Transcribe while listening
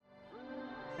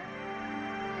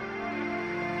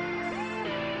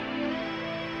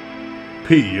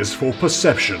P is for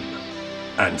perception,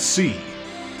 and C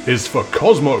is for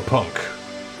Cosmopunk.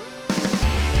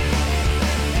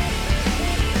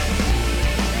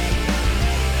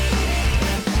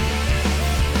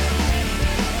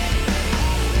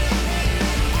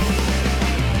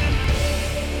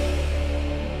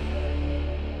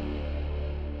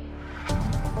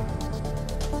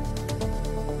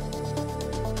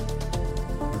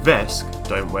 Vesk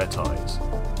Don't Wear Ties,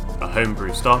 a homebrew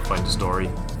Starfinder story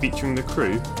featuring the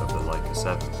crew of the Leica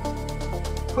 7.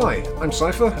 Hi, I'm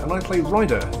Cypher, and I play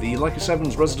Ryder, the Leica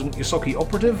 7's resident Yosaki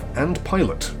operative and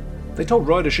pilot. They told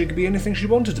Ryder she could be anything she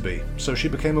wanted to be, so she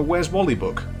became a Where's Wally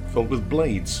book, filled with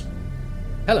blades.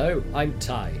 Hello, I'm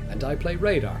Ty, and I play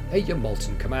Radar, a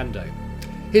Yamultan commando.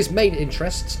 His main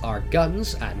interests are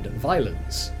guns and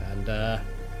violence, and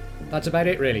that's about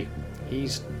it really.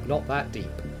 He's not that deep.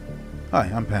 Hi,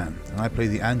 I'm Pan, and I play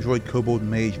the android kobold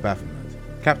mage Baphomet,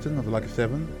 captain of the Leica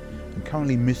 7, and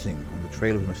currently missing on the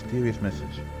trail of a mysterious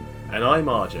message. And I'm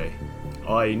RJ.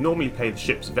 I normally play the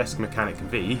ship's Vesk mechanic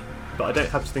V, but I don't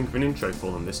have to think of an intro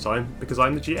for them this time because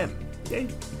I'm the GM. Yay!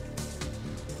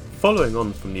 Following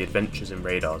on from the adventures in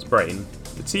Radar's brain,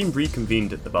 the team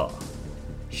reconvened at the bar.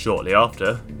 Shortly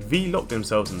after, V locked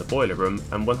themselves in the boiler room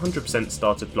and 100%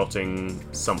 started plotting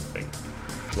something,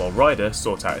 while Ryder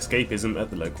sought out escapism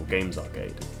at the local games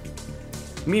arcade.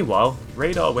 Meanwhile,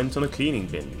 Radar went on a cleaning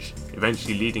binge,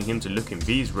 eventually leading him to look in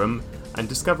V's room and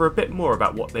discover a bit more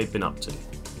about what they've been up to.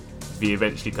 V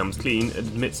eventually comes clean and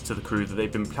admits to the crew that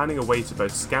they've been planning a way to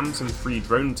both scam some free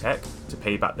drone tech to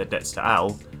pay back their debts to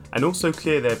Al, and also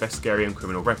clear their Veskarian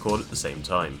criminal record at the same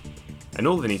time. And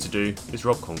all they need to do is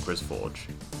rob Conqueror's Forge.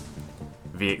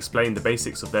 V explained the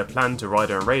basics of their plan to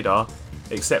Ryder and Radar,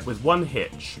 except with one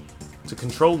hitch. To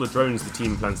control the drones the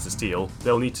team plans to steal,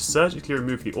 they'll need to surgically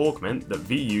remove the augment that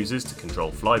V uses to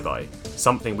control flyby,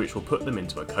 something which will put them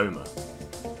into a coma.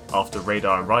 After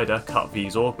Radar and Ryder cut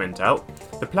V's augment out,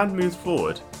 the plan moves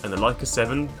forward, and the Leica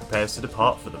 7 prepares to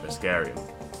depart for the Veskarium.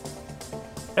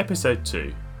 Episode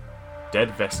 2: Dead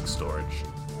Vesk Storage.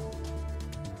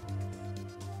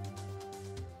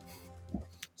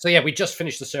 So yeah, we just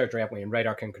finished the surgery, haven't we? And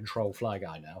Radar can control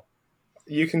Flyguy now.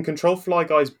 You can control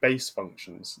Flyguy's base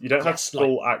functions. You don't have Yes,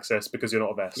 full access because you're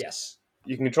not a Vesk. Yes.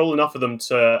 You can control enough of them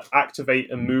to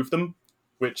activate and move them,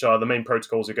 which are the main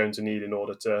protocols you're going to need in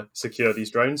order to secure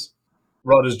these drones.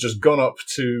 Ryder's just gone up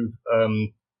to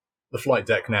the flight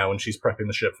deck now, and she's prepping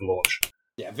the ship for launch.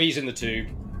 Yeah, V's in the tube.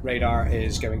 Radar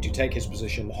is going to take his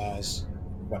position as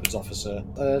weapons officer,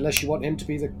 unless you want him to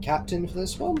be the captain for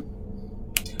this one.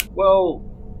 Well,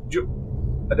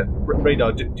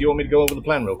 Radar, do you want me to go over the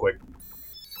plan real quick?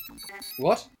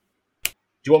 What? Do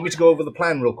you want me to go over the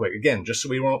plan real quick, again, just so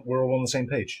we're all on the same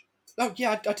page? Oh,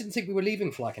 yeah, I didn't think we were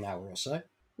leaving for like an hour or so.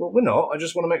 Well, we're not. I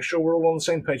just want to make sure we're all on the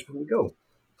same page before we go.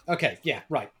 Okay, yeah,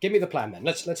 right. Give me the plan then.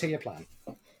 Let's hear your plan.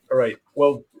 All right.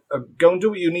 Well, go and do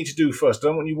what you need to do first. I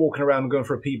don't want you walking around and going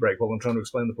for a pee break while I'm trying to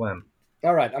explain the plan.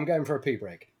 All right, I'm going for a pee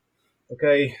break.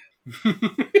 Okay.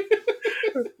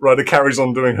 Ryder carries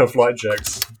on doing her flight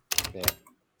checks. Yeah.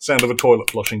 Sound of a toilet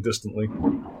flushing distantly.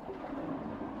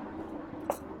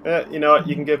 You know what?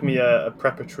 You can give me a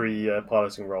preparatory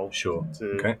piloting role. Sure.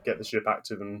 To get the ship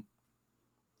active and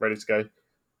ready to go.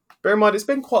 Bear in mind, it's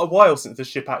been quite a while since the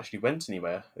ship actually went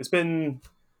anywhere. It's been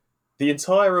the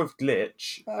entire of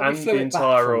Glitch and the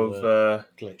entire of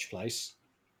Glitch place.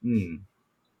 Hmm.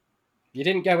 You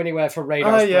didn't go anywhere for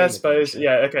Radar. Oh, yeah, I suppose.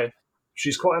 Yeah, okay.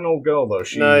 She's quite an old girl, though.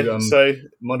 She so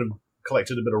might have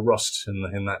collected a bit of rust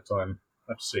in that time.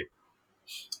 Let's see.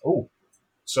 Oh.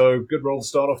 So, good roll to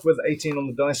start off with. 18 on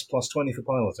the dice, plus 20 for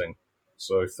piloting.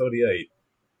 So, 38.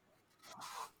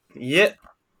 Yep.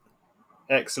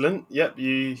 Excellent. Yep,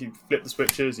 you flip the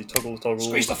switches, you toggle the toggles.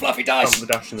 Squeeze the fluffy dice! Pump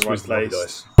the dash in the right Squeeze the fluffy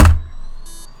place.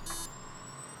 dice.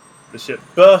 The ship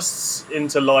bursts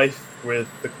into life with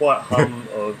the quiet hum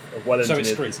of a well-engineered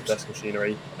So it piece of screams. desk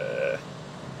machinery.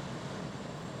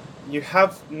 You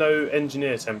have no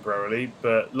engineer temporarily,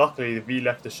 but luckily the V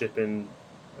left the ship in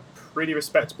a pretty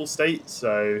respectable state,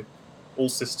 so all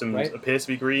systems appear to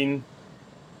be green.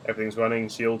 Everything's running,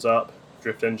 shields up,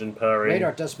 drift engine purring.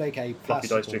 Radar does make a Floppy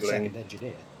dice passable jiggling. second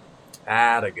engineer.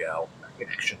 Atta girl. Back in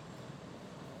action.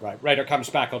 Right, Radar comes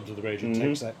back onto the bridge and Mhm.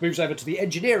 takes that, moves over to the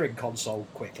engineering console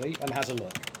quickly and has a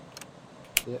look.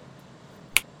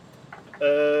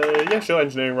 Yeah, sure,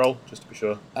 engineering roll, just to be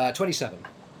sure. 27.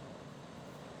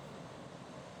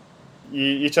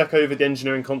 You check over the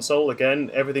engineering console again.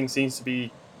 Everything seems to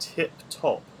be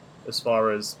tip-top as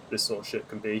far as this sort of ship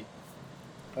can be.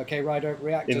 Okay, Ryder,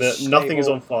 reactors In that stable. nothing is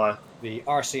on fire. The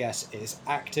RCS is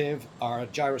active, our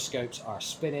gyroscopes are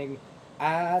spinning,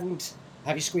 and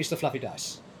have you squeezed the fluffy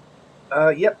dice?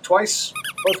 Yep, twice.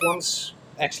 Both once.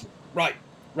 Excellent. Right.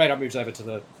 Radar moves over to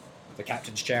the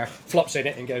captain's chair, flops in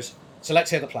it, and goes, so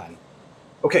let's hear the plan.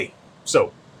 Okay,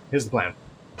 so, here's the plan.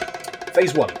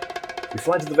 Phase 1. We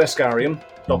fly to the Veskarium,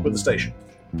 dock with the station.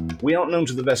 We aren't known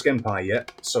to the Vesk Empire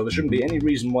yet, so there shouldn't be any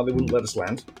reason why they wouldn't let us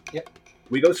land. Yep.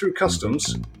 We go through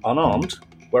customs, unarmed,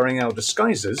 wearing our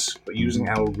disguises, but using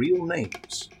our real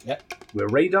names. Yep. We're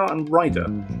Radar and Ryder,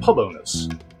 pub owners,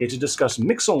 here to discuss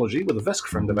mixology with a Vesk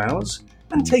friend of ours,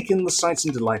 and take in the sights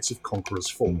and delights of Conqueror's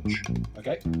Forge.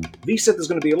 Okay. V said there's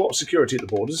going to be a lot of security at the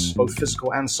borders, both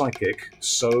physical and psychic,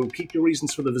 so keep your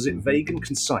reasons for the visit vague and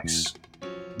concise.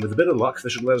 With a bit of luck, they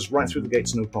should let us right through the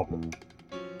gates no problem.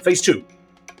 Phase 2.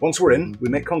 Once we're in, we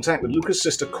make contact with Luca's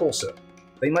sister Corsa.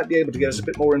 They might be able to get us a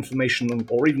bit more information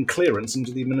or even clearance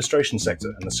into the administration sector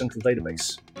and the central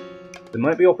database. They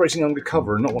might be operating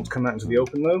undercover and not want to come out into the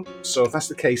open though, so if that's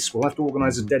the case, we'll have to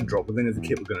organise a dead drop with any of the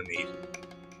kit we're going to need.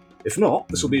 If not,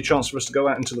 this will be a chance for us to go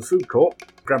out into the food court,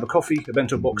 grab a coffee, a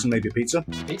bento box and maybe a pizza.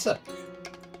 Pizza.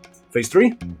 Phase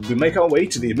 3, we make our way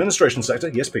to the administration sector,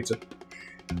 yes pizza.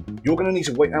 You're going to need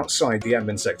to wait outside the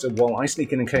admin sector while I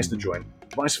sneak in case to join.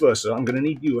 Vice versa, I'm going to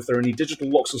need you if there are any digital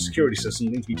locks or security systems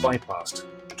that need to be bypassed.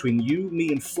 Between you, me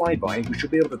and Flyby, we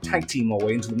should be able to tag team our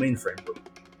way into the mainframe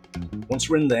room. Once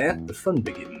we're in there, the fun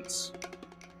begins.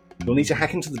 You'll need to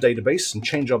hack into the database and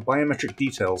change our biometric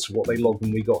details for what they logged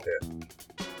when we got here.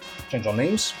 Change our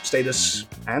names, status,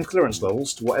 and clearance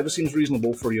levels to whatever seems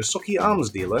reasonable for a Yosoki arms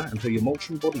dealer and her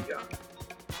Yamultron bodyguard.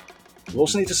 We'll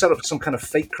also need to set up some kind of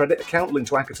fake credit account linked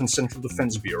to Akatan's Central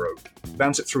Defense Bureau.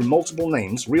 Bounce it through multiple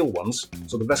names, real ones,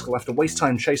 so the Vesk will have to waste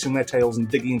time chasing their tails and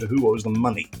digging into who owes them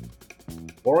money.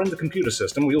 While we're in the computer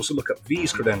system, we also look up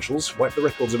V's credentials, wipe the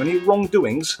records of any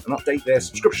wrongdoings, and update their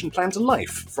subscription plan to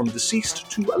life, from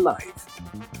deceased to alive.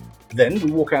 Then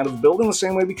we walk out of the building the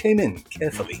same way we came in,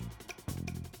 carefully.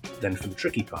 Then for the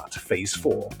tricky part, Phase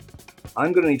 4.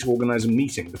 I'm going to need to organise a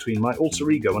meeting between my alter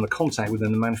ego and a contact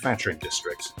within the manufacturing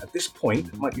district. At this point,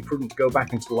 it might be prudent to go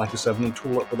back into the Leica 7 and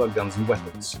tool up with our guns and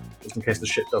weapons, just in case the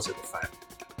shit does hit the fan.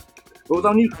 But with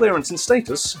our new clearance and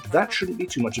status, that shouldn't be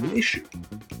too much of an issue.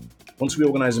 Once we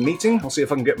organise a meeting, I'll see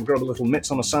if I can grab a little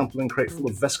mitts on a sampling crate full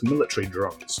of Vesk military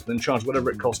drones, then charge whatever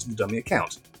it costs to the dummy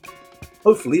account.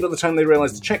 Hopefully, by the time they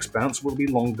realise the checks bounce, we'll be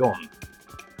long gone.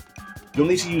 You'll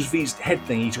need to use V's head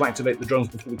thingy to activate the drones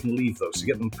before we can leave though, so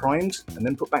get them primed, and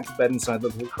then put back to bed inside the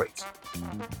little crate.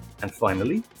 And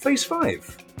finally, Phase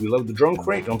 5. We load the drone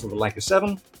crate onto the Leica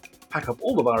 7, pack up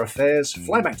all of our affairs,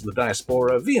 fly back to the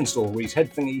Diaspora, V-install Reed's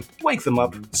head thingy, wake them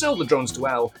up, sell the drones to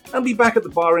Al, and be back at the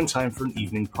bar in time for an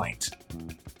evening pint.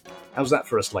 How's that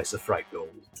for a slice of fried gold?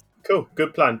 Cool,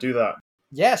 good plan, do that.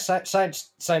 Yes, that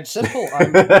sounds simple.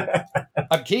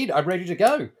 I'm keen, I'm ready to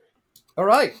go. All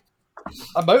right.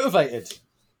 I'm motivated.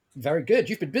 Very good.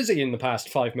 You've been busy in the past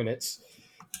 5 minutes.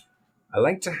 I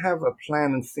like to have a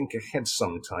plan and think ahead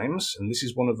sometimes, and this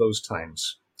is one of those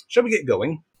times. Shall we get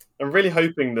going? I'm really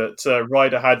hoping that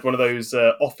Ryder had one of those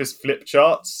office flip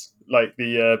charts, like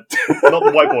the not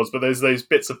the whiteboards, but those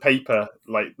bits of paper,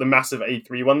 like the massive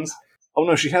A3 ones. Oh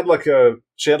no, she had like an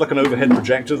overhead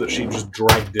projector that she just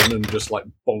dragged in and just like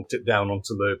bonked it down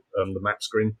onto the map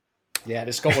screen. Yeah, and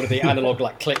it's got one of the analog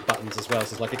like click buttons as well, so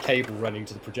there's like a cable running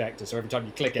to the projector, so every time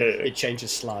you click it, it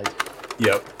changes slide.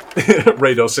 Yep.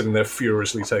 Radar's sitting there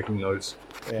furiously taking notes.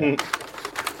 Yeah.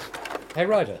 Hey,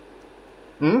 Ryder.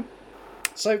 Hmm?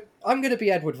 So, I'm going to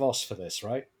be Edward Voss for this,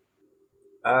 right?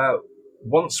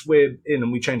 Once we're in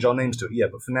and we change our names to it, yeah,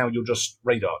 but for now you're just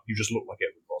Radar. You just look like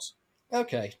Edward Voss.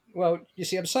 Okay. Well, you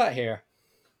see, I'm sat here.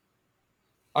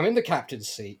 I'm in the captain's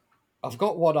seat. I've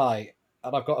got one eye,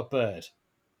 and I've got a bird.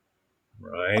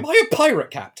 Right. Am I a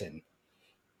pirate captain?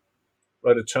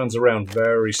 Radar turns around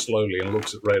very slowly and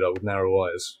looks at Radar with narrow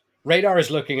eyes. Radar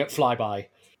is looking at Flyby.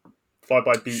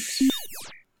 Flyby beeps.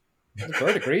 The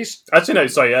bird agrees. Actually, no,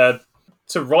 sorry.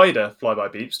 To Ryder,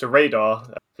 Flyby beeps. To Radar,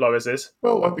 Flores is.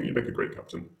 Well, I think you make a great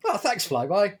captain. Oh, thanks,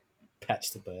 Flyby.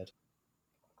 Pets the bird.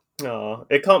 Oh,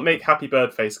 it can't make happy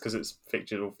bird face because it's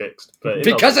fictional fixed. But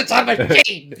Because it's a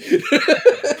machine!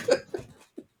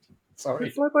 Sorry.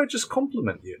 Did Flyby just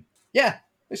compliment you? Yeah,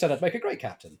 they said I'd make a great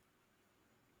captain.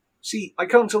 See, I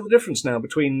can't tell the difference now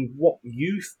between what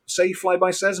you say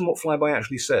Flyby says and what Flyby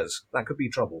actually says. That could be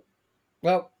trouble.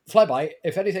 Well, Flyby,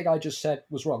 if anything I just said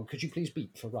was wrong, could you please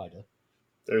beep for Ryder?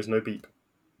 There is no beep.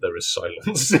 There is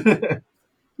silence. There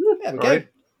we go. Right.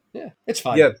 Yeah, it's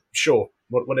fine. Yeah, sure.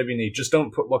 Whatever you need. Just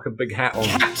don't put like a big hat on.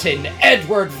 Captain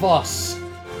Edward Voss,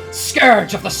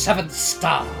 Scourge of the Seventh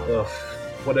Star. Ugh.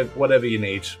 Whatever you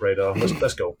need, Radar.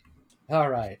 Let's go. All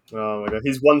right. Oh my god,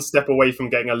 he's one step away from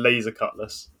getting a laser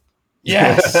cutlass.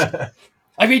 Yes.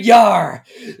 I mean, yar!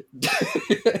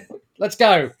 Let's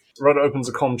go. Rudder opens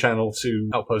a comm channel to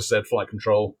Outpost Z flight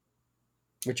control.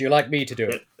 Would you like me to do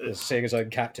it, as seeing as I'm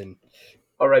captain?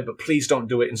 All right, but please don't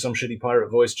do it in some shitty pirate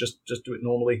voice. Just do it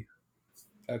normally.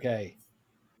 Okay.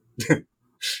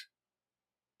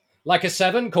 Leica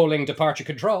 7 calling departure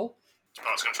control.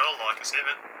 Departure control, Leica 7.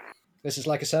 This is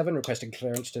Leica 7 requesting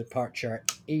clearance to departure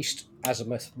east,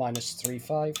 azimuth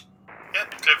 -35.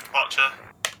 Yep, clear for departure.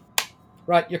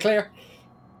 Right, you're clear.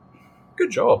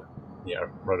 Good job. Yeah,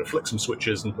 Rudder flicks some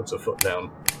switches and puts her foot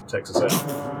down. Takes us out.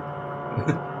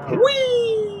 Whee!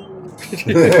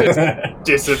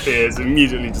 Disappears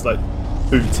immediately, just like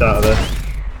boots out of there.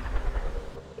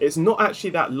 It's not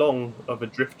actually that long of a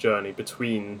drift journey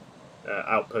between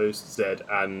Outpost Z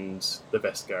and the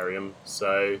Vescarium,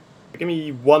 so give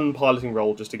me one piloting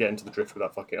roll just to get into the drift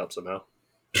without fucking it up somehow.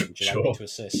 Would you like me to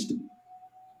assist?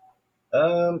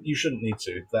 You shouldn't need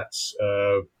to. That's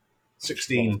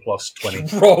 16 plus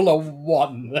 20. Roll a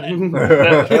 1 then.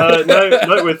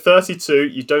 No, with 32,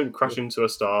 you don't crash into a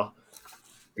star.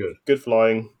 Good. Good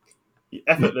flying. You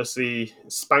effortlessly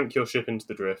spank your ship into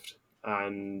the drift,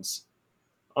 and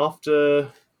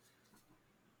after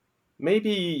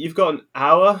maybe you've got an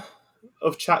hour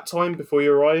of chat time before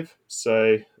you arrive,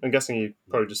 so I'm guessing you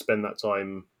probably just spend that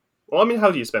time. Well, I mean, how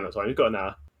do you spend that time? You've got an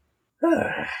hour.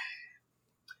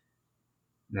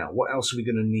 Now, what else are we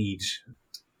going to need?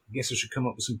 I guess I should come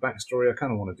up with some backstory. I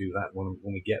kind of want to do that when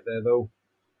we get there, though,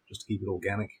 just to keep it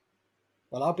organic.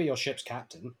 Well, I'll be your ship's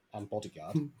captain and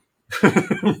bodyguard.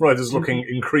 Ryder's looking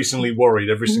increasingly worried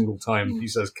every single time he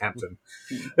says captain.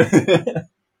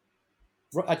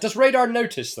 Does Radar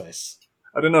notice this?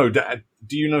 I don't know.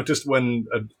 Do you notice when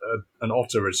an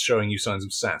otter is showing you signs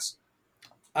of sass?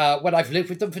 When I've lived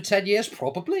with them for 10 years,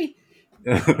 probably.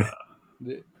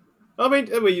 I mean,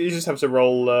 you just have to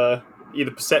roll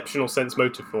either perception or sense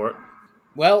motive for it.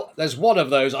 Well, there's one of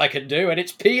those I can do, and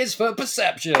it's P is for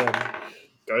perception.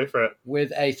 Go for it.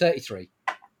 With a 33.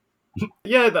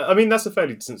 Yeah, I mean, that's a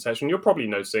fairly decent session. You're probably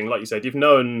noticing, like you said, you've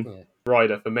known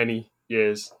Ryder for many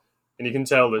years, and you can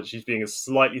tell that she's being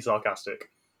slightly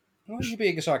sarcastic. Why are you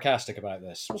being sarcastic about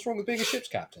this? What's wrong with being a ship's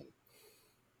captain?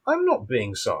 I'm not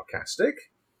being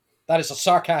sarcastic. That is a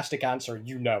sarcastic answer,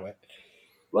 you know it.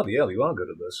 Bloody hell, you are good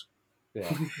at this. Yeah.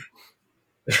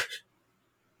 Do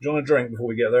you want a drink before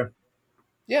we get there?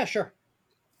 Yeah, sure.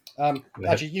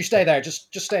 Actually, you stay there.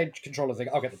 Just stay in control of the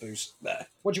thing. I'll get the booze.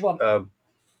 What do you want?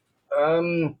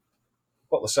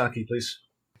 Bottle of sake, please.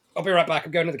 I'll be right back.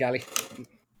 I'm going to the galley.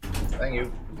 Thank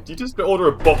you. Did you just order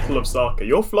a bottle of sake?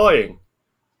 You're flying.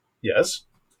 Yes.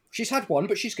 She's had one,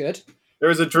 but she's good. There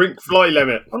is a drink fly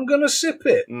limit. I'm gonna sip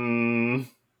it.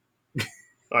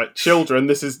 Alright, children,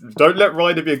 don't let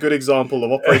Ryder be a good example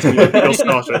of operating your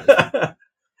starship.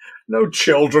 No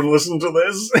children listen to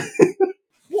this.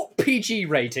 What PG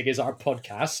rating is our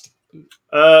podcast?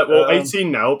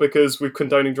 18 now, because we're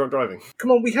condoning drunk driving. Come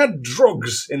on, we had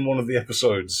drugs in one of the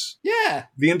episodes. Yeah.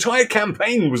 The entire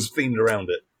campaign was themed around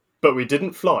it. But we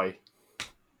didn't fly.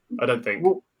 I don't think.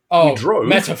 Well, we drove.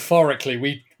 Metaphorically,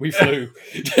 we flew.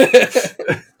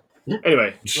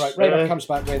 Anyway. Right, Radar comes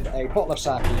back with a bottle of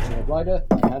sake to Ryder,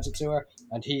 hands it to her,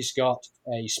 and he's got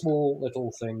a small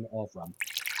little thing of rum.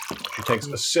 She takes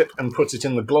a sip and puts it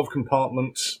in the glove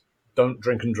compartment. Don't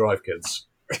drink and drive, kids.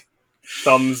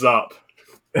 Thumbs up.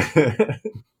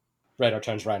 Radar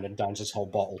turns around and downs his whole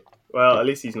bottle. Well, at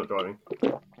least he's not driving.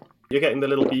 You're getting the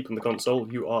little beep on the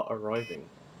console. You are arriving.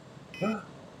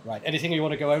 Right, anything you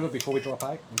want to go over before we drop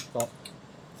out? We've got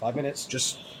 5 minutes.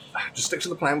 Just stick to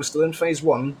the plan. We're still in phase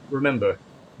 1. Remember,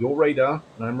 you're Radar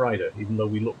and I'm Ryder, even though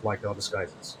we look like our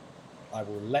disguises. I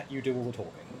will let you do all the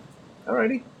talking.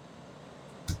 Alrighty.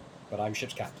 But I'm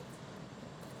ship's captain.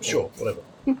 Sure, whatever.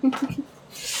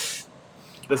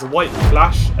 There's a white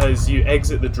flash as you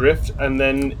exit the drift, and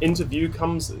then into view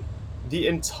comes the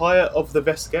entire of the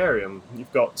Vescarium.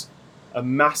 You've got a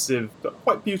massive, but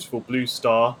quite beautiful blue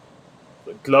star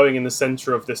glowing in the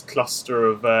centre of this cluster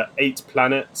of 8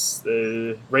 planets,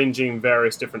 ranging in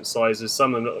various different sizes.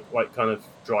 Some of them look like kind of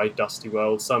dry, dusty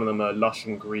worlds. Some of them are lush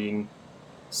and green.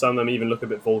 Some of them even look a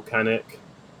bit volcanic.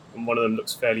 And one of them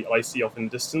looks fairly icy off in the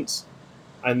distance.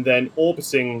 And then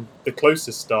orbiting the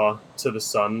closest star to the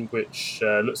sun, which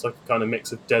looks like a kind of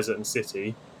mix of desert and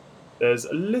city, there's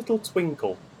a little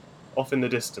twinkle off in the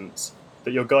distance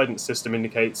that your guidance system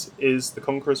indicates is the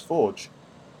Conqueror's Forge.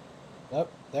 Nope,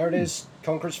 there it is.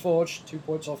 Conqueror's Forge, 2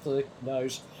 points off the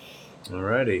nose.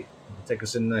 Alrighty. Take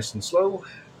us in nice and slow.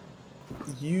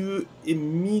 You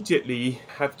immediately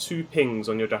have 2 pings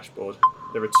on your dashboard.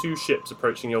 There are 2 ships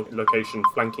approaching your location,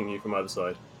 flanking you from either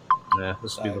side. Yeah,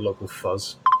 this will be the local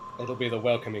fuzz. It'll be the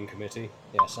welcoming committee.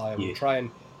 Yes, I will Yeah. try and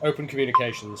open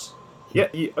communications. Yeah,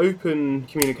 you open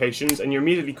communications and you're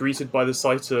immediately greeted by the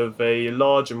sight of a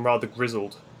large and rather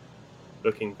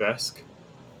grizzled-looking Vesk.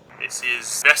 This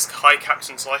is Vesk High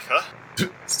Captain Sliker.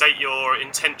 State your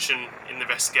intention in the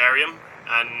Veskarium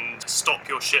and stop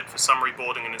your ship for summary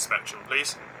boarding and inspection,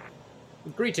 please.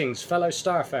 Greetings, fellow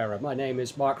starfarer. My name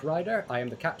is Mark Ryder. I am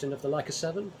the captain of the Leica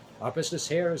 7. Our business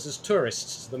here is as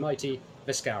tourists to the mighty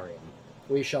Veskarium.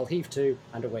 We shall heave to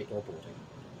and await your boarding.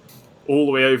 All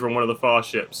the way over on one of the far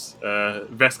ships,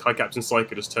 Vesk High Captain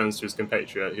Sliker just turns to his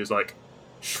compatriot, who's like,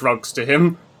 shrugs to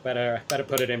him. Better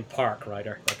put it in park,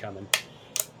 Ryder. They're coming.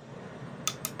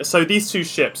 So these two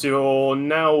ships, you're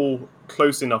now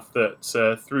close enough that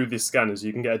through the scanners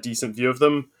you can get a decent view of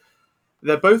them.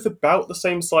 They're both about the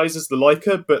same size as the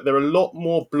Leica, but they're a lot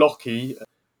more blocky.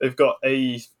 They've got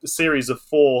a series of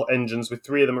 4 engines with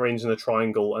 3 of them arranged in a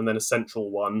triangle and then a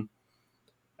central one.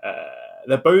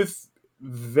 They're both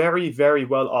very, very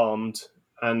well armed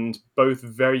and both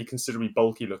very considerably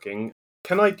bulky looking.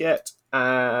 Can I get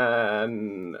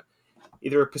either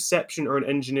a perception or an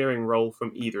engineering roll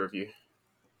from either of you?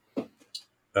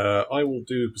 I will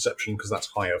do perception because that's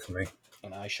higher for me.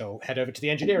 And I shall head over to the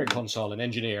engineering console and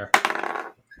engineer.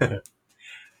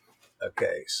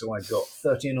 Okay, so I got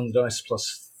 13 on the dice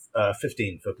plus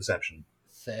 15 for perception.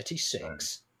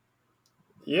 36.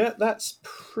 Yeah, that's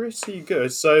pretty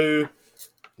good. So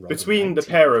Roll between the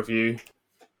 90. pair of you,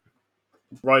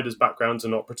 Ryder's background's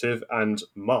an operative and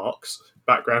Mark's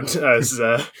background as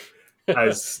You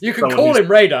can someone call who's-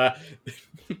 him Radar.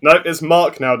 No, it's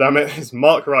Mark now, damn it. It's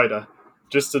Mark Ryder.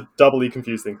 Just to doubly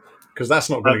confuse things. Because that's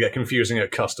not going to get confusing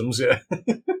at customs, yeah.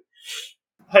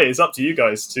 Hey, it's up to you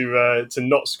guys to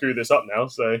not screw this up now,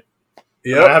 so I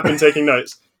Yeah. have been taking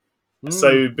notes. Mm.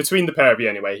 So between the pair of you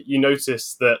anyway, you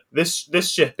notice that this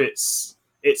ship, it's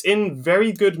in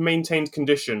very good maintained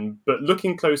condition, but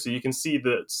looking closer you can see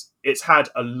that it's had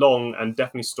a long and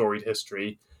definitely storied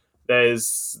history.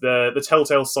 There's the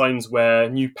telltale signs where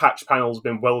new patch panels have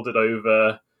been welded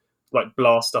over, like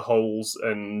blaster holes,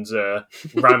 and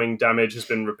ramming damage has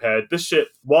been repaired. This ship,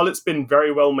 while it's been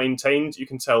very well maintained, you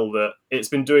can tell that it's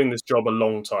been doing this job a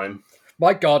long time.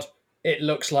 My God, it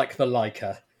looks like the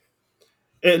Leica.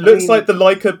 It looks mean- like the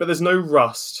Leica, but there's no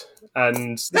rust.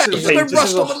 And This is- There's Hey, no this rust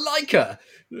is a- on the Leica.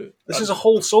 This is a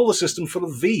whole solar system full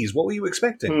of V's. What were you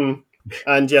expecting?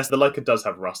 And yes, the Leica does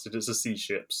have rust. It's a sea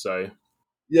ship, so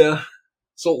Yeah.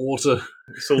 Salt water.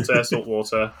 salt air, salt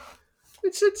water,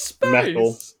 It's in space.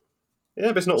 metal. Yeah,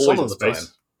 but it's not Some always in of the space.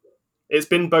 time. It's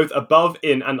been both above,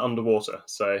 in, and underwater.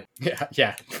 So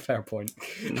Yeah, fair point.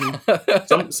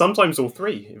 sometimes all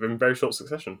 3 in very short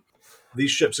succession.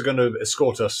 These ships are going to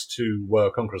escort us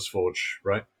to Conqueror's Forge,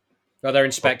 right? Well, they're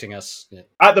inspecting us. Yeah.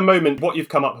 At the moment, what you've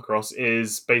come up across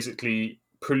is basically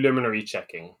preliminary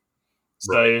checking.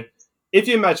 So if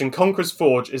you imagine Conqueror's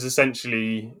Forge is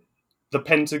essentially the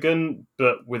Pentagon,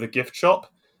 but with a gift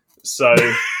shop. So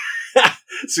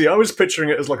See, I was picturing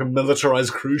it as like a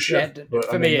militarized cruise ship. Yeah, but,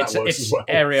 for I me, mean, that works it's as well.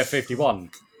 Area 51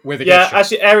 with a yeah, gift shop.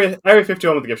 actually, Area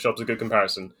 51 with the gift shop is a good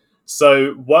comparison.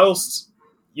 So whilst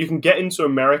you can get into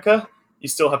America, you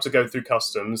still have to go through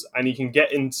customs, and you can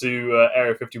get into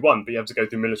Area 51, but you have to go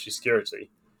through military security.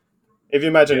 If you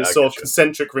imagine Yeah, it's I sort of getcha.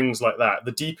 concentric rings like that,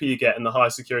 the deeper you get and the higher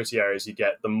security areas you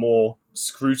get, the more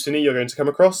scrutiny you're going to come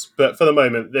across. But for the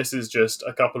moment, this is just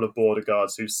a couple of border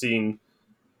guards who've seen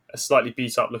a slightly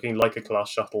beat up looking Leica-class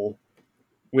shuttle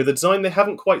with a design they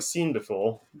haven't quite seen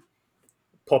before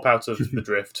pop out of the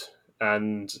drift.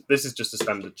 And this is just a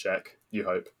standard check, you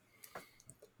hope.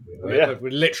 We're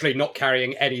literally not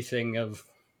carrying anything of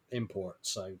import,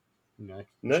 so No.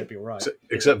 should be all right.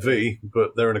 Except V,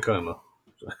 but they're in a coma.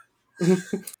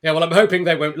 Yeah, well, I'm hoping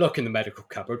they won't look in the medical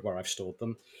cupboard where I've stored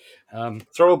them.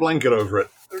 Throw a blanket over it.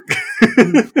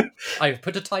 I've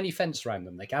put a tiny fence around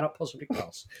them. They cannot possibly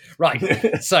cross. Right,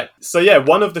 so So yeah,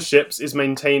 one of the ships is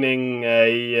maintaining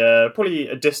a probably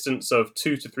a distance of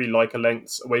 2 to 3 Leica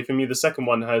lengths away from you. The second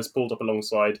one has pulled up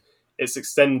alongside. It's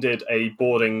extended a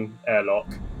boarding airlock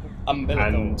umbilical.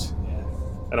 and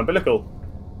an umbilical.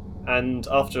 And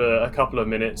after a couple of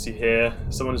minutes, you hear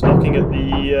someone is knocking at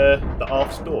the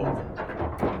aft door.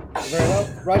 Very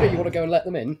well. Ryder, you want to go and let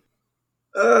them in?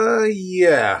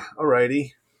 Yeah.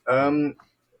 Alrighty.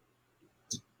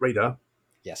 Radar,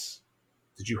 Yes.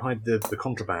 did you hide the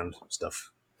contraband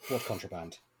stuff? What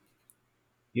contraband?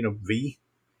 You know, V?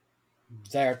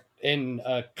 They're in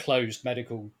a closed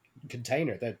medical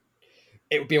container.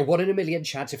 It would be a 1 in a million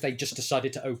chance if they just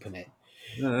decided to open it.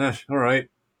 Alright.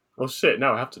 Well, shit!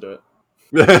 Now I have to do it.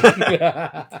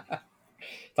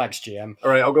 Thanks, GM.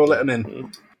 Alright, I'll go let him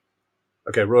in.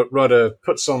 Okay, Ryder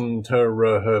puts on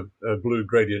her blue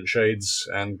gradient shades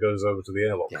and goes over to the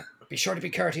airlock. Yeah. Be sure to be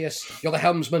courteous. You're the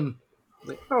helmsman.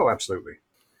 Oh, absolutely.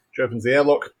 She opens the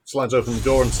airlock, slides open the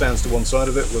door and stands to one side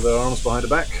of it with her arms behind her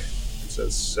back. And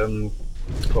says,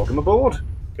 welcome aboard.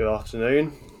 Good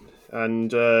afternoon.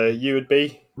 And you would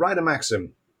be? Ryder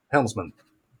Maxim, helmsman.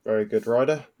 Very good,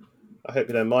 Ryder. I hope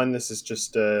you don't mind. This is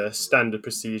just a standard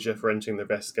procedure for entering the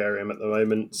Veskarium at the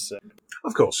moment. So.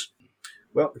 Of course.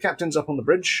 Well, the captain's up on the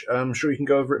bridge. I'm sure you can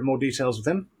go over it in more details with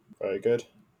him. Very good.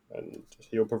 And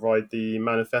he'll provide the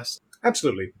manifest.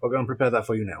 Absolutely. I'll go and prepare that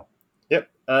for you now. Yep.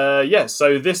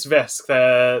 So this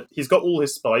Vesk, he's got all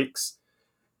his spikes.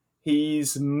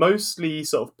 He's mostly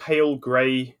sort of pale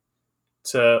grey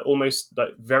to almost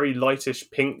like very lightish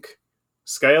pink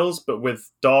scales, but with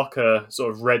darker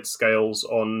sort of red scales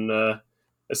on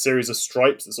a series of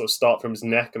stripes that sort of start from his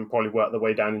neck and probably work their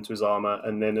way down into his armour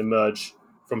and then emerge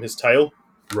from his tail.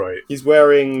 Right. He's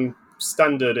wearing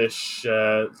standard-ish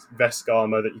Vesk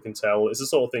armour that you can tell. It's the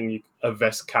sort of thing a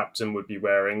Vesk captain would be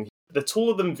wearing. They're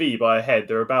taller than V by a head.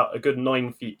 They're about a good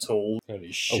 9 feet tall.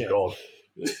 Holy shit. Oh,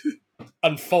 God.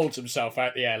 Unfolds himself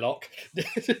out the airlock.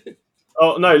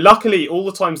 Oh, no, luckily, all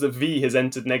the times that V has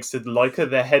entered next to the Leica,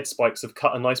 their head spikes have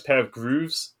cut a nice pair of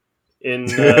grooves in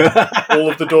all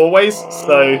of the doorways,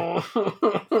 so...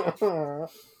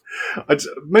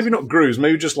 Maybe not grooves,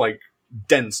 maybe just like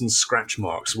dents and scratch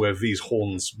marks where V's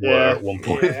horns were at one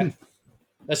point. Yeah.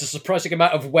 There's a surprising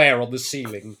amount of wear on the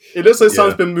ceiling. It looks like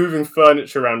someone's been moving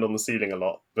furniture around on the ceiling a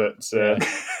lot, but...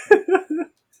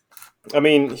 I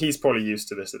mean, he's probably used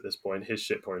to this at this point. His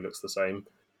ship probably looks the same.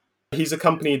 He's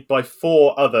accompanied by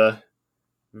 4 other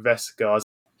Veskars.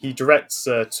 He directs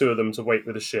 2 of them to wait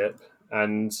with the ship,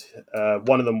 and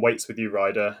one of them waits with you,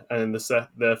 Ryder, and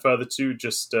the further 2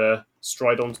 just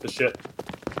stride onto the ship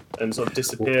and sort of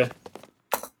disappear.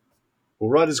 Well,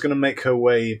 Ryder's going to make her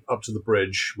way up to the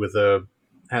bridge with her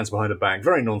hands behind her back,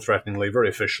 very non-threateningly, very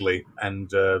officially,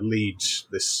 and lead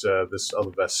this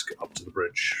other Vesk up to the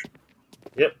bridge.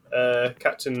 Yep,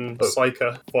 Captain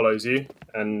Psyker follows you,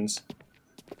 and...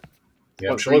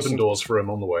 Yeah, she'll open doors for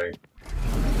him on the way.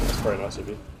 That's very nice of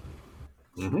you.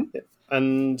 Mm-hmm. Yep.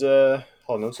 And, hold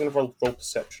on, I was going to roll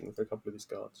perception for a couple of these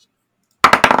guards.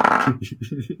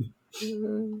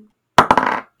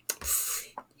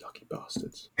 Lucky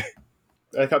bastards.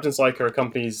 Captain Psyker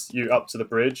accompanies you up to the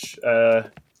bridge.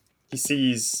 He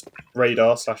sees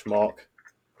Radar/Mark,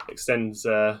 extends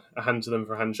a hand to them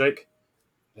for a handshake,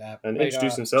 and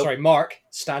introduces himself. Sorry, Mark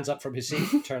stands up from his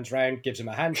seat, turns around, gives him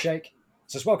a handshake,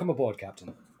 says, "Welcome aboard,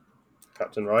 Captain."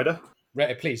 Captain Ryder.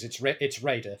 Please, it's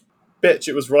Raider. Bitch,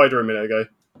 it was Ryder a minute ago.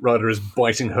 Ryder is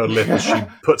biting her lip as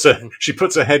she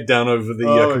puts her head down over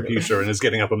the computer and is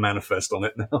getting up a manifest on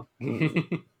it now.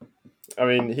 I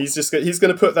mean, he's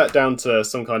going to put that down to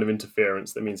some kind of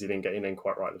interference. That means he didn't get your name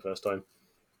quite right the first time.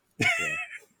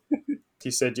 Yeah.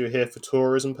 He said you were here for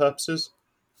tourism purposes?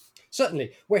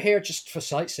 Certainly. We're here just for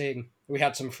sightseeing. We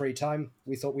had some free time.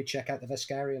 We thought we'd check out the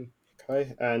Veskarium.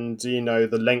 Okay, and do you know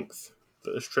the length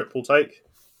that this trip will take?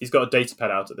 He's got a data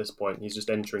pad out at this point. He's just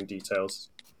entering details.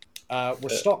 We're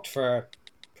stocked for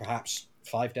perhaps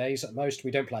 5 days at most.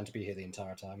 We don't plan to be here the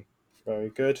entire time. Very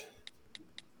good.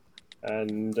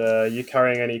 And you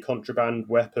carrying any contraband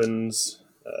weapons,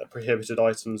 prohibited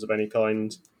items of any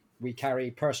kind? We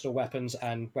carry personal weapons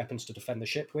and weapons to defend the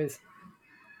ship with.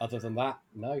 Other than that,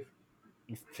 no.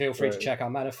 Feel free to check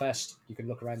our manifest. You can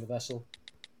look around the vessel.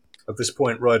 At this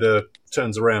point, Ryder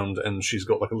turns around and she's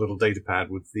got like a little data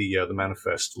pad with the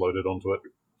manifest loaded onto it.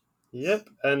 Yep,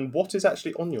 and what is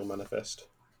actually on your manifest?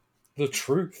 The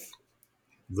truth.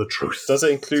 The truth. Does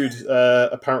it include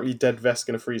apparently dead Vesk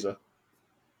in a freezer?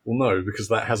 Well, no, because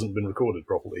that hasn't been recorded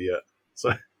properly yet.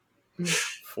 So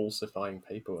falsifying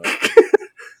paperwork.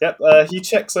 Yep, he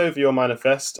checks over your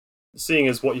manifest, seeing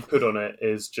as what you put on it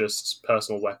is just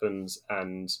personal weapons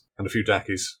and a few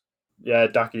dackies. Yeah,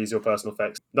 dackies, your personal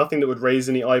effects. Nothing that would raise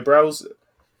any eyebrows.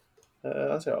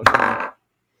 That's it.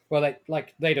 Well,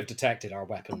 they'd have detected our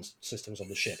weapons systems on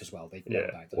the ship as well. They'd know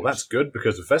about those. Well, that's good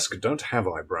because the Vesk don't have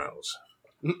eyebrows.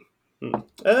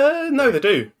 No, they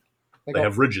do. They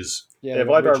have ridges. Yeah, they have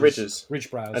eyebrow ridges. Ridge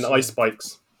brows. And eye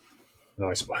spikes. And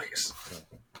eye spikes.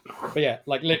 Yeah. But yeah,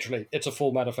 literally, it's a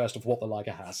full manifest of what the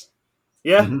Liger has.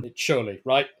 Yeah. Surely,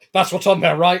 right? That's what's on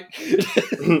there, right?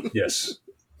 Yes.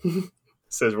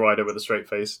 Says Ryder with a straight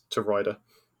face to Ryder.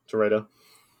 To Radar.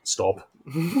 Stop.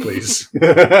 Please.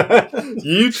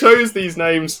 You chose these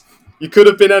names. You could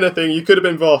have been anything. You could have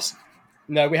been Voss.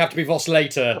 No, we have to be Voss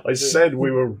later. I said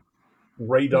we were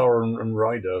Radar and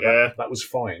Ryder. Yeah. That was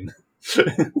fine.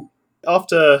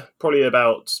 After probably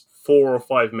about 4 or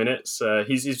 5 minutes.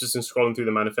 He's just been scrolling through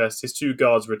the manifest. His 2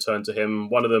 guards return to him.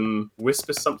 One of them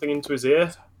whispers something into his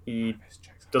ear. He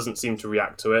doesn't seem to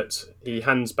react to it. He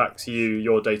hands back to you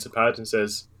your data pad and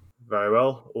says, "Very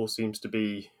well, all seems to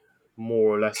be more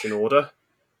or less in order."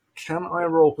 Can I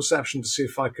roll perception to see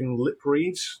if I can lip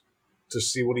read? To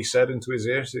see what he said into his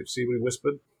ear? To see what he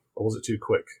whispered? Or was it too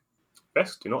quick?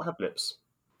 Vesk do not have lips.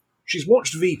 She's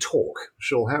watched V talk.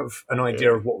 She'll have an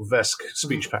idea of what Vesk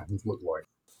speech patterns look like.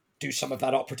 Do some of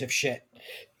that operative shit.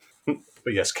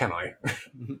 But yes, can I?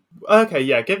 Okay,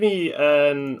 yeah, give me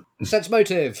an... Sense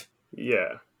motive.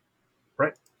 Yeah.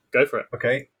 Right. Go for it.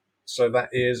 Okay, so that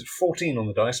is 14 on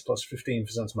the dice plus 15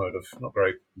 for sense motive. Not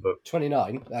great, but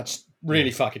 29. That's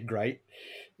really fucking great.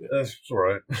 it's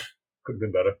alright. Could have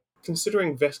been better.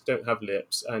 Considering Vesk don't have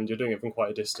lips and you're doing it from quite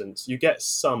a distance, you get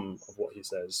some of what he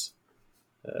says.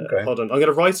 Okay. Hold on, I'm going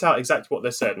to write out exactly what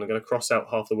they said and I'm going to cross out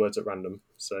half the words at random.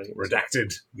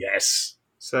 Redacted. Yes.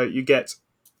 So you get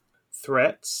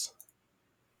threats,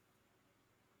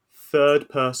 third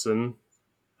person,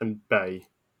 and bay.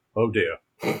 Oh dear.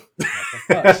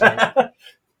 Right,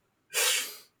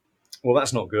 Well,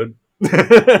 that's not good.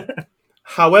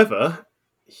 However,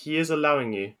 he is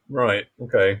allowing you. Right,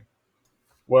 okay.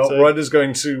 Well, So- Ryder's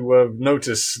going to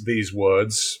notice these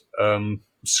words,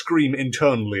 scream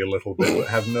internally a little bit, but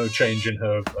have no change in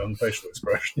her facial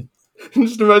expression. I'm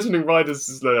just imagining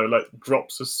Ryder's like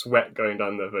drops of sweat going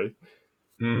down their face.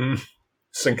 Mm-hmm.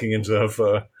 Sinking into her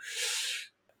fur.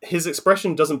 His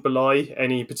expression doesn't belie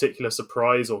any particular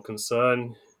surprise or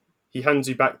concern. He hands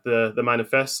you back the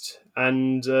manifest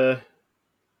and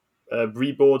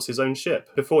reboards his own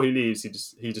ship. Before he leaves,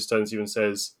 he just turns to you and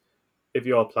says, "If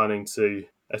you are planning to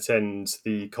attend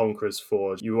the Conqueror's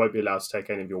Forge, you won't be allowed to take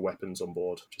any of your weapons on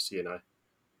board, just so you know."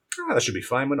 Ah, that should be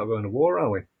fine. We're not going to war, are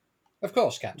we? Of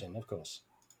course, Captain, of course.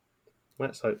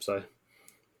 Let's hope so.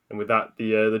 And with that,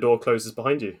 the door closes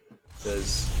behind you. There's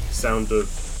sound of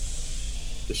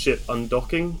the ship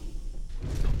undocking.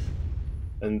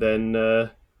 And then,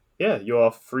 you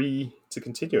are free to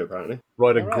continue, apparently.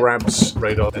 Ryder Alright. grabs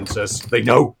Radar and says, They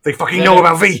know! They fucking know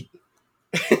about V!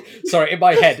 Sorry, in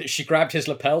my head, she grabbed his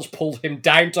lapels, pulled him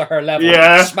down to her level,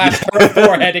 Yeah. smashed her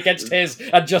forehead against his,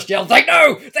 and just yelled, "They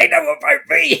know! They know about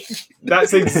me!"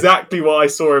 That's exactly what I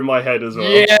saw in my head as well.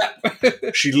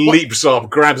 Yeah. She leaps up,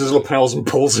 grabs his lapels and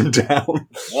pulls him down.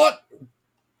 What?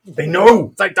 They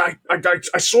know!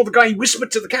 I saw the guy, he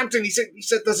whispered to the captain, he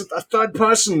said there's a third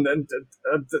person, and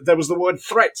there was the word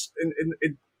threat.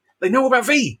 They know about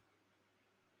V!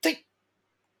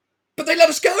 But they let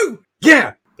us go!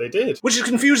 Yeah! They did. Which is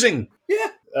confusing! Yeah.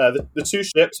 The 2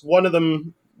 ships, one of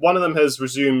them has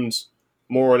resumed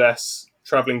more or less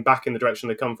travelling back in the direction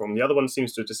they come from. The other one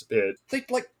seems to have disappeared.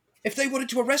 If they wanted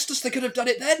to arrest us, they could have done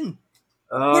it then.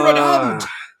 We're unarmed.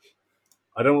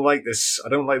 I don't like this. I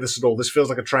don't like this at all. This feels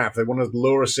like a trap. They want to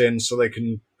lure us in so they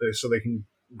can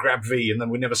grab V, and then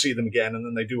we never see them again, and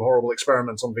then they do horrible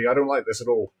experiments on V. I don't like this at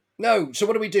all. No, so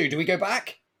what do? Do we go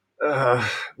back?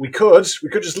 We could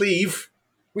just leave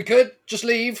We could just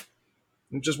leave.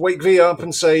 and just wake V up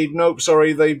and say, "Nope,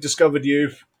 sorry, they've discovered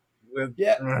you."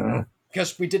 Yeah.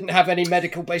 Because we didn't have any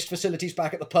medical-based facilities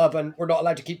back at the pub, and we're not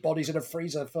allowed to keep bodies in a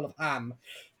freezer full of ham.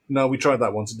 No, we tried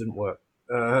that once. It didn't work.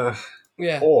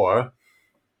 Yeah. Or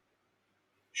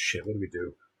shit, what do we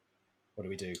do? What do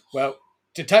we do? Well,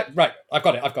 right, I've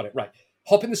got it, right.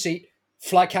 Hop in the seat,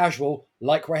 fly casual,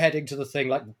 like we're heading to the thing,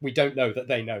 like we don't know that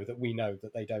they know that we know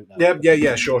that they don't know.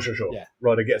 Yeah, sure. Yeah.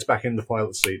 Ryder gets back in the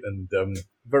pilot seat and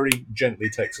very gently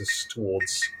takes us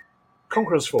towards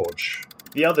Conqueror's Forge.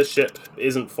 The other ship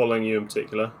isn't following you in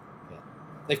particular.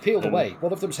 They've peeled away.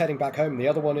 One of them's heading back home, the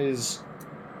other one is...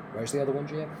 Where's the other one,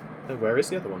 GM? Where is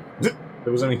the other one?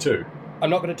 There was only 2. I'm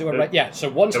not going to do it right. Yeah, so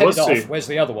one's There was headed off. 2. Where's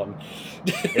the other one?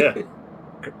 Yeah.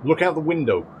 Look out the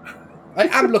window. I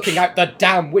am looking out the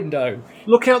damn window.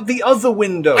 Look out the other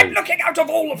window. I'm looking out of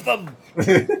all of them.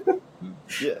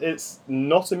 Yeah, it's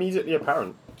not immediately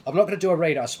apparent. I'm not going to do a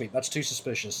radar sweep. That's too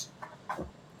suspicious.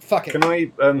 Fuck it. Can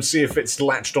I see if it's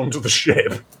latched onto the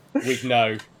ship? We'd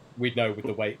know. We'd know with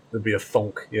the weight. There'd be a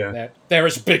thonk, yeah. They're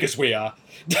as big as we are.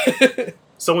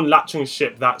 Someone latching a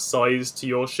ship that size to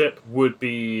your ship would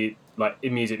be like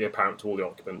immediately apparent to all the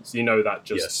occupants. You know that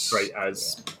just Yes. straight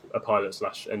as a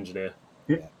pilot/engineer.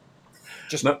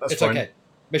 Just, No, that's it's fine. okay.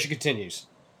 Mission continues.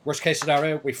 Worst case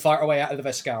scenario, we fire our way out of the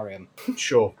Vescarium.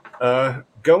 Sure.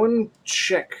 Go and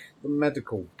check the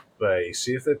medical bay.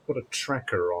 See if they've put a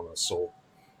tracker on us or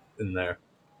in there.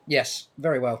 Yes,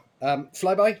 very well.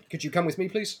 Flyby, could you come with me,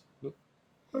 please?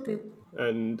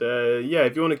 And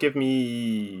if you want to give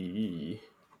me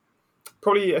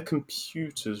probably a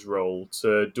computer's role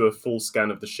to do a full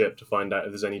scan of the ship to find out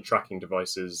if there's any tracking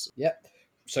devices. Yep.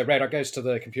 So Radar goes to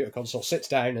the computer console, sits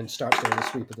down, and starts doing a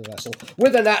sweep of the vessel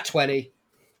with a nat 20,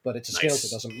 but it's a skill, so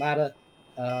it doesn't matter.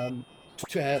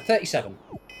 37.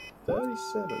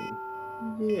 37?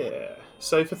 Yeah.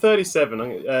 So for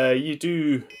 37, you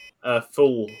do a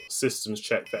full systems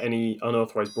check for any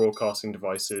unauthorized broadcasting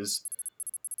devices.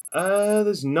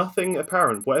 There's nothing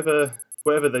apparent. Whatever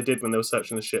they did when they were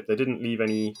searching the ship, they didn't leave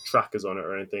any trackers on it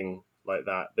or anything like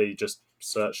that. They just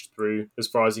searched through, as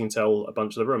far as you can tell, a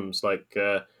bunch of the rooms. Like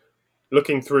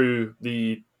looking through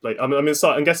the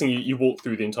I'm guessing you walk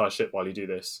through the entire ship while you do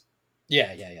this.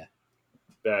 Yeah.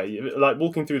 Like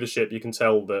walking through the ship, you can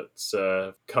tell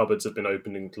that cupboards have been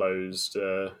opened and closed.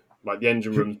 Like the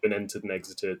engine room's been entered and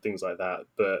exited, things like that.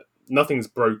 But nothing's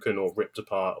broken or ripped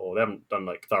apart, or they haven't done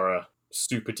like thorough,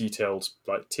 super detailed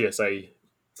like TSA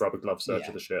rubber glove search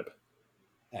of the ship.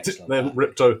 Excellent. They haven't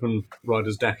ripped open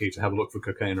Ryder's Daki to have a look for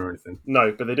cocaine or anything.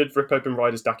 No, but they did rip open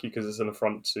Ryder's Daki because it's an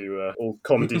affront to all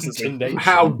common decency.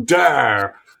 How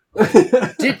dare!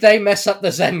 Did they mess up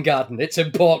the Zen garden? It's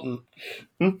important.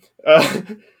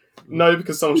 No,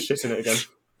 because someone's shitting it again.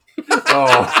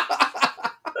 Oh.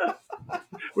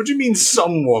 What do you mean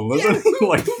someone? There's only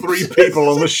like 3 people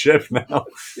on the ship now.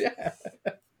 Yeah.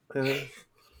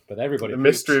 But everybody. The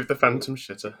mystery of the phantom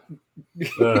shitter.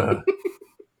 No,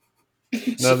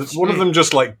 one of them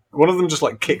just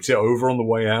kicked it over on the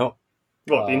way out.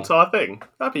 What, the entire thing?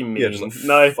 That'd be mean. Yeah, just like,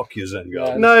 no. Fuck your Zen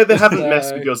garden. No, they haven't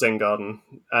messed with your Zen garden,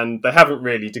 and they haven't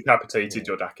really decapitated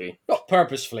your Daki. Not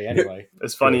purposefully, anyway.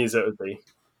 As funny as it would be.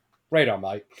 Radar,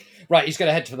 mate. Right, he's going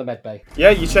to head for the med bay. Yeah,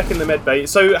 you check in the med bay.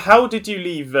 So how did you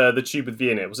leave the tube with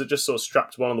V in it? Was it just sort of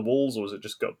strapped to one of the walls, or was it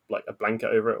just got like a blanket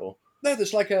over it? Or No,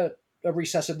 there's like a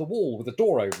recess in the wall with a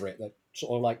door over it that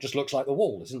sort of like just looks like the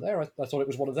wall, isn't there? I thought it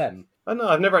was one of them. I don't know,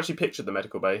 I've never actually pictured the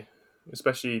medical bay,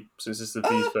 especially since this is the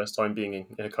V's first time being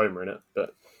in a coma in it.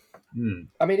 But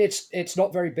I mean, it's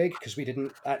not very big because we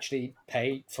didn't actually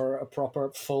pay for a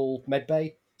proper full med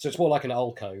bay, so it's more like an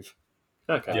alcove.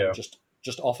 Okay. Yeah.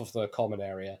 Just off of the common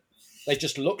area. They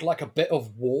just look like a bit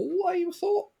of wall, I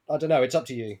thought. I don't know, it's up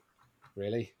to you,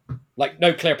 really. Like,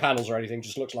 no clear panels or anything,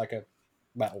 just looks like a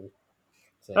metal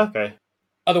thing. Okay.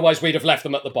 Otherwise, we'd have left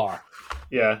them at the bar.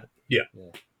 Yeah. Yeah.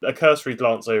 A cursory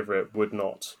glance over it would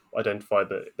not identify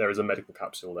that there is a medical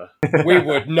capsule there. We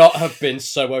would not have been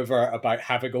so overt about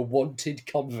having a wanted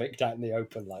convict out in the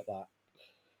open like that.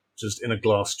 Just in a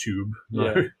glass tube.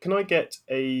 No. Yeah. Can I get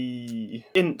a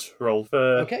int roll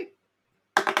for... Okay.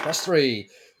 That's 3.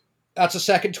 That's a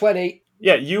second 20.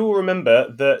 Yeah, you will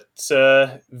remember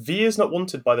that V is not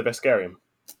wanted by the Veskarium.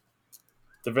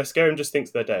 The Veskarium just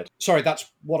thinks they're dead. Sorry,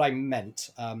 that's what I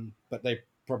meant. But they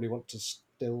probably want to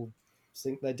still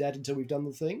think they're dead until we've done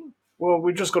the thing. Well,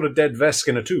 we've just got a dead Vesk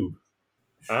in a tube.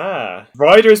 Ah.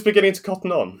 Ryder is beginning to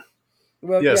cotton on.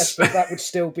 Well, Yes. yes, but that would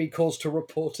still be cause to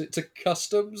report it to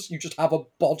customs. You just have a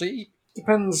body.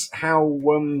 Depends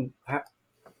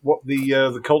what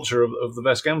the culture of the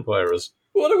Vesk Empire is.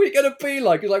 What are we going to be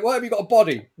like? It's like, why have you got a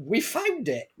body? We found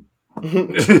it.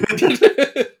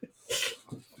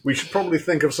 We should probably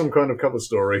think of some kind of cover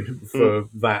story for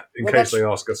that in case they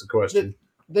ask us a question.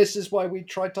 This is why we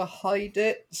tried to hide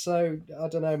it. So, I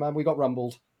don't know, man. We got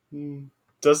rumbled.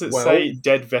 Does it say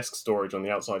dead Vesk storage on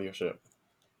the outside of your ship?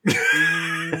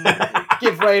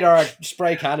 Give Radar a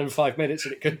spray can in 5 minutes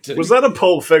and it could do. Was that a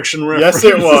Pulp Fiction reference? Yes,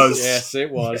 it was. Yes,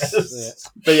 it was. Yes.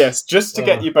 But yes, just to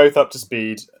get you both up to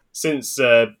speed, since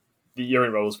the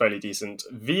urine roll is fairly decent,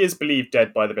 V is believed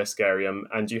dead by the Veskarium,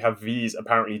 and you have V's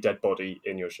apparently dead body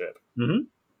in your ship. Mm-hmm.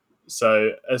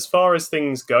 So, as far as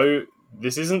things go,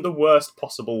 this isn't the worst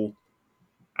possible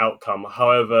outcome.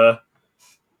 However,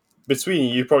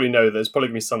 between you probably know there's probably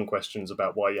going to be some questions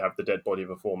about why you have the dead body of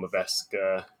a former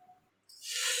Vesk.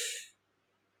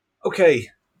 Okay,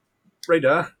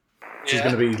 Radar. She's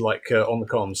going to be on the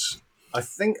comms. I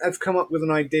think I've come up with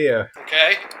an idea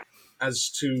Okay. as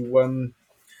to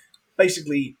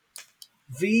basically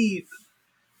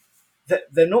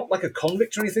they're not like a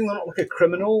convict or anything. They're not like a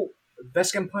criminal.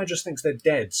 Vesk Empire just thinks they're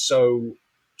dead, so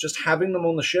just having them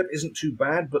on the ship isn't too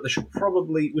bad. But we should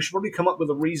probably come up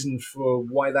with a reason for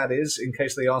why that is in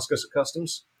case they ask us at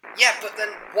customs. Yeah, but then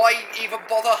why even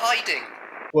bother hiding?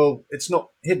 Well, it's not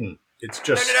hidden. It's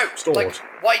just stored. Like,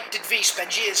 why did V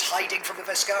spend years hiding from the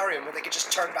Veskarium when they could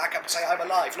just turn back up and say, I'm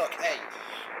alive, look, hey.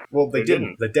 Well, they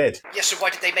didn't. They're dead. Yes, so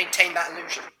why did they maintain that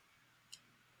illusion?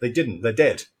 They didn't. They're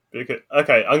dead. Okay,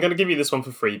 I'm going to give you this one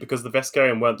for free because the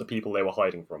Veskarium weren't the people they were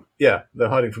hiding from. Yeah, they're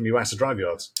hiding from UASA drive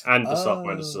yards. And the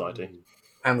Starfinder Society.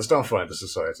 And the Starfinder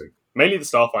Society. Mainly the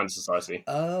Starfinder Society.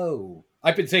 Oh.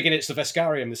 I've been thinking it's the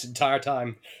Veskarium this entire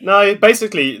time. No,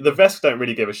 basically, the Vesk don't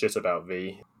really give a shit about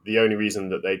V. The only reason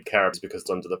that they care is because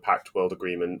under the Pact World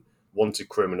Agreement, wanted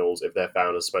criminals, if they're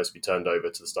found, are supposed to be turned over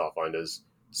to the Starfinders,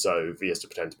 so V has to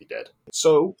pretend to be dead.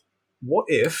 So, what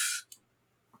if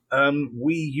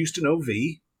we used to know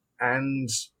V, and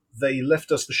they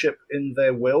left us the ship in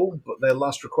their will, but their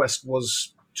last request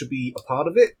was to be a part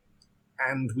of it,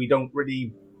 and we don't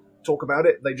really talk about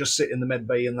it? They just sit in the med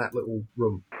bay in that little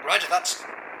room. Right,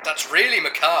 that's really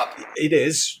macabre. It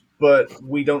is, but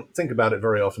we don't think about it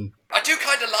very often. I do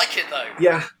kind of like it, though.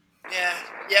 Yeah,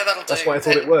 Yeah, that'll do. that's why I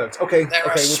thought it worked. Okay, They're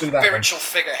we'll a do that then. spiritual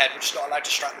figurehead, which is not allowed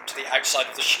to strap them to the outside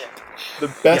of the ship.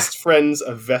 The best friends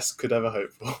a Vesk could ever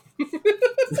hope for.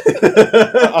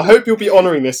 I hope you'll be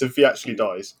honouring this if he actually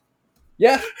dies.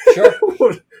 Yeah, sure.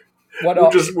 Why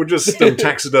not? We'll just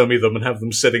taxidermy them and have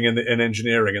them sitting in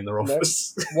engineering in their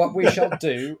office. What we shall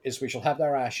do is we shall have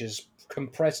their ashes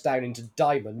compressed down into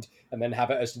diamond and then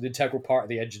have it as an integral part of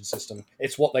the engine system.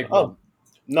 It's what they want.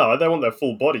 No, I don't want their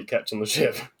full body kept on the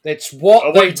ship. It's what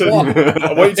I they want you to, want.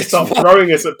 I want you to start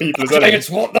throwing us at people as well. It's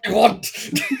what they want.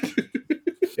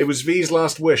 It was V's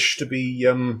last wish to be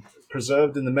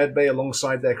preserved in the med bay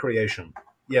alongside their creation.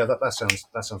 Yeah, that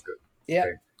sounds good. Yeah. Okay.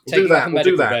 We'll Taking do that. off a We'll do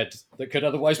medical that. bed that could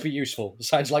otherwise be useful.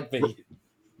 Sounds like me.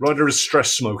 Ryder is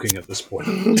stress smoking at this point.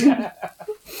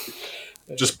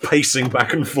 Just pacing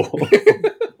back and forth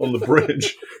on the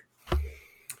bridge.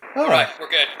 All right, we're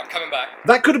good. I'm coming back.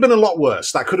 That could have been a lot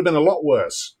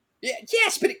worse. Yeah,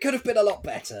 yes, but it could have been a lot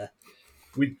better.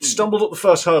 We stumbled up the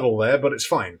first hurdle there, but it's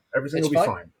fine. Everything It's will be fine.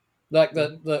 fine. Like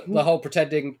the whole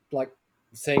pretending like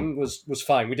thing was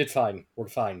fine. We did fine. We're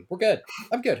fine. We're good.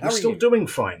 I'm good. How We're are still you? doing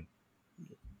fine.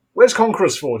 Where's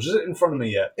Conqueror's Forge? Is it in front of me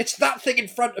yet? It's that thing in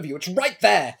front of you. It's right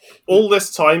there. All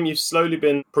this time, you've slowly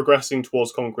been progressing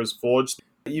towards Conqueror's Forge.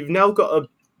 You've now got a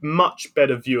much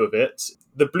better view of it.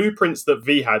 The blueprints that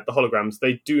V had, the holograms,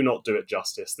 they do not do it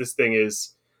justice. This thing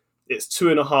it's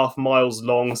 2.5 miles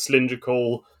long,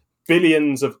 cylindrical,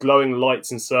 billions of glowing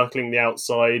lights encircling the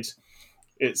outside.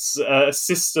 It's a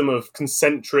system of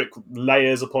concentric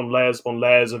layers upon layers upon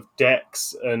layers of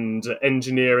decks and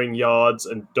engineering yards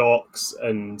and docks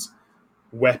and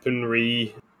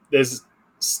weaponry. There's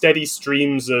steady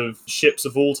streams of ships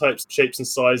of all types, shapes and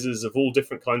sizes, of all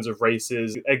different kinds of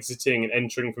races, exiting and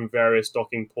entering from various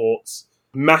docking ports.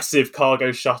 Massive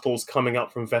cargo shuttles coming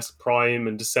up from Vesk Prime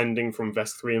and descending from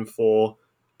Vesk 3 and 4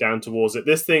 down towards it.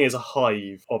 This thing is a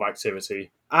hive of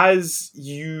activity. As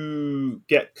you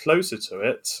get closer to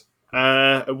it,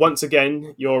 once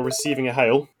again, you're receiving a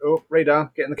hail. Oh,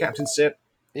 radar, get in the captain's seat.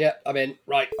 Yeah, I'm in.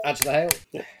 Right, answer the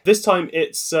hail. This time,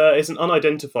 it's an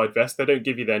unidentified vest. They don't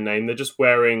give you their name. They're just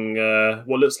wearing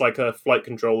what looks like a flight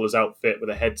controller's outfit with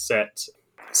a headset.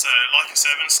 So, Leica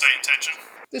 7, state intention.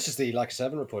 This is the Leica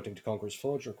 7 reporting to Conqueror's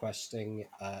Forge, requesting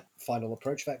final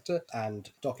approach vector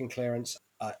and docking clearance.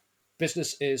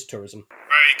 Business is tourism.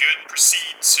 Very good.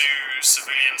 Proceed to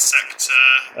civilian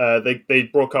sector. They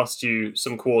broadcast you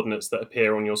some coordinates that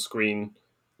appear on your screen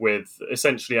with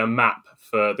essentially a map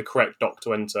for the correct dock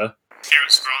to enter.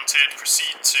 Clearance granted.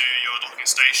 Proceed to your docking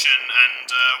station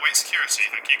and wait security.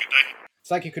 Thank you. Good day.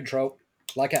 Thank you, Control.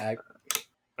 Like it out.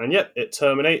 And yep, it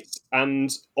terminates.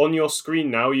 And on your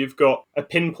screen now, you've got a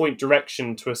pinpoint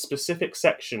direction to a specific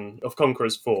section of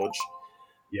Conqueror's Forge.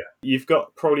 Yeah. You've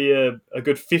got probably a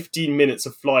good 15 minutes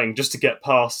of flying just to get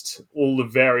past all the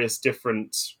various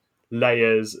different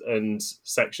layers and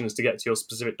sections to get to your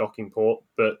specific docking port.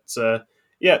 But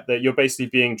you're basically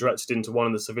being directed into one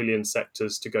of the civilian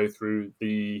sectors to go through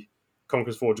the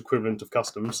Conqueror's Forge equivalent of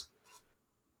customs.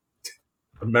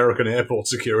 American airport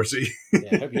security. Yeah,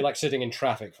 I hope you like sitting in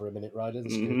traffic for a minute, Ryder.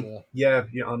 This Mhm. could, Yeah,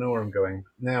 I know where I'm going.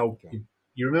 Now, Okay.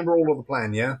 you remember all of the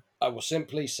plan, yeah? I will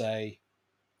simply say,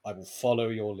 I will follow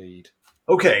your lead.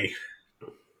 Okay.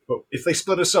 But if they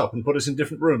split us up and put us in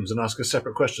different rooms and ask us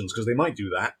separate questions, because they might do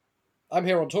that, I'm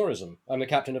here on tourism. I'm the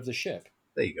captain of the ship.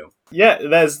 there you go. Yeah,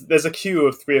 there's a queue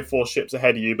of 3 or 4 ships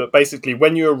ahead of you, but basically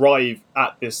when you arrive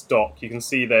at this dock, you can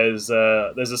see there's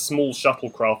a small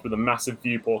shuttlecraft with a massive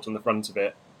viewport on the front of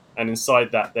it, and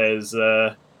inside that there's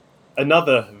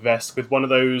another Vesk with one of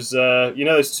those,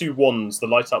 those 2 wands, the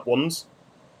light-up wands?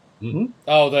 Mm-hmm.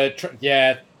 Oh,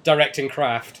 directing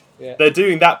craft. Yeah. They're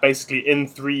doing that basically in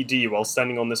 3D while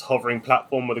standing on this hovering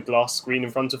platform with a glass screen in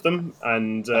front of them,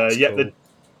 and That's cool.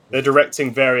 They're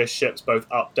directing various ships both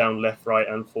up, down, left, right,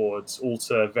 and forwards, all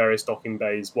to various docking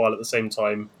bays, while at the same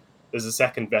time there's a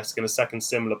second Vesk and a second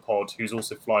similar pod who's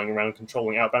also flying around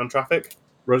controlling outbound traffic.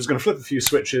 Rose is going to flip a few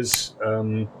switches,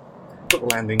 put the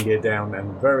landing gear down,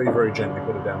 and very, very gently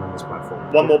put it down on this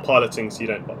platform. One more piloting so you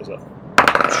don't fuck this up.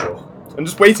 Sure. I'm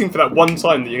just waiting for that one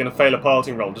time that you're going to fail a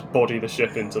piloting roll, just body the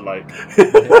ship into, like,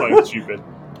 something stupid.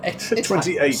 It's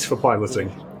 28 for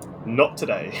piloting. Not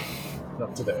today.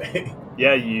 Not today.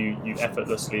 Yeah, you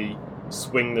effortlessly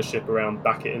swing the ship around,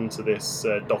 back it into this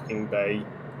docking bay,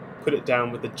 put it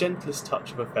down with the gentlest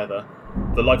touch of a feather.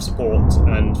 The life support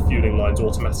and fueling lines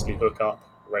automatically hook up,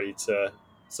 ready to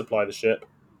supply the ship,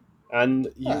 and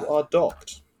you are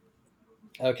docked.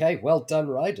 Okay, well done,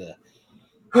 Ryder.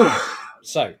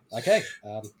 So, okay,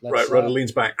 let's... Right, Ryder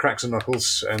leans back, cracks her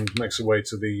knuckles, and makes her way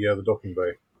to the docking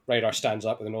bay. Radar stands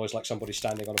up with a noise like somebody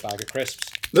standing on a bag of crisps.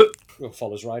 Look.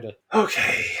 Follows Ryder.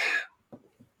 Okay.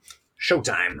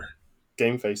 Showtime.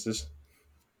 Game faces.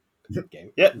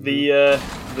 Game. Yeah,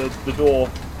 the door,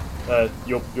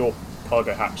 your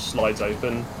cargo hatch slides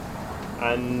open,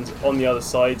 and on the other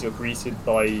side you're greeted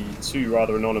by two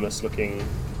rather anonymous-looking,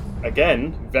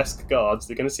 again, Vesk guards.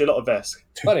 You're going to see a lot of Vesk.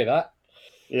 Funny that.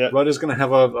 Yeah. Ryder's going to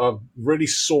have a really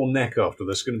sore neck after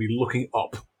this. Going to be looking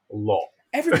up a lot.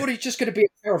 Everybody's just going to be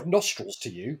a pair of nostrils to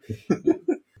you.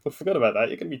 I forgot about that.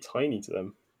 You're going to be tiny to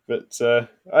them. But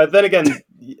then again,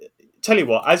 tell you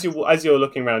what, as you're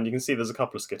looking around, you can see there's a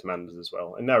couple of Skittermanders as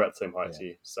well, and they're at the same height as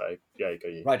you. So yeah, you go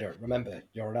you. Ryder, remember,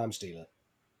 you're an arms dealer.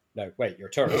 No, wait, you're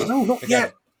a tourist. No, not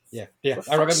Forget yet. it. Yeah.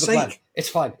 I remember the plan. It's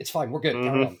fine. We're good.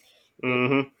 Carry on.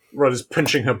 Mm-hmm. Ryder's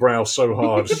pinching her brow so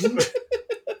hard.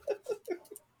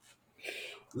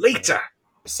 Later.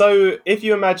 So if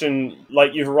you imagine,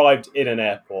 like, you've arrived in an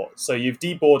airport, so you've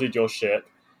deboarded your ship.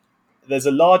 There's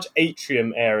a large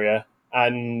atrium area,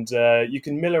 and you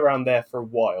can mill around there for a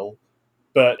while.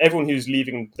 But everyone who's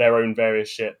leaving their own various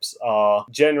ships are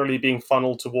generally being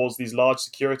funneled towards these large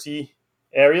security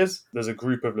areas. There's a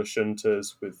group of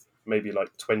Lashuntas with maybe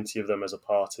like 20 of them as a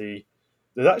party.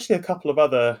 There's actually a couple of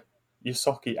other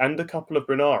Yosaki and a couple of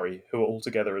Brunari who are all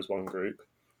together as one group.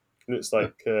 It looks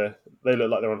like they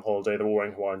look like they're on holiday. They're all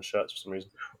wearing Hawaiian shirts for some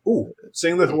reason. Ooh,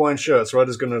 seeing the Hawaiian shirts,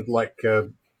 Ryder's going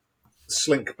to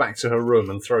slink back to her room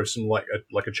and throw some like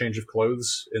a change of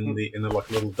clothes in the like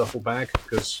a little duffel bag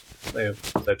because they're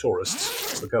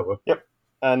tourists. It's the cover. Yep.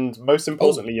 And most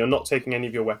importantly, you're not taking any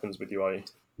of your weapons with you, are you?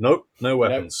 Nope, no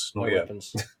weapons. No not yet.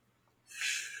 weapons.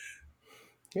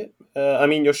 I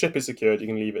mean, your ship is secured. You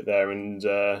can leave it there, and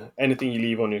anything you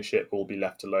leave on your ship will be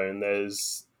left alone.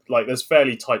 There's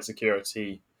fairly tight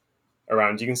security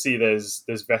around. You can see there's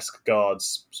Vesk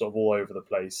guards sort of all over the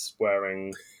place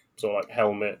wearing sort of like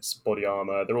helmets, body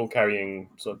armor. They're all carrying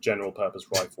sort of general purpose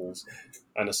rifles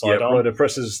and a sidearm. Ryder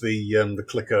presses the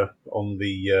clicker on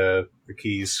the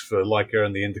keys for Leica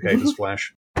and the indicators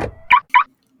flash.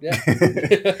 Yeah.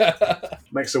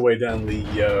 Makes her way down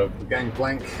the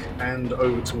gangplank and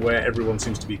over to where everyone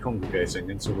seems to be congregating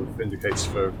and sort of indicates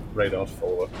for Radar to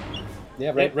follow her.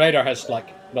 Yeah, Radar has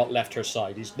not left her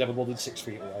side. He's never more than 6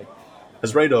 feet away.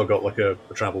 Has Radar got like a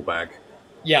travel bag?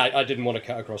 Yeah, I didn't want to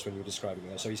cut across when you were describing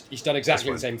that. So he's done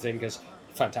exactly the same thing because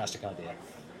fantastic idea.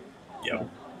 Yeah.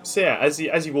 So yeah, as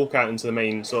you walk out into the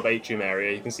main sort of atrium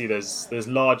area, you can see there's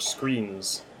large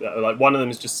screens. Like one of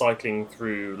them is just cycling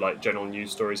through like general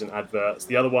news stories and adverts.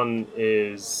 The other one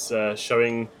is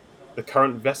showing the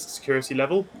current Vesk security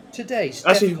level. Today's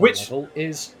Actually, level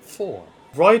is 4.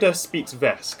 Ryder speaks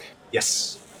Vesk.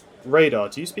 Yes. Radar,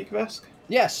 do you speak Vesk?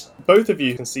 Yes. Both of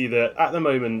you can see that at the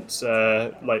moment,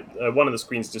 one of the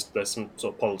screens, just there's some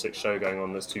sort of politics show going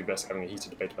on. There's two Vesk having a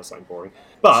heated debate about something boring.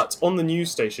 But on the news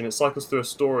station, it cycles through a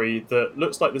story that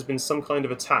looks like there's been some kind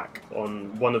of attack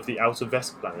on one of the outer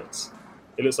Vesk planets.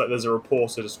 It looks like there's a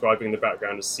reporter describing the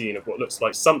background as scene of what looks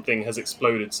like something has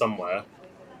exploded somewhere.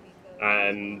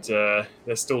 And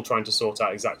they're still trying to sort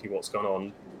out exactly what's gone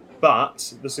on.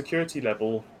 But the security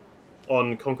level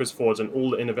on Conqueror's Forge and all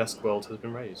the inner Vesk world has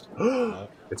been raised.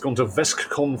 It's gone to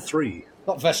VeskCon 3.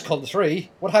 Not VeskCon 3.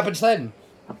 What happens then?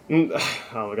 Oh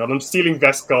my god, I'm stealing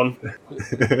VeskCon.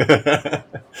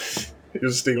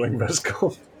 You're stealing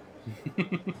VeskCon.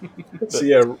 So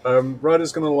yeah,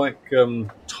 Ryder's going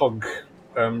to tug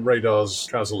Radar's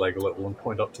trouser leg a little and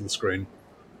point up to the screen.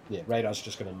 Yeah, Radar's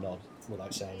just going to nod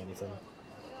without saying anything.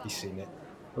 He's seen it.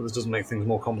 Well, this doesn't make things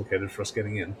more complicated for us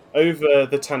getting in. Over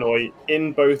the tannoy,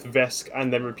 in both Vesk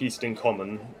and then repeated in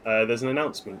common, there's an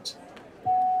announcement.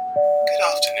 Good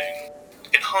afternoon.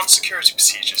 Enhanced security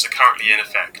procedures are currently in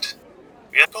effect.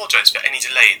 We apologise for any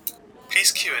delay.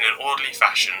 Please queue in an orderly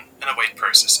fashion and await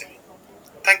processing.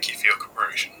 Thank you for your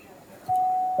cooperation.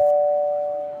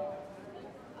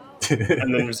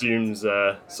 And then resumes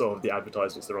sort of the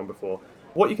advertisements they're on before.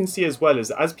 What you can see as well is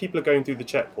that as people are going through the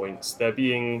checkpoints, they're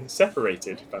being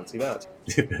separated. Fancy that.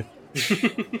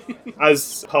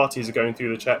 As parties are going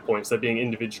through the checkpoints, they're being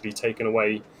individually taken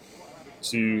away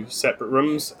to separate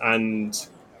rooms, and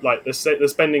like they're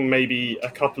spending maybe a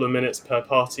couple of minutes per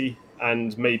party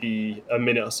and maybe a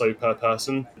minute or so per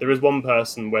person. There is one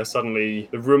person where suddenly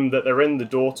the room that they're in, the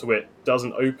door to it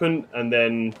doesn't open, and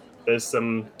then there's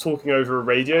some talking over a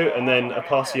radio, and then a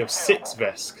party of 6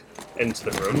 Vesk enter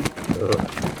the room.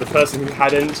 The person who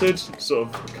had entered sort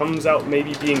of comes out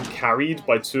maybe being carried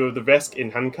by 2 of the Vesk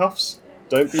in handcuffs.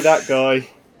 Don't be that guy.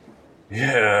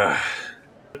 Yeah.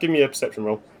 Give me a perception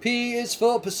roll. P is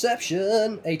for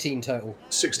perception. 18 total.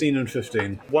 16 and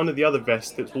 15. One of the other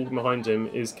vests that's walking behind him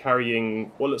is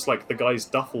carrying what looks like the guy's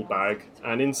duffel bag,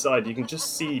 and inside you can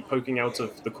just see poking out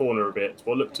of the corner a bit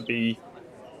what look to be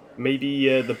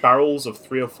maybe the barrels of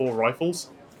 3 or 4 rifles.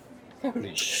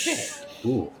 Holy shit.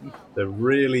 Ooh, they're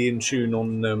really in tune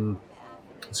on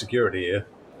security here.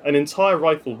 An entire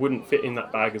rifle wouldn't fit in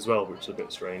that bag as well, which is a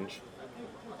bit strange.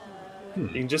 You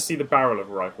can just see the barrel of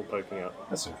a rifle poking out.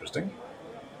 That's interesting.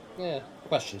 Yeah,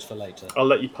 questions for later. I'll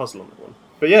let you puzzle on that one.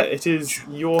 But yeah, it is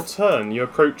your turn. You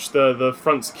approach the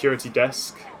front security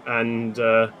desk, and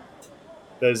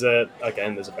there's a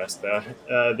vest there.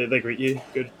 They greet you.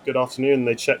 Good afternoon.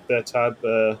 They check their tab.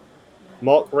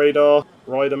 Mark, Radar,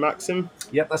 Ryder, Maxim.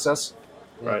 Yep, that's us.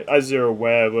 Right. As you're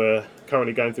aware, we're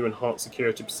currently going through enhanced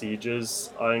security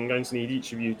procedures. I'm going to need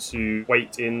each of you to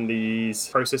wait in these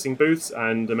processing booths,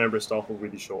 and a member of staff will be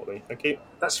with you shortly. Thank you.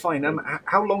 That's fine.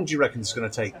 How long do you reckon it's going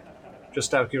to take?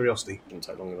 Just out of curiosity. It didn't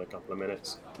take longer than a couple of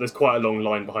minutes. There's quite a long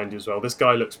line behind you as well. This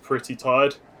guy looks pretty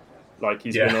tired. Like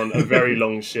he's been on a very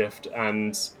long shift,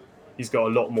 and he's got a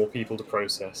lot more people to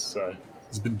process. So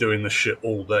He's been doing this shit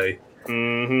all day.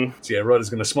 Mm-hmm. So yeah, Ryder's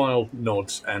going to smile,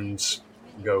 nod, and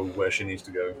go where she needs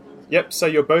to go. Yep, so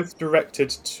you're both directed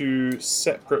to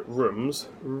separate rooms.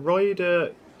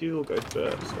 Ryder, you'll go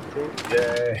first, I think.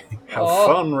 Yay! Have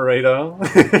fun, Radar!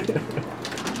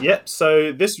 Yep,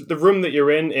 so the room that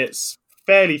you're in, it's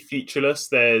fairly featureless.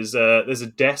 There's a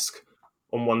desk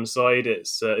on one side.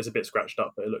 It's a bit scratched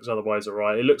up, but it looks otherwise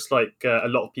alright. It looks like a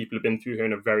lot of people have been through here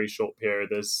in a very short period.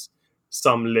 There's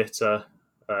some litter,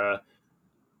 but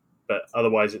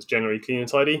otherwise it's generally clean and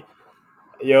tidy.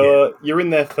 You're in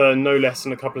there for no less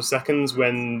than a couple of seconds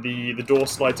when the door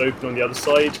slides open on the other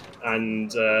side,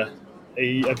 and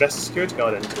a vested security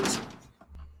guard enters.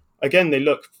 Again, they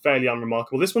look fairly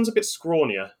unremarkable. This one's a bit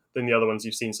scrawnier than the other ones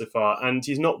you've seen so far, and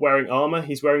he's not wearing armor.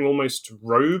 He's wearing almost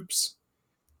robes,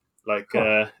 like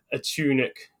a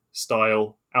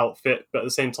tunic-style outfit, but at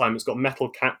the same time it's got metal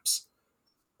caps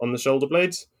on the shoulder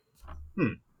blades.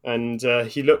 And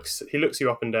he looks you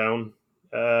up and down.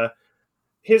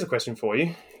 Here's a question for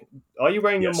you. Are you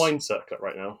wearing your mind circlet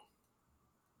right now?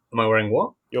 Am I wearing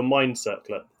what? Your mind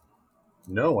circlet.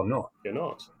 No, I'm not. You're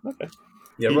not? Okay.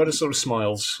 Yeah, Ryder sort of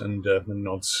smiles and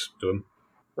nods to him.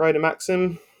 Ryder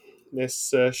Maxim,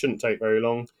 this shouldn't take very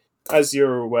long. As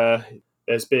you're aware,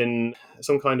 there's been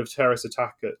some kind of terrorist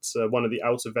attack at one of the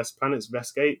outer Vesk planets,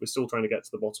 Veskgate. We're still trying to get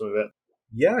to the bottom of it.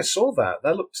 Yeah, I saw that.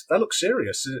 That looks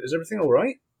serious. Is everything all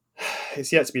right?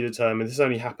 It's yet to be determined. This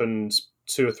only happened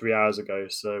 2 or 3 hours ago,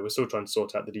 so we're still trying to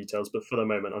sort out the details. But for the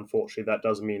moment, unfortunately, that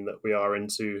does mean that we are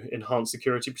into enhanced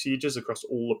security procedures across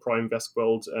all the Prime Vesk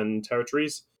worlds and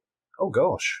territories. Oh,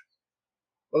 gosh.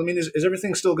 Well, I mean, is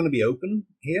everything still going to be open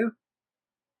here?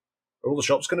 Are all the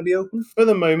shops going to be open? For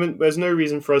the moment, there's no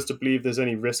reason for us to believe there's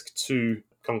any risk to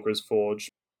Conqueror's Forge.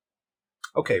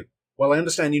 Okay. Well, I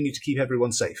understand you need to keep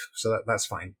everyone safe, so that's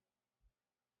fine.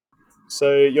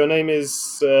 So your name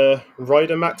is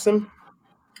Ryder Maxim?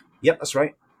 Yep, that's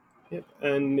right. Yep.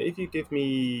 And if you give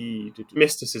me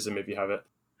mysticism, if you have it.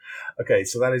 Okay,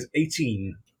 so that is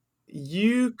 18.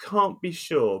 You can't be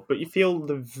sure, but you feel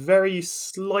the very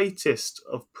slightest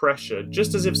of pressure,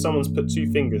 just as if someone's put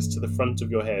 2 fingers to the front of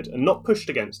your head, and not pushed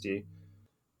against you,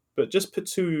 but just put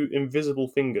 2 invisible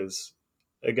fingers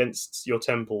against your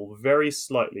temple, very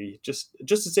slightly, just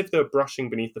as if they were brushing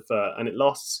beneath the fur, and it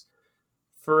lasts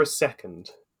for a second,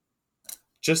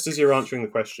 just as you're answering the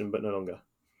question, but no longer.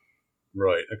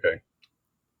 Right, okay.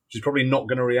 She's probably not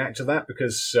going to react to that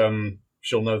because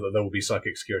she'll know that there will be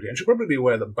psychic security. And she'll probably be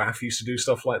aware that Bath used to do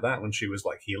stuff like that when she was,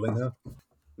 like, healing her.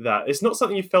 That. It's not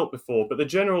something you felt before, but the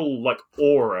general, like,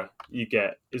 aura you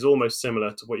get is almost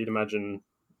similar to what you'd imagine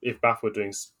if Bath were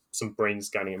doing some brain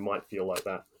scanning. It might feel like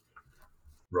that.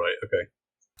 Right, okay.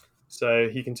 So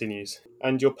he continues.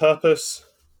 And your purpose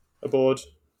aboard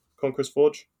Conqueror's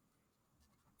Forge?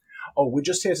 Oh, we're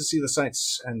just here to see the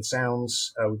sights and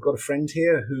sounds. We've got a friend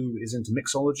here who is into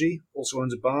mixology, also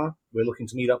owns a bar. We're looking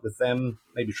to meet up with them,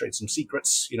 maybe trade some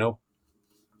secrets,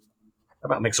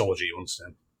 about mixology, you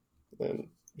understand.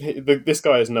 This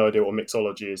guy has no idea what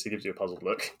mixology is. He gives you a puzzled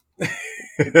look.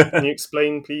 Can you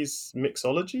explain, please,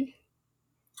 mixology?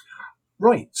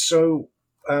 Right, so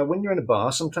when you're in a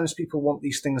bar, sometimes people want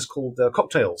these things called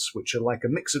cocktails, which are like a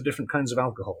mix of different kinds of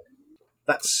alcohol.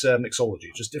 That's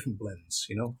mixology, just different blends,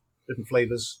 different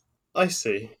flavors. I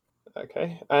see.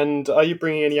 Okay. And are you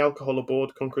bringing any alcohol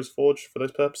aboard Conqueror's Forge for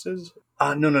those purposes?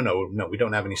 No. We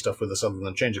don't have any stuff with us other than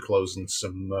a change of clothes and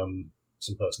some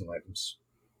personal items.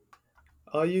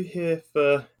 Are you here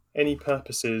for any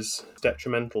purposes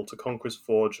detrimental to Conqueror's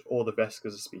Forge or the Vesk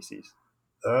as a species?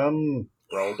 Roll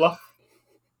bluff.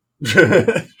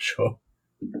 Sure.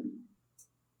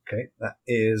 Okay, that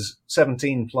is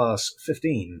 17 plus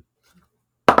 15.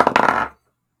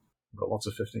 Got lots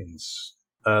of 15s.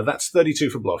 That's 32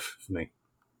 for bluff for me.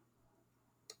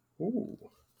 Ooh.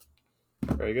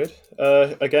 Very good.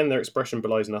 Again, their expression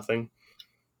belies nothing.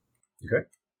 Okay.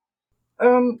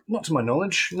 Not to my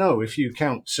knowledge, no. If you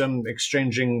count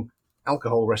exchanging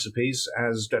alcohol recipes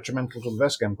as detrimental to the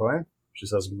Vesk Empire, she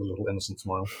says with a little innocent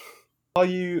smile. Are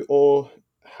you or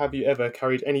have you ever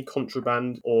carried any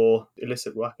contraband or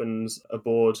illicit weapons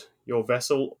aboard your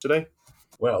vessel today?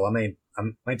 Well, I made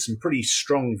some pretty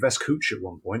strong Vesk hooch at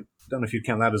one point. Don't know if you'd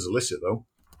count that as illicit, though.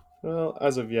 Well,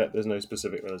 as of yet, there's no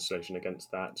specific legislation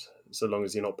against that, so long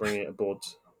as you're not bringing it aboard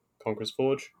Conqueror's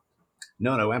Forge.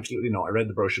 No, absolutely not. I read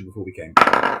the brochure before we came.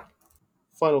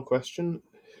 Final question.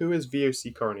 Who is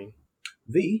VOC Coroning?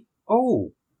 V?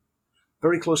 Oh,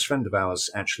 very close friend of ours,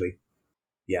 actually.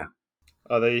 Yeah.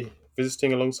 Are they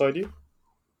visiting alongside you?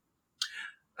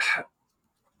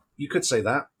 You could say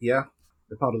that, yeah.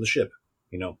 They're part of the ship,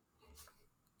 Go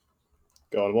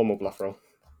on, one more bluff roll.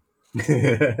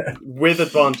 With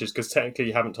advantage, because technically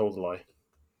you haven't told a lie.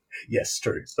 Yes,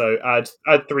 true. So add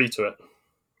 3 to it.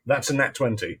 That's a nat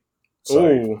 20.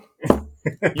 Ooh.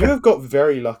 You have got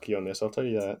very lucky on this, I'll tell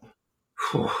you that.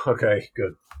 Okay,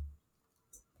 good.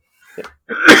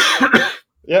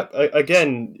 Yep.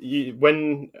 Again,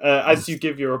 as you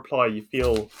give your reply, you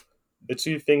feel the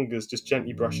 2 fingers just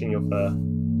gently brushing your fur,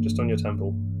 just on your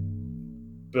temple.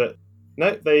 But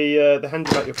no, they hand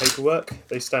you back your paperwork.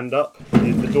 They stand up.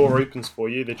 The door opens for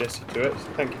you. They gesture to it.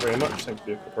 Thank you very much. Thank you for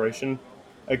your cooperation.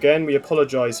 Again, we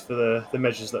apologise for the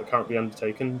measures that are currently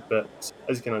undertaken, but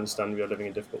as you can understand, we are living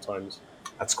in difficult times.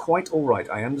 That's quite all right.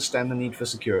 I understand the need for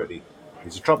security.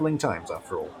 These are troubling times,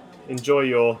 after all. Enjoy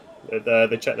your...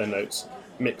 they check their notes.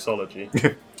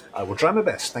 Mixology. I will try my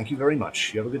best. Thank you very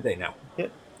much. You have a good day now.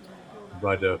 Yep.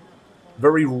 Ryder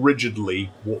very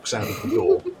rigidly walks out of the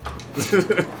door.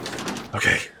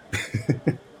 Okay.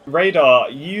 Radar,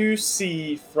 you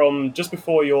see from just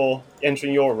before you're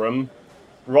entering your room,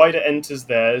 Ryder enters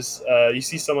theirs. You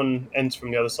see someone enter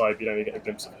from the other side, but you don't really get a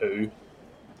glimpse of who.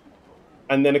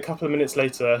 And then a couple of minutes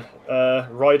later,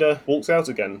 Ryder walks out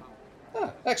again.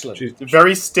 Ah, excellent.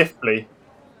 Very stiffly.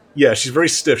 Yeah, she's very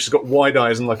stiff. She's got wide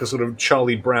eyes and like a sort of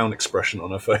Charlie Brown expression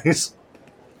on her face.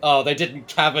 Oh, they didn't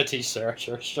cavity search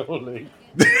her, surely.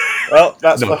 Well,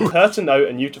 that's for her to know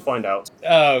and you to find out.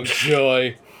 Oh,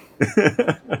 joy.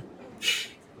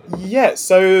 Yeah,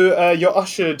 so you're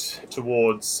ushered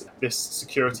towards this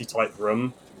security-type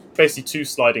room. Basically 2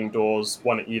 sliding doors,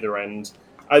 one at either end.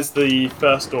 As the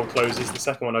first door closes, the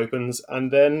second one opens,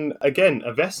 and then, again,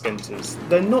 a Vesk enters.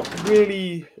 They're not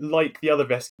really like the other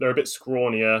Vesk. They're a bit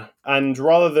scrawnier, and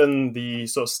rather than the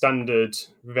sort of standard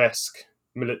Vesk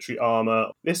military armour,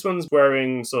 this one's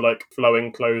wearing sort of like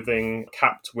flowing clothing,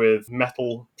 capped with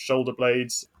metal shoulder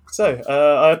blades. So,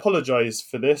 I apologise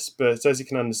for this, but as you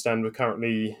can understand, we're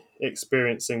currently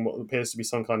experiencing what appears to be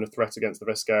some kind of threat against the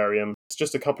Veskarium. It's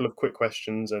just a couple of quick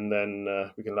questions, and then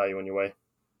we can allow you on your way.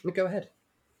 Go ahead.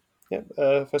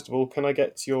 Yep. First of all, can I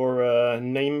get your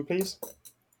name, please?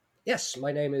 Yes,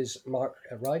 my name is Mark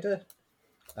Ryder.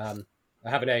 I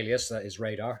have an alias that is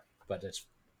Radar, but it's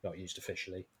not used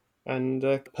officially. And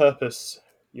purpose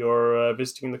you're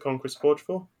visiting the Conqueror's Forge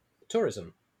for?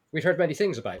 Tourism. We've heard many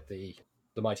things about the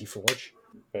mighty forge.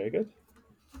 Very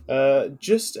good.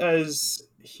 Just as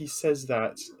he says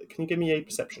that, can you give me a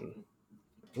perception?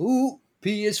 Ooh,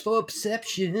 P is for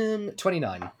perception.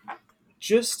 29.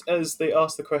 Just as they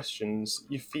ask the questions,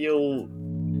 you feel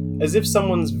as if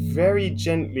someone's very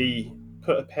gently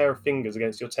put a pair of fingers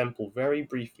against your temple very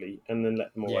briefly and then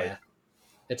let them away. Yeah.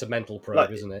 It's a mental probe,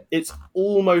 Like, isn't it? It's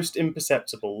almost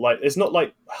imperceptible. Like, it's not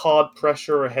like hard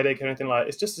pressure or a headache or anything like that.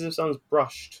 It's just as if someone's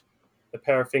brushed a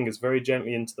pair of fingers very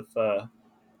gently into the fur,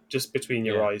 just between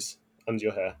your eyes, under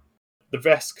your hair. The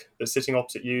Vesk that's sitting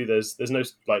opposite you, there's no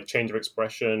like change of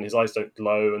expression. His eyes don't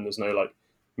glow, and there's no like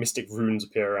mystic runes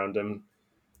appear around him.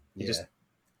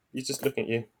 He's just looking at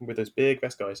you with those big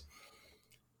Vesk eyes.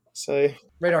 So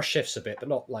Radar shifts a bit, but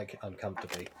not like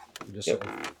uncomfortably. He just sort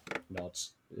of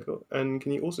nods. cool. And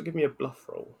can you also give me a bluff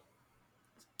roll?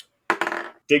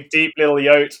 Dig deep, little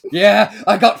yote. Yeah,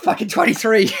 I got fucking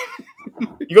 23.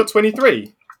 You got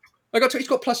 23? He's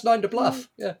got +9 to bluff.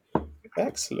 Yeah.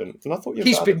 Excellent. And I thought you were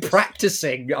He's bad been at this.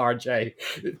 practicing, RJ.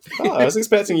 I was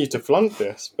expecting you to flunk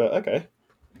this, but okay.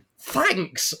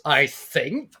 Thanks, I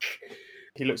think.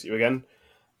 He looks at you again.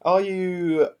 Are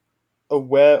you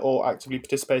aware or actively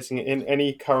participating in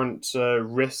any current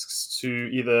risks to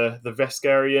either the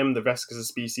Veskarium, the Vesk as a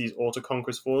species, or to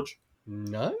Conqueror's Forge?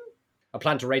 No. I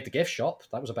planned to raid the gift shop.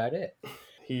 That was about it.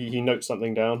 He notes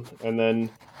something down, and then,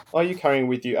 are you carrying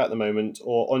with you at the moment,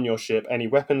 or on your ship, any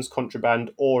weapons,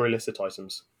 contraband, or illicit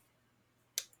items?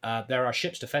 There are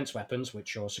ship's defense weapons,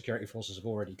 which your security forces have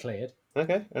already cleared.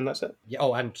 Okay, and that's it. Yeah,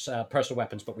 oh, and personal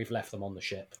weapons, but we've left them on the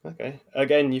ship. Okay.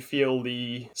 Again, you feel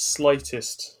the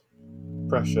slightest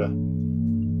pressure.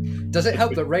 Does it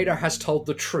help that Radar has told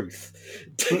the truth?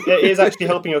 It is actually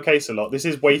helping your case a lot. This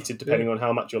is weighted depending on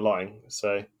how much you're lying.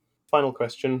 So, final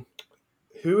question.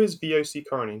 Who is VOC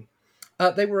Coronine?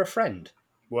 They were a friend.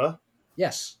 Were?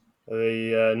 Yes. Are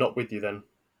they not with you then?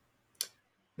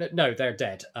 No, they're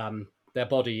dead. Their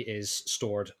body is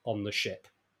stored on the ship.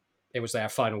 It was their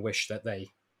final wish that they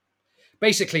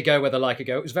basically go where the Leica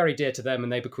go. It was very dear to them,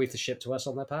 and they bequeathed the ship to us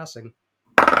on their passing.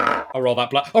 I'll roll that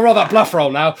bluff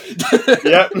roll now.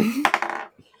 Yep.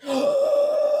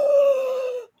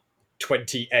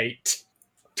 28.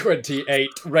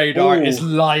 Radar Ooh. is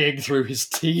lying through his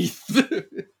teeth.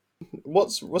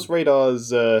 What's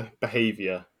Radar's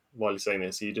behaviour while he's saying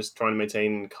this? Are you just trying to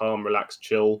maintain calm, relaxed,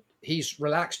 chill? He's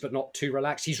relaxed, but not too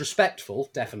relaxed. He's respectful,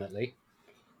 definitely.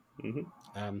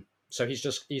 Mm-hmm. So he's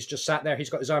just sat there. He's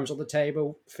got his arms on the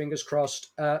table, fingers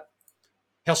crossed.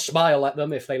 He'll smile at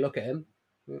them if they look at him.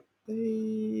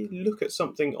 They look at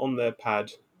something on their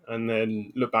pad and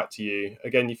then look back to you.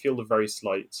 Again, you feel the very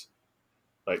slight,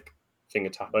 finger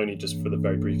tap, only just for the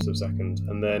very brief of a second.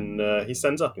 And then he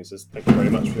stands up and he says, "Thank you very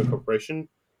much for your cooperation.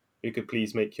 You could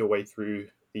please make your way through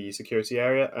the security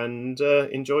area and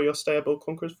enjoy your stay aboard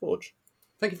Conqueror's Forge."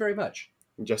 Thank you very much.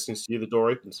 And gestures to you, the door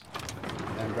opens.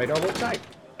 And Radar walks out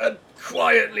and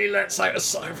quietly lets out a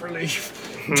sigh of relief.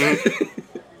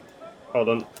 Hold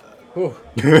on. Ooh.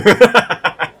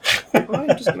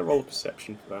 I'm just going to roll a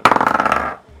perception for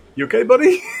that. You okay,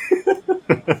 buddy?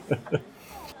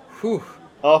 Whew.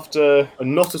 After a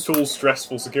not at all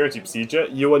stressful security procedure,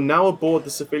 you are now aboard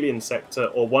the civilian sector,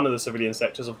 or one of the civilian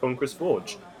sectors of Conqueror's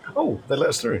Forge. Oh, they let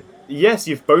us through. Yes,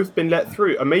 you've both been let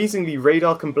through. Amazingly,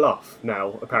 Radar can bluff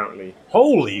now, apparently.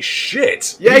 Holy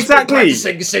shit! Yeah, He's been exactly!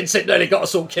 practicing since it nearly got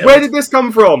us all killed. Where did this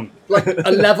come from? Like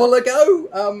a level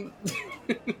ago?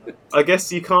 I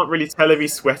guess you can't really tell if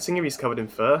he's sweating, if he's covered in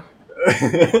fur.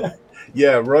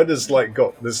 Yeah, Ryder's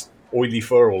got this oily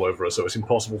fur all over her, so it's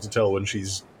impossible to tell when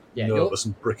she's nervous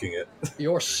and bricking it.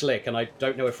 You're slick, and I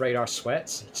don't know if Radar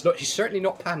sweats. He's certainly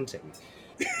not panting.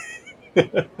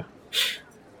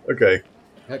 Okay.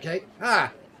 Okay.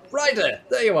 Ryder,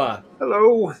 there you are.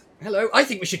 Hello. Hello. I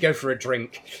think we should go for a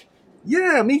drink.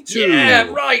 Yeah, me too. Yeah,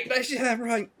 right. Yeah,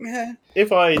 right. Yeah.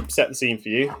 If I set the scene for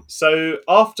you, so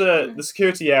after the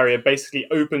security area basically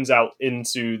opens out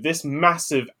into this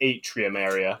massive atrium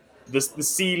area, the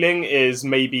ceiling is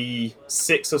maybe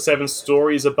 6 or 7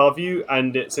 stories above you,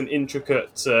 and it's an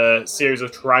intricate series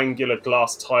of triangular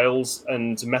glass tiles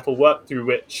and metalwork through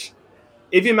which,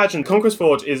 if you imagine, Conqueror's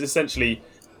Forge is essentially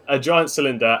a giant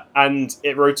cylinder, and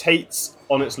it rotates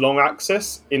on its long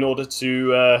axis in order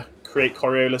to create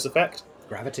Coriolis effect.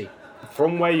 Gravity.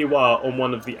 From where you are on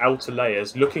one of the outer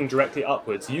layers, looking directly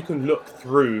upwards, you can look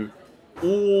through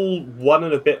all 1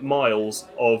 and a bit miles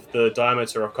of the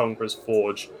diameter of Conqueror's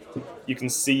Forge. You can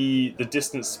see the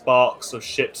distant sparks of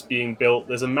ships being built.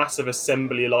 There's a massive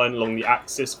assembly line along the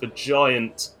axis for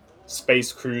giant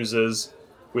space cruisers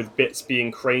with bits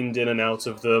being craned in and out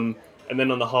of them. And then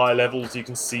on the higher levels, you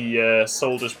can see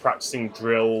soldiers practicing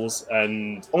drills.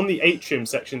 And on the atrium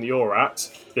section that you're at,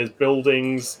 there's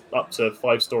buildings up to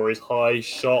 5 stories high,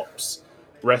 shops,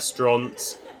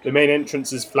 restaurants. The main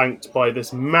entrance is flanked by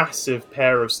this massive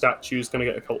pair of statues. Going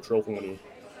to get a cultural thing on you.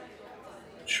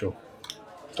 Sure.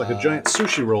 It's like a giant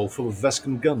sushi roll full of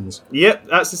Vescan guns. Yep,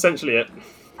 that's essentially it.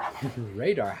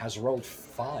 Radar has rolled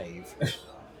 5.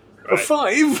 A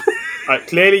 5? Right,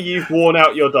 clearly you've worn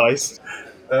out your dice.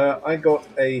 I got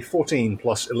a 14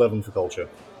 plus 11 for culture.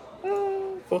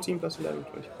 14 plus 11,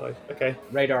 25. Okay.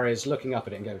 Radar is looking up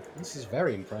at it and going, "This is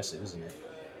very impressive, isn't it?"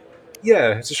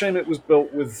 Yeah, it's a shame it was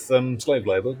built with slave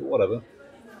labour, but whatever.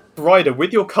 Ryder,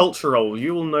 with your culture roll,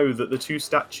 you will know that the 2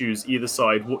 statues either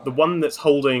side, the one that's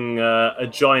holding a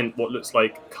giant, what looks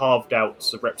like carved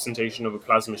out representation of a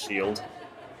plasma shield,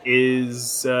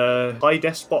 is High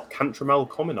Despot Cantramal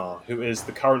Cominar, who is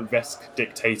the current Vesk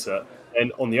dictator.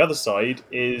 And on the other side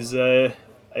is a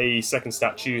second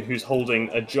statue who's holding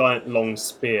a giant long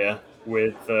spear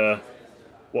with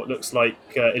what looks like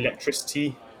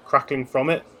electricity crackling from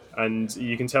it. And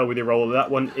you can tell with your roll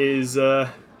that one is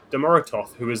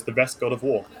Demoratoth, who is the Vest God of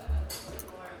War.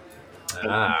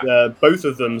 And, both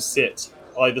of them sit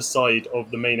either side of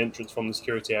the main entrance from the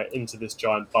security area into this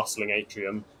giant bustling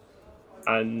atrium.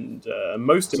 And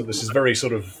most So this is very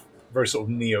sort of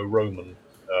neo-Roman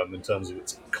in terms of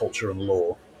its culture and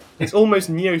lore. It's almost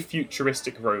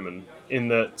neo-futuristic Roman in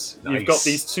that you've got Nice.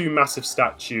 these two massive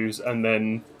statues, and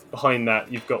then behind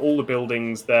that you've got all the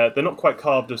buildings. They're not quite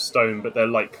carved of stone, but they're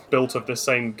like built of the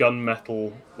same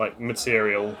gunmetal like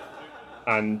material,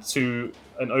 and to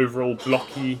an overall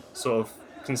blocky sort of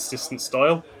consistent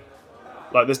style.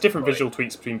 Like there's different Right. visual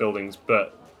tweaks between buildings,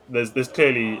 but there's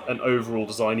clearly an overall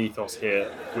design ethos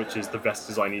here, which is the Vest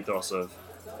design ethos of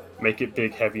make it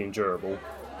big, heavy, and durable.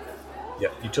 Yeah,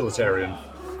 utilitarian.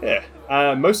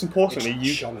 Yeah. Most importantly,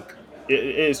 It's chunk. it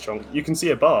is strong. You can see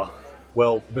a bar.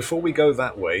 Well, before we go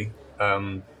that way,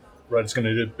 Red's going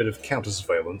to do a bit of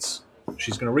counter-surveillance.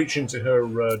 She's going to reach into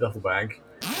her duffel bag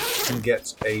and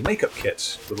get a makeup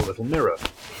kit with a little mirror.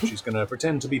 She's going to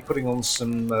pretend to be putting on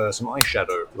some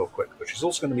eyeshadow real quick, but she's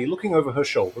also going to be looking over her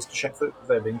shoulders to check that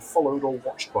they're being followed or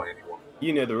watched by anyone.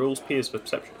 You know the rules. P is for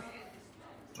perception.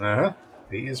 Uh-huh.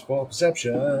 P is for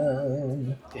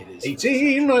perception. It is.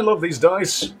 18! I love these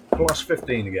dice. Plus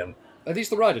 15 again. Are these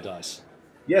the rider dice?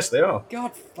 Yes, they are.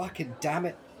 God fucking damn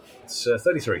it. It's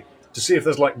 33. To see if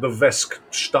there's like the Vesk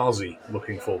Stasi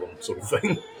looking for them sort of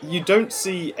thing. You don't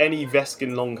see any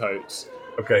Veskin longcoats,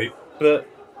 Okay. but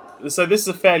so this is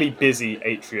a fairly busy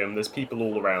atrium. There's people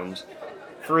all around.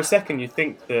 For a second, you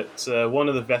think that one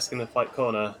of the Veskin in the fight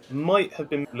corner might have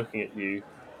been looking at you,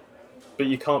 but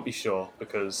you can't be sure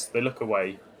because they look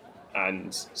away,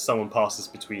 and someone passes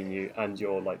between you, and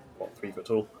you're like 3 foot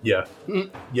tall. Yeah.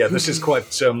 Yeah, this is quite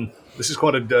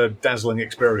a dazzling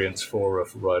experience for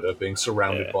Ryder, being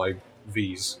surrounded Yeah. by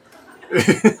Vs.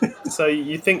 So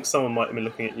you think someone might have been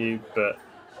looking at you, but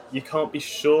you can't be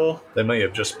sure. They may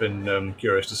have just been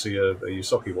curious to see a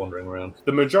Yusaki wandering around.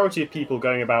 The majority of people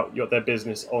going about their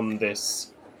business on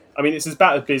this. I mean, it's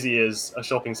about as busy as a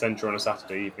shopping centre on a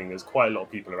Saturday evening. There's quite a lot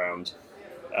of people around.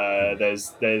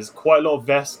 There's quite a lot of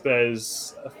Vesk.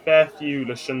 There's a fair few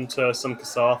Lashunta, some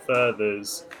Kasatha.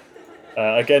 There's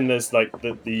there's like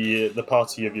the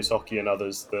party of Yusaki and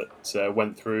others that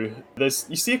went through. You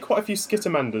see quite a few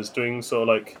Skittermanders doing sort of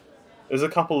like. There's a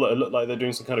couple that look like they're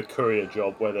doing some kind of courier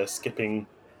job where they're skipping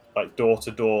like door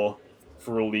to door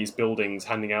for all these buildings,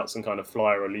 handing out some kind of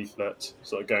flyer or leaflet,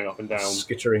 sort of going up and down.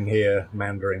 Skittering here,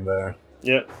 mandering there.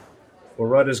 Yeah. Well,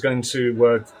 Ryder's going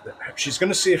to... she's going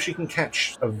to see if she can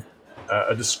catch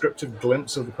a descriptive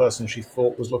glimpse of the person she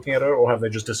thought was looking at her, or have they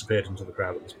just disappeared into the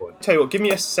crowd at this point? Tell you what, give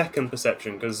me a second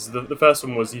perception, because the first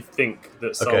one was you think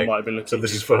that someone might have been looking so at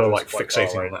this you is for her, who like, was quite far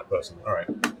fixating away. on that person. All right.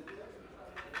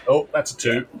 Oh, that's a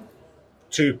 2.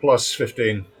 2 plus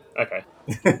 15. Okay.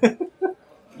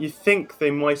 You think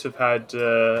they might have had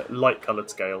light-coloured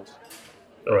scales.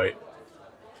 But Right.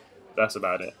 That's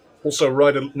about it. Also,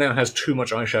 Ryder now has too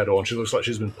much eyeshadow on. She looks like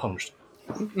she's been punched.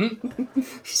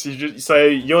 So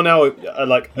you're now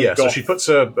like a Yeah, so goth. she puts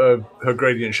her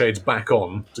gradient shades back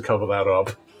on to cover that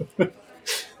up.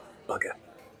 Bugger.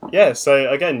 Yeah, so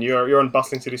again, you're on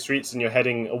bustling city streets and you're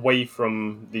heading away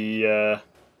from the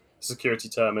security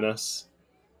terminus.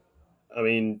 I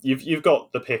mean, you've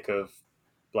got the pick of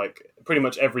like pretty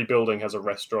much every building has a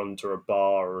restaurant or a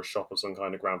bar or a shop of some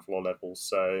kind of ground floor level,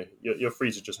 so you're free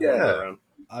to just wander Yeah. around.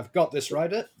 I've got this,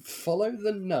 Ryder. Follow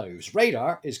the nose.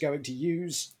 Radar is going to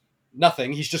use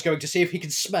nothing. He's just going to see if he can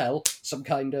smell some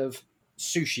kind of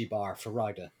sushi bar for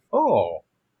Ryder. Oh.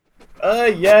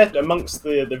 Yeah, amongst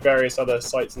the various other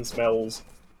sights and smells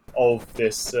of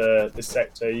this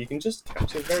sector, you can just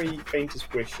catch a very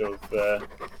faintest wish of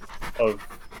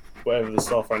whatever the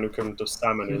Starfinder equivalent of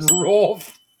salmon is. Raw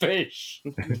fish.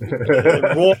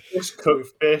 Raw fish, cooked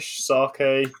fish,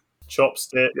 sake,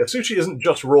 chopstick. Yeah, sushi isn't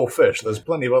just raw fish. There's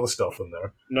plenty of other stuff in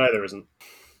there. No, there isn't.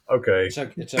 Okay.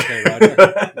 It's okay,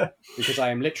 Ryder. Because I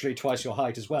am literally twice your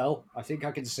height as well. I think I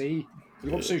can see.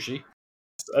 You want sushi?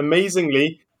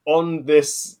 Amazingly, on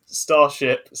this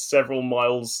starship, several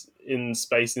miles in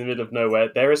space in the middle of nowhere,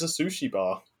 there is a sushi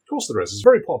bar. Of course there is. It's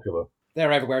very popular.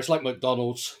 They're everywhere. It's like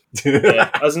McDonald's. Yeah.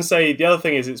 I was going to say, the other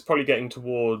thing is it's probably getting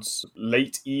towards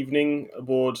late evening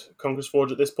aboard Conquest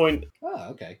Forge at this point. Ah,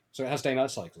 okay. So it has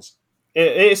day-night cycles.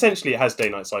 It essentially has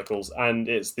day-night cycles, and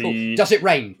it's the... Cool. Does it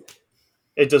rain?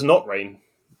 It does not rain.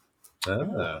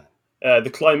 Ah.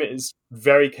 The climate is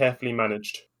very carefully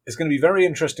managed. It's going to be very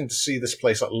interesting to see this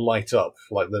place like light up,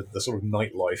 like the sort of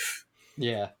nightlife.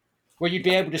 Yeah. Well, you'd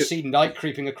be able to see night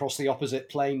creeping across the opposite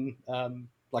plane,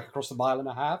 like across the 1.5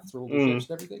 miles through all the ships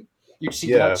and everything. You'd see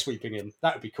Yeah. night sweeping in.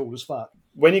 That would be cool as fuck.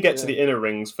 When you get to Yeah. the inner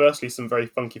rings, firstly, some very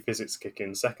funky physics kick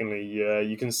in. Secondly,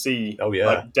 you can see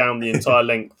yeah. down the entire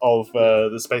length of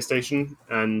the space station.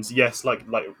 And yes, like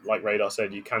Radar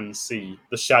said, you can see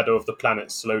the shadow of the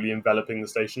planet slowly enveloping the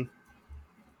station.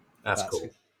 That's cool.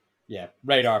 Yeah,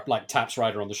 Radar taps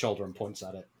Ryder on the shoulder and points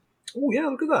at it. Oh yeah,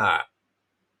 look at that.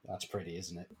 That's pretty,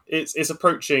 isn't it? It's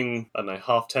approaching, I don't know,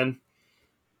 10:30.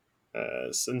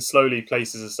 And slowly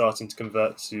places are starting to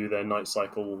convert to their night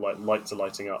cycle, like lights are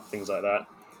lighting up, things like that.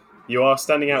 You are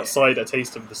standing outside a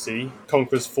Taste of the Sea,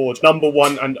 Conqueror's Forge,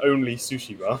 #1 and only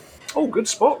sushi bar. Oh, good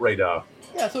spot, Radar.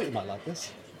 Yeah, I thought you might like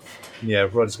this. Yeah,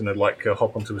 Ryder's going to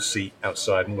hop onto a seat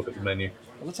outside and look at the menu.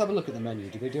 Well, let's have a look at the menu.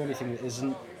 Do they do anything that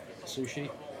isn't sushi?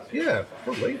 Yeah,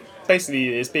 probably. Basically,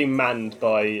 it's being manned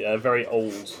by a very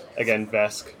old, again,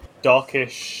 Vesk.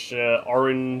 Darkish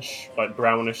orange, like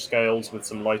brownish scales with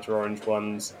some lighter orange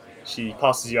ones. She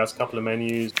passes you out a couple of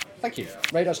menus. Thank you.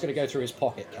 Radar's going to go through his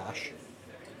pocket cash.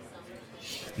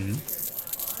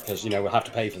 Because, we'll have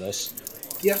to pay for this.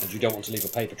 Yeah. And you don't want to leave a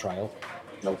paper trail.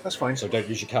 No, that's fine. So don't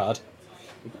use your card.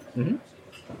 Mm-hmm.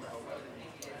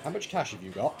 How much cash have you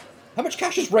got? How much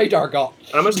cash has Radar got?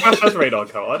 How much cash has Radar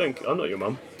got? I'm not your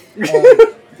mum.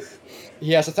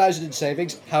 He has 1,000 in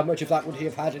savings. How much of that would he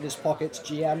have had in his pockets?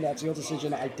 GM, that's your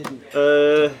decision. I didn't.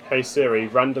 Hey Siri,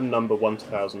 random number 1 to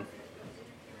 1,000.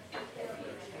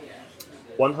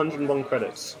 101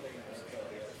 credits.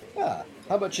 Ah,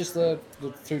 how much is the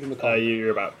food in the car?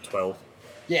 You're about 12.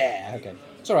 Yeah, okay.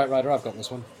 It's alright, Ryder, I've got this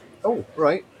one. Oh,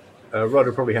 right. Ryder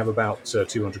will probably have about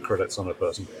 200 credits on a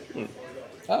person.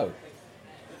 Oh.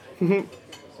 You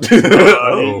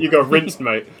got rinsed,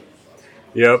 mate.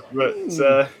 Yep. But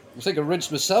I think I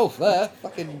rinsed myself there.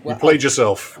 Fucking wow. You played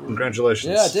yourself.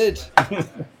 Congratulations. Yeah, I did.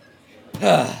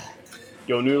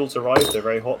 your noodles arrived. They're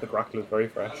very hot. The crackle is very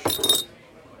fresh.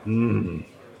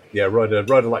 Yeah,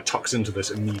 Ryder tucks into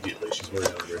this immediately. She's very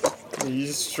hungry.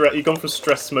 You've gone from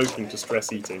stress smoking to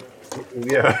stress eating.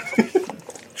 Yeah.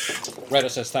 Ryder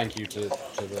says thank you to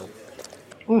the...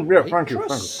 Yeah, thank you.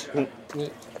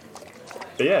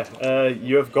 But yeah,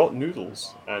 you have got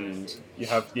noodles, and you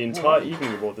have the entire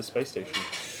evening aboard the space station.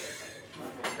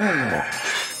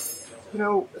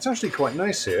 It's actually quite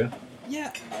nice here.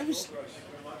 Yeah, I was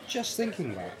just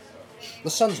thinking that. The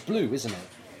sun's blue, isn't it?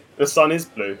 The sun is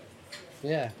blue.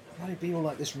 Yeah. Might it be all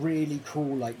like this really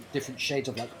cool, different shades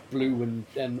of blue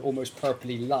and almost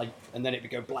purpley light, and then it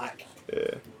would go black?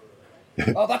 Yeah.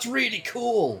 Oh, that's really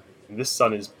cool! And this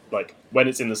sun is, when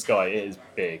it's in the sky, it is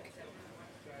big.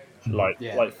 Like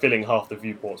filling half the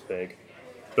viewport's big.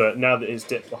 But now that it's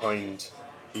dipped behind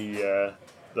the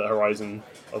horizon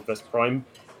of Vesk Prime,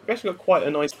 we've actually got quite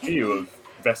a nice view of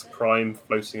Vesk Prime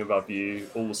floating above you,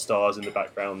 all the stars in the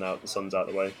background now that the sun's out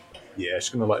of the way. Yeah, she's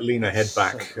going to lean her head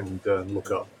back and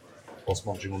look up whilst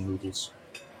munching on noodles.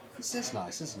 This is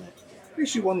nice, isn't it?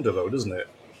 Makes you wonder, though, doesn't it?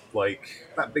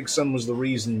 That big sun was the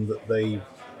reason that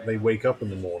they wake up in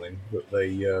the morning, that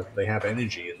they have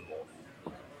energy in the morning.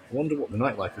 I wonder what the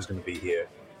nightlife is going to be here,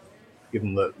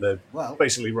 given that they're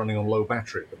basically running on low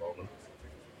battery at the moment.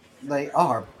 They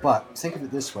are, but think of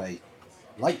it this way.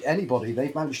 Like anybody,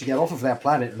 they've managed to get off of their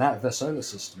planet and out of their solar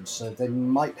system, so they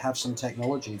might have some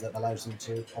technology that allows them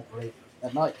to operate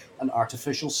at night. An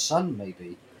artificial sun,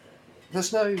 maybe. There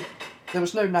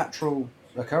was no natural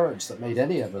occurrence that made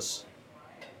any of us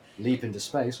leap into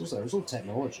space, was there? It was all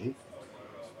technology.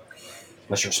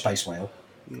 Unless you're a space whale.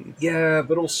 Yeah,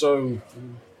 but also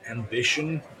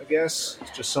ambition, I guess.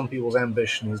 It's just some people's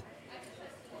ambition is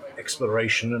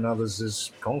exploration and others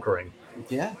is conquering.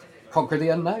 Yeah, conquer the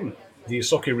unknown. The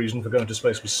Yosoki reason for going to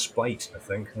space was spite, I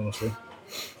think, honestly.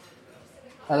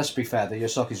 Let's be fair, the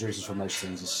Yosoki's reasons for most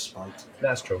things is spite.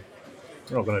 That's true.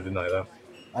 I'm not going to deny that.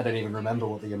 I don't even remember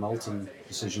what the Yamultan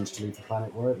decisions to leave the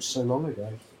planet were. It was so long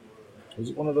ago. Was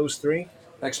it one of those three?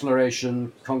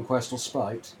 Exploration, conquest, or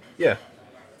spite? Yeah.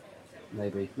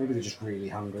 Maybe. Maybe they're just really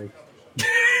hungry.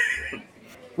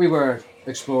 We were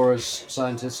explorers,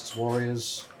 scientists,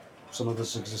 warriors. Some of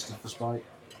us existed for spite.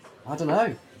 I don't know.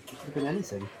 It could have been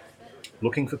anything.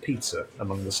 Looking for pizza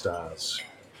among the stars.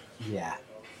 Yeah.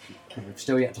 We've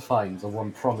still yet to find the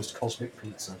one promised cosmic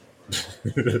pizza.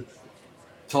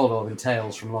 Told of in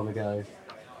tales from long ago.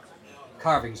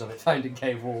 Carvings of it found in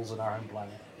cave walls on our own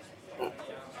planet.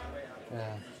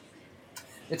 Yeah.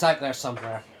 It's out there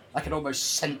somewhere. I can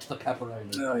almost scent the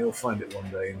pepperoni. No, you'll find it one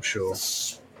day, I'm sure.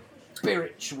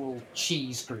 Spiritual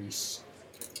cheese grease.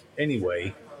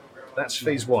 Anyway, that's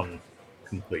phase 1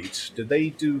 complete. Did they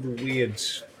do the weird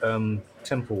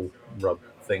temple rub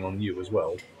thing on you as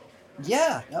well?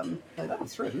 Yeah, they let me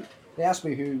through. They asked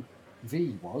me who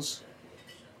V was.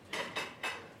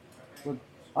 Well,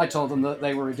 I told them that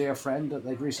they were a dear friend, that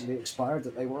they'd recently expired,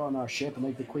 that they were on our ship, and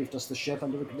they bequeathed us the ship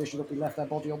under the condition that we left their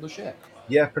body on the ship.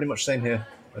 Yeah, pretty much same here.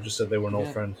 I just said they were an old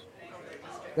Yeah. friend.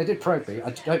 They did probe me. I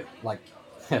don't, like,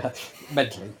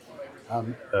 mentally.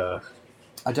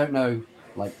 I don't know,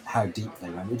 like, how deep they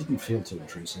went. It didn't feel too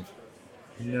intrusive.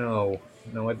 No,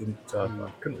 I didn't. I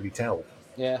couldn't really tell.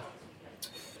 Yeah.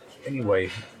 Anyway,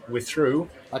 we're through.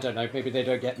 I don't know. Maybe they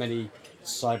don't get many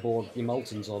cyborg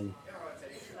emulsions on.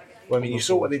 Well, I mean, you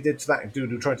saw what they did to that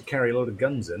dude who tried to carry a load of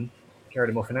guns in. Carried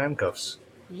him off in handcuffs.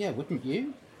 Yeah, wouldn't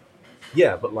you?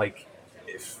 Yeah, but like,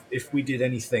 if we did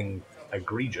anything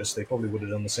egregious, they probably would have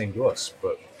done the same to us,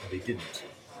 but they didn't.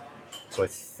 So I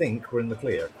think we're in the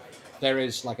clear. There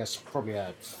is like probably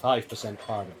a 5%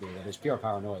 part of me that is pure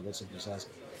paranoia that simply says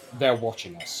they're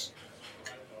watching us.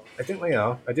 I think they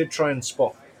are. I did try and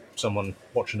spot someone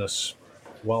watching us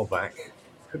a while back.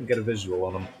 Couldn't get a visual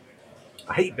on them.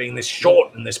 I hate being this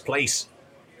short in this place.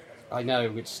 I know,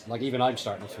 it's like even I'm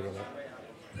starting to feel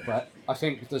it. But I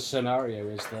think the scenario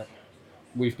is that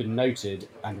we've been noted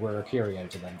and we're a curio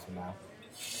to them for now.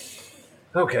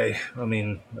 Okay, I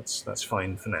mean, that's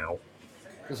fine for now.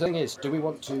 The thing is, do we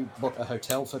want to book a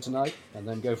hotel for tonight and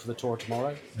then go for the tour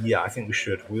tomorrow? Yeah, I think we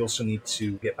should. We also need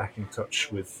to get back in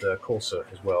touch with Corsa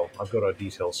as well. I've got our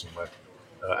details somewhere.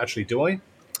 Actually, do I?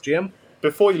 GM?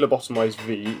 Before you lobotomize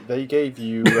V, they gave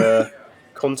you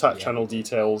contact channel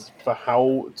details for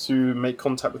how to make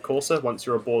contact with Corsa once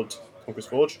you're aboard Conquest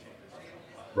Forge.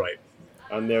 Right.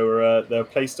 And they were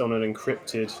placed on an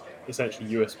encrypted, essentially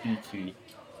USB key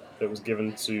that was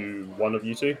given to one of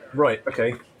you two. Right,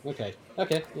 okay. Okay,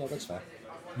 yeah, that's fair.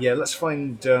 Yeah, let's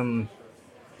find a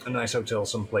nice hotel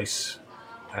someplace,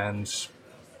 and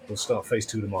we'll start phase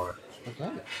 2 tomorrow.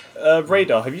 Okay.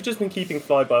 Radar, have you just been keeping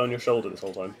Flyby on your shoulder this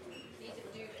whole time?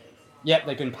 Yep,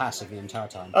 they've been passive the entire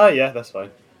time. Oh, yeah, that's fine.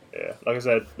 Yeah, like I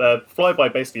said,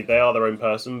 Flyby, basically, they are their own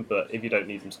person, but if you don't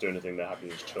need them to do anything, they're happy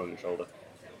to just chill on your shoulder.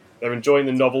 They're enjoying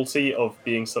the novelty of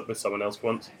being stuck with someone else for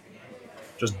once.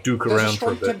 Just duke There's around a for a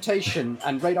strong bit. temptation,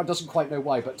 and Radar doesn't quite know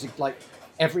why, but to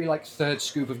every third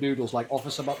scoop of noodles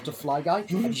offer some up to Fly Guy,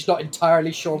 and he's not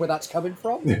entirely sure where that's coming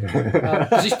from.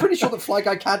 Because he's pretty sure that Fly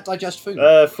Guy can't digest food.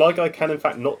 Fly Guy can, in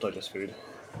fact, not digest food.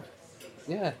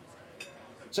 Yeah.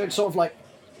 So it's sort of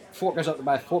fork goes up the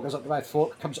mouth,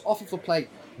 fork comes off of the plate,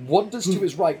 wanders to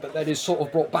his right, but then is sort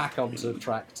of brought back onto the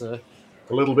track to...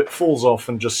 A little bit falls off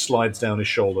and just slides down his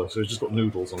shoulder, so he's just got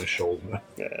noodles on his shoulder.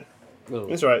 Yeah. Ugh.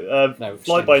 That's right. No,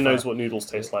 Flyby staying knows far. what noodles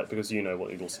taste like because you know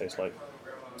what noodles taste like.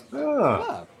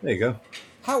 Ah, there you go.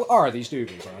 How are these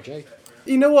noodles, RJ?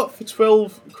 You know what? For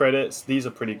 12 credits, these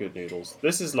are pretty good noodles.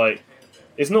 This is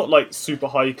it's not super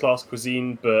high class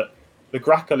cuisine, but the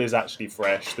grackle is actually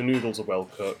fresh. The noodles are well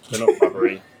cooked. They're not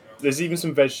rubbery. There's even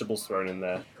some vegetables thrown in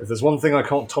there. If there's one thing I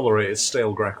can't tolerate, it's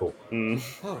stale grackle.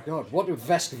 Oh god, what do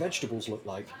Vesk vegetables look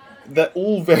like? They're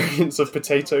all variants of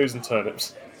potatoes and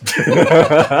turnips.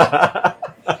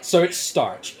 So it's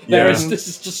starch. Yeah. This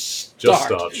is just starch. Just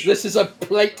starch. This is a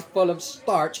plate full of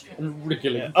starch and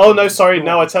wriggling. Oh no, sorry.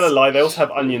 Now I tell a lie. They also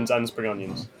have onions and spring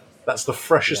onions. That's the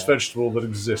freshest Yeah. vegetable that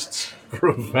exists for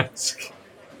a Vesk.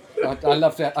 I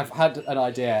love that. I've had an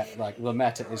idea. The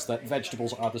meta is that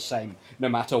vegetables are the same no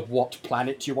matter what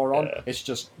planet you are on. Yeah. It's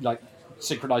just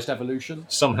synchronized evolution.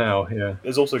 Somehow, yeah.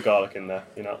 There's also garlic in there,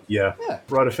 you know. Yeah. Yeah.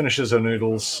 Ryder finishes her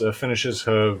noodles, finishes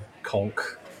her conch.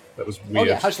 That was Oh weird.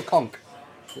 yeah, how's the conch?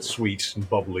 Sweet and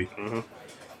bubbly.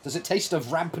 Does it taste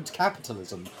of rampant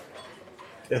capitalism?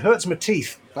 It hurts my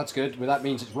teeth. That's good. Well, that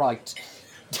means it's right.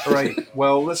 All right,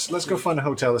 well, let's go find a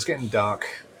hotel. It's getting dark.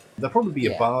 There'll probably be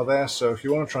a Yeah. bar there, so if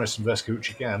you want to try some Vesk hooch,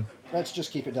 you can. Let's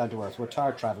just keep it down to earth. We're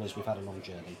tired travellers. We've had a long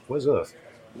journey. Where's Earth?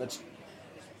 Let's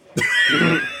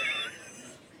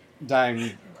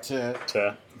down to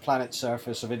To planet's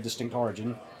surface of indistinct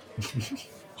origin.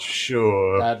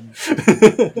 Sure. And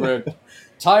we're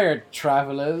tired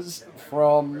travellers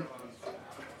from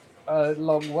a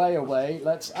long way away.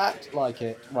 Let's act like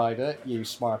it, Ryder, you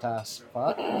smart ass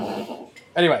fuck.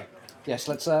 Anyway, yes,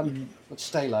 let's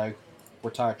stay low. We're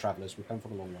tired travellers. We come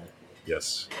from a long way.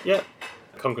 Yes. yeah,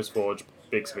 Conquest Forge,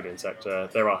 big civilian sector.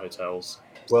 There are hotels.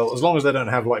 Well, as long as they don't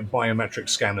have biometric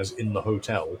scanners in the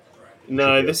hotel.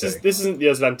 No, Should be this okay. isn't the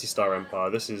Atlantis Star Empire.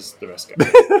 This is the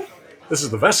Resca. This is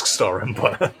the Vesk Star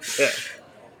Empire. Yeah,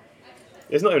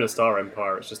 it's not even a Star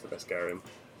Empire. It's just the Veskarium.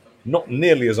 Not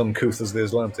nearly as uncouth as the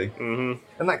Aslanti.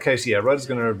 Mm-hmm. In that case, yeah, Ryder's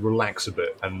going to relax a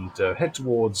bit and head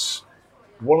towards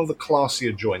one of the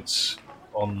classier joints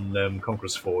on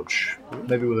Conqueror's Forge,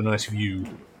 maybe with a nice view.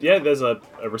 Yeah, there's a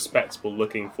respectable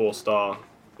looking 4-star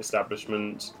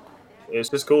establishment. It's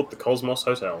just called the Cosmos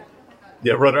Hotel.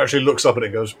 Yeah, Ryder actually looks up at it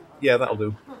and goes, yeah, that'll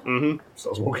do. Mm-hmm.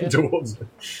 Starts walking Yeah. towards it.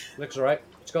 Looks alright.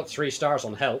 It's got 3 stars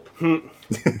on help.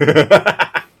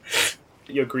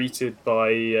 You're greeted by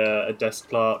a desk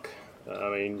clerk. I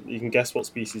mean, you can guess what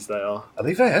species they are. Are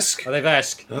they Vesk? Are they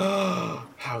Vesk?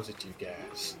 How did you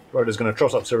guess? Ryder's going to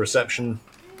trot up to reception.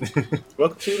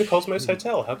 Welcome to the Cosmos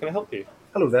Hotel. How can I help you?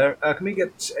 Hello there. Can we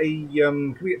get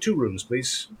 2 rooms,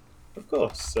 please? Of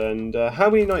course. And how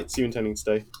many nights are you intending to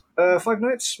stay? 5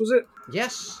 nights, was it?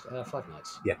 Yes, 5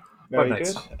 nights. Yeah. Very 5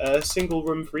 nights. good. A single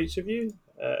room for each of you.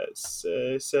 It's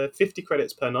 50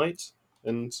 credits per night,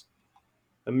 and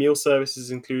a meal service is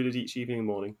included each evening and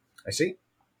morning. I see.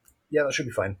 Yeah, that should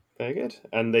be fine. Very good.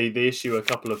 And they issue a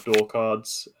couple of door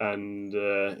cards and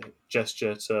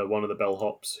gesture to one of the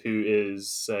bellhops, who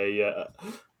is a...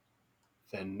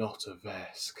 they're not a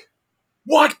Vesk.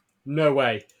 What? No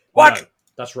way. What? No,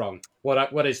 that's wrong.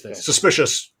 What is this?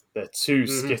 Suspicious. They're 2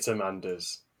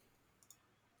 Skittermanders.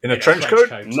 In a trench coat?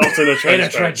 Not in a trench In a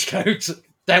coat. trench coat.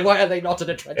 Then why are they not in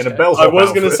a trench In a coat? bellhop I was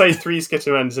going to outfit. say 3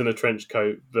 Skittermanders in a trench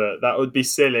coat, but that would be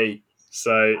silly.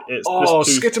 So it's Oh,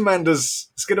 just 2...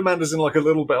 Skittermander's in like a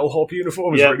little bellhop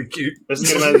uniform. It's Yeah. really cute. The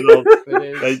Skittermanders are...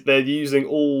 It is. They're using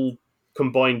all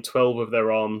combined 12 of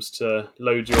their arms to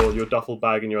load your duffel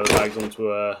bag and your other bags onto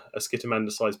a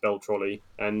Skittermander-sized bell trolley,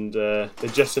 and they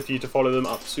gesture for you to follow them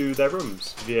up to their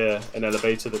rooms via an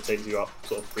elevator that takes you up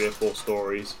sort of 3 or 4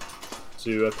 stories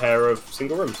to a pair of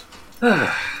single rooms.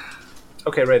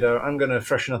 Okay, Radar, I'm going to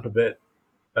freshen up a bit.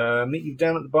 Meet you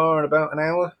down at the bar in about an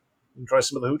hour and try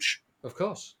some of the hooch. Of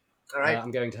course. All right.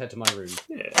 I'm going to head to my room.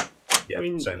 Yeah. Yeah, I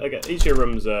mean, same. again, each of your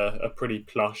rooms are pretty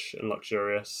plush and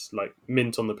luxurious, like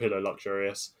mint on the pillow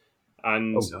luxurious.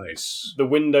 And Oh, nice. the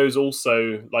windows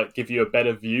also like give you a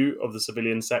better view of the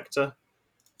civilian sector.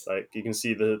 Like you can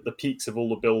see the peaks of all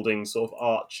the buildings sort of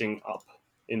arching up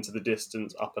into the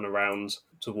distance, up and around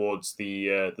towards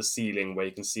the ceiling, where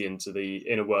you can see into the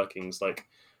inner workings. Like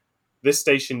this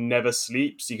station never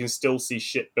sleeps. You can still see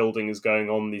shipbuilding is going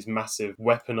on. These massive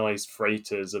weaponized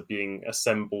freighters are being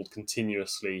assembled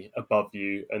continuously above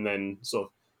you, and then sort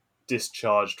of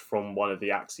discharged from one of the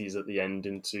axes at the end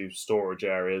into storage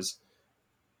areas.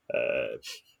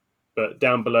 But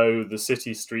down below, the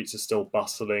city streets are still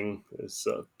bustling. There's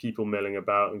people milling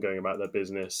about and going about their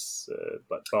business,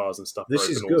 like bars and stuff. This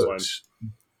are is open all the good.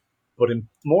 time. But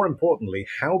more importantly,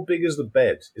 how big is the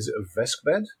bed? Is it a Vesk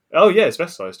bed? Oh yeah, it's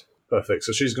vest sized. Perfect.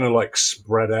 So she's going to like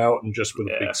spread out and just with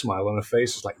a Yeah. big smile on her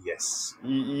face, it's like, yes,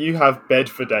 You have bed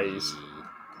for days.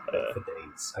 for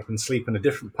days. I can sleep in a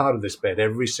different part of this bed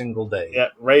every single day. Yeah,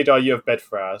 Radar, you have bed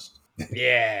for hours.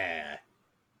 Yeah.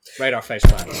 Radar face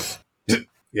plant.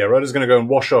 Yeah, Ryder's going to go and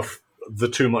wash off the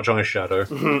too much eyeshadow.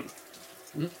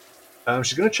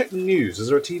 She's going to check the news. Is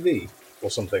there a TV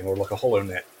or something, or like a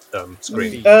HoloNet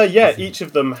screen? Yeah, each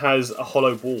of them has a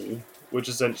hollow wall, which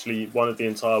is essentially one of the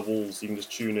entire walls. You can just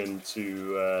tune in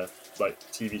to like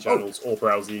TV channels or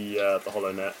browse the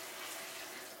HoloNet.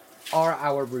 Are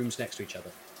our rooms next to each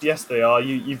other? Yes, they are.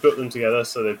 You built them together,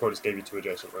 so they probably just gave you 2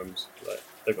 adjacent rooms. Like,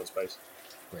 they've got space.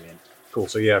 Brilliant. Cool.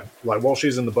 So yeah, like while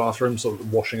she's in the bathroom, sort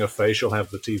of washing her face, she'll have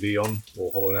the TV on or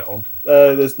HoloNet on.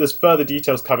 There's further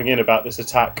details coming in about this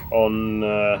attack on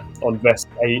Vest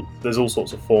 8. There's all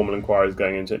sorts of formal inquiries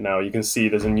going into it now. You can see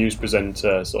there's a news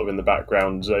presenter sort of in the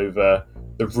background over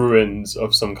the ruins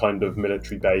of some kind of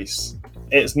military base.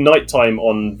 It's nighttime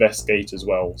on Vest Gate as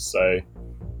well, so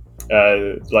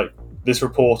like this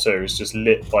reporter is just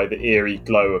lit by the eerie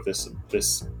glow of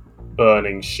this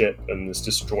burning ship and this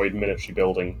destroyed military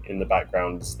building in the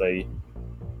background as they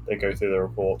go through the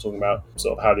report, talking about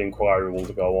sort of how the inquiry will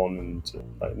go on and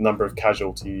like number of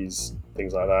casualties,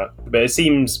 things like that. But it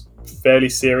seems fairly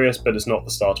serious, but it's not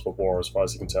the start of a war as far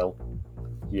as you can tell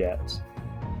yet.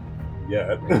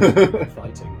 Yeah.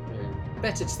 Fighting.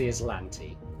 Bet it's the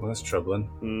Aslanti. Well, that's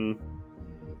troubling.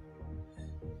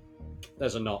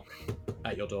 There's a knock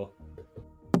at your door.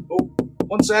 Oh,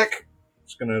 one sec.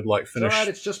 Just gonna like It's finish alright,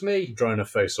 it's just me. drying her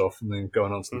face off and then go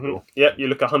and answer the door. Yep, you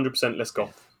look 100% less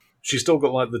goth. She's still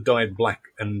got like the dyed black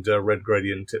and red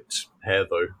gradient tipped hair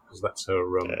though, because that's her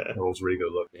her alter ego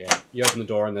look. Yeah. You open the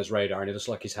door and there's Radar, and it looks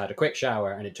like he's had a quick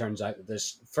shower, and it turns out that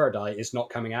this fur dye is not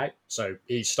coming out, so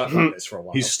he's stuck like this for a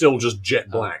while. He's still just jet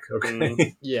black.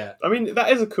 Okay. Yeah. I mean,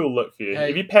 that is a cool look for you. Hey.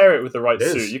 If you pair it with the right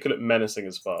It suit, is. you could look menacing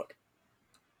as fuck.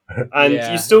 And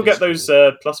Yeah, you still it get is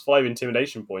those +5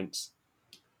 intimidation points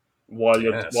while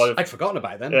you're Yes. while I'd forgotten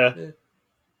about them. Yeah.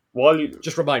 while you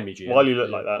Just remind me, GM. while you look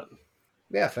like that.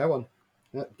 Yeah, fair one.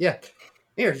 Yeah.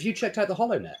 Here, have you checked out the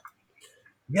HoloNet?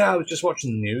 Yeah, I was just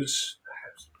watching the news.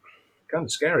 Kind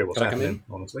of scary what's Can I come happening,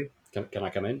 honestly. Can I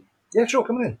come in? Yeah, sure,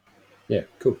 come on in. Yeah,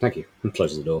 cool, thank you. And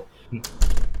closes the door.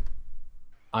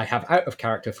 I have out of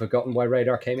character forgotten why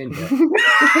Radar came in here.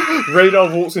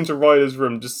 Radar walks into Ryder's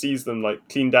room, just sees them like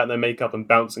cleaned out their makeup and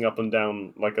bouncing up and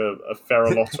down like a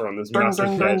feral otter on this massive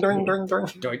bed.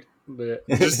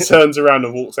 Just turns around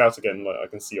and walks out again. Like, I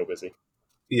can see you're busy.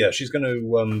 Yeah, she's going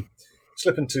to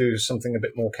slip into something a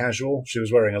bit more casual. She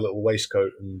was wearing a little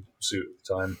waistcoat and suit at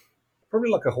the time. Probably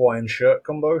like a Hawaiian shirt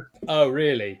combo. Oh,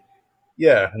 really?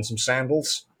 Yeah, and some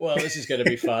sandals. Well, this is going to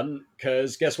be fun,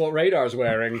 because guess what Radar's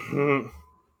wearing?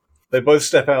 They both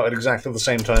step out at exactly the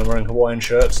same time wearing Hawaiian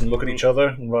shirts and look at each other,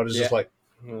 and Ryder's just like,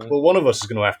 well, one of us is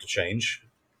going to have to change.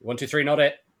 1, 2, 3, not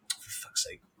it. For fuck's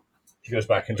sake. She goes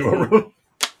back into her room.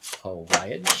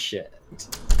 Hawaiian shit.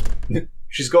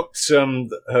 She's got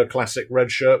her classic red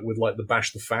shirt with like the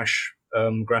Bash the Fash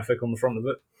graphic on the front of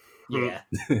it. Yeah.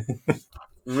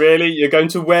 Really? You're going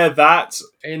to wear that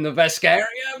In the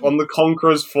Vescarium? on the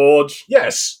Conqueror's Forge?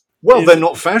 Yes! Well, they're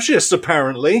not fascists,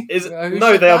 apparently. Who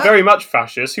No, said they are that? very much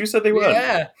fascist. Who said they weren't?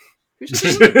 Yeah.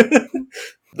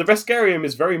 The Vescarium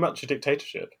is very much a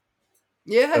dictatorship.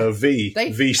 Yeah.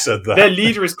 V said that. Their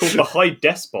leader is called the High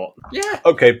Despot. Yeah.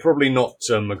 Okay, probably not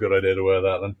a good idea to wear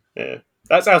that then. Yeah.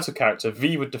 That's out of character.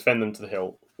 V would defend them to the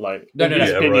hilt. Like, No. in his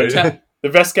Yeah, opinion, right. the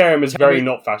Vescarium is very me-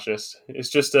 not fascist. It's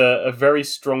just a very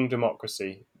strong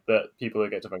democracy that people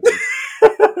get to vote in.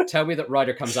 Tell me that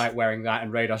Ryder comes out wearing that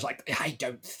and Radar's like, I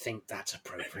don't think that's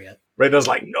appropriate. Radar's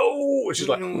like, no! And she's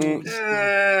like,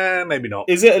 maybe not.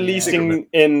 Is it at least Think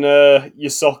in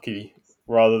Yasaki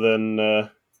rather than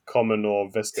Common or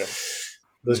Visca?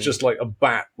 There's just like a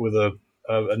bat with a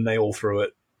nail through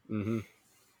it. Mm-hmm.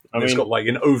 And it's got like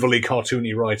an overly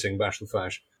cartoony writing, Bash the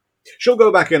Fash. She'll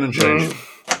go back in and change.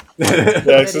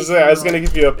 Yeah, so I was going to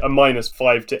give you a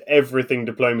 -5 to everything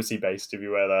diplomacy based if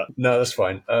you wear that. No, that's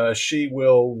fine. She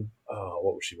will... Oh,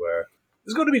 what would she wear?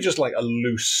 There's got to be just like a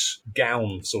loose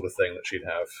gown sort of thing that she'd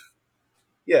have.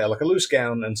 Yeah, like a loose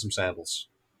gown and some sandals.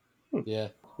 Yeah.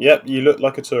 Yep, you look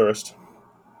like a tourist.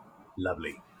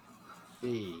 Lovely.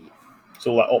 It's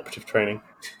all that operative training.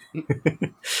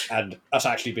 And us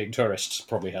actually being tourists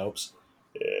probably helps.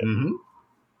 Yeah. Mm-hmm.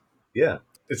 Yeah.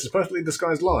 It's a perfectly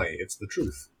disguised lie. It's the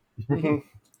truth.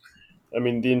 I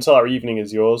mean, the entire evening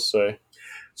is yours, so...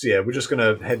 So yeah, we're just going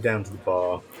to head down to the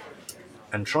bar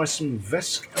and try some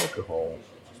Vesk alcohol.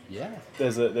 Yeah.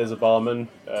 There's a barman.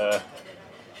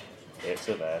 It's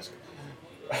a Vesk.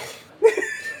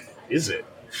 Is it?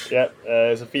 Yep,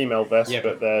 it's a female Vesk, Yeah.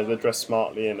 but they're dressed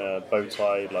smartly in a bow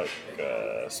tie, like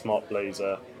smart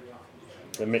blazer.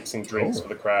 They're mixing drinks for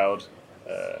the crowd.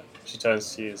 She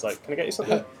turns to you, is like, "Can I get you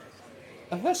something?"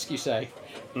 A Vesk, you say?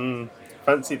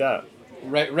 Fancy that.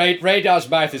 Radar's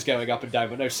mouth is going up and down,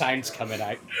 but no sound's coming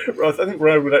out. Right, I think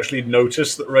Rad would actually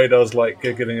notice that Radar's like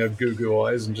getting her goo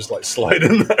eyes and just like slide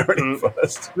in there really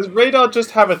fast. Does Radar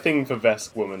just have a thing for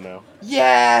Vesk woman now?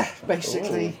 Yeah,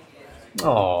 basically.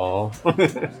 Aww.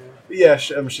 Yeah,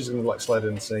 she's going to like slide in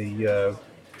and say, "Good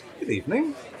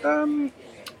evening.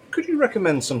 Could you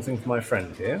recommend something for my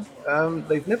friend here?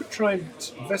 They've never tried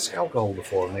Vesk alcohol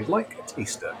before, and they'd like a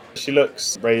taster." She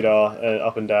looks Radar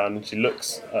up and down, and she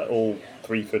looks at all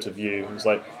 3 foot of you. And is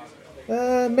like,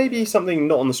 maybe something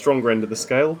not on the stronger end of the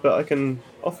scale, but I can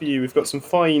offer you. We've got some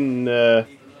fine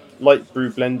light brew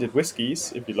blended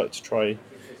whiskies. If you'd like to try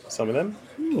some of them.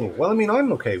 Well, I mean,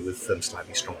 I'm okay with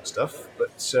slightly stronger stuff, but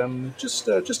just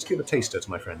to give a taster to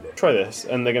my friend here. Try this,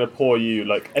 and they're going to pour you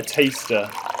like a taster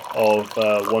of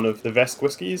one of the Vesk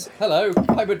whiskies. Hello,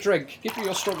 I'm a drink. Give me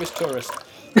your strongest tourist.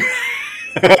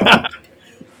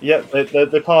 Yep,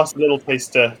 they pass a little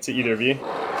taster to either of you.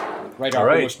 Radar All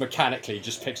right. almost mechanically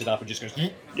just picks it up and just goes...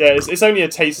 Yeah, it's only a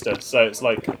taster, so it's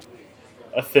like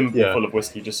a thimble Yeah. full of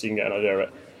whiskey, just so you can get an idea of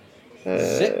it.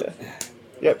 Zip.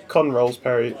 Yep, con rolls,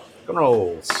 Perry. Gun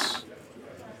rolls. Is it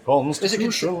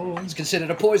Constitution. it's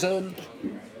considered a poison?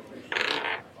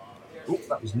 Oop,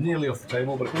 that was nearly off the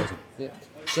table, but it wasn't. Yeah.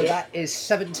 So that is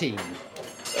 17.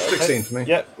 16 for me.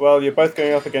 Yep, well, you're both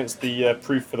going up against the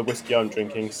proof for the whiskey I'm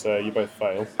drinking, so you both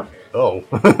fail. Oh.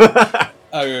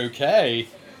 Okay.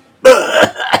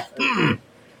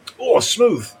 Oh,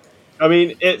 smooth. I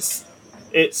mean, it's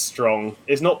strong.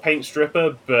 It's not paint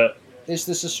stripper, but Is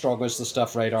this as strong as the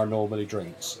stuff Radar normally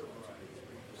drinks?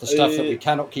 The stuff that we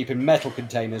cannot keep in metal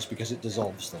containers because it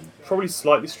dissolves them. probably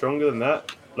slightly stronger than that.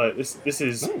 Like this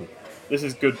is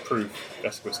good proof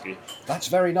Vesk whiskey. That's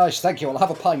very nice, thank you. I'll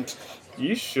have a pint.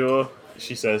 You sure?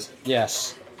 She says.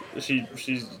 Yes. She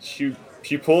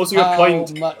pours you a How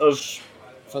pint much of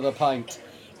for the pint?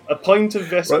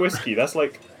 Vesk Right. whiskey. That's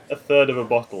like a third of a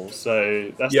bottle.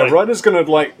 So that's Yeah, like Ryder's going to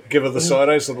like give her the side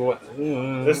eye, sort of like,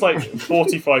 It's like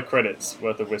 45 credits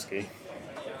worth of whiskey.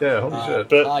 Yeah, holy shit.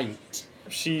 But Pint.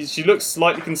 she looks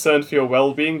slightly concerned for your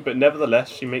well-being, but nevertheless,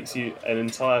 she makes you an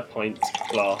entire pint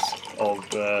glass of.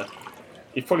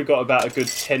 You've probably got about a good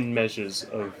 10 measures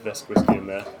of Vesk whiskey in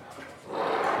there.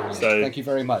 So Thank you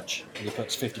very much. And he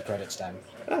puts 50 credits down.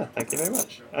 Thank you very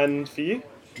much. And for you?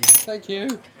 Thank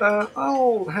you.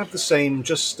 I'll have the same,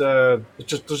 just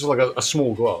like a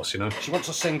small glass, you know. She wants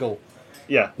a single.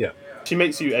 Yeah. Yeah. She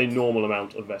makes you a normal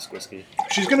amount of Vesk whiskey.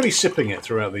 She's going to be sipping it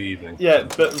throughout the evening. Yeah,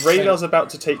 but Radar's about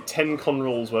to take 10 con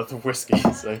rolls worth of whiskey,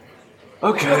 so...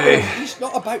 Okay. He's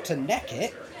not about to neck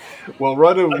it. Well,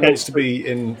 Ryder wants to be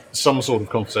in some sort of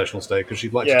conversational state because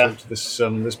she'd like to talk to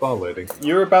this bar lady.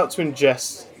 You're about to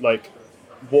ingest, like,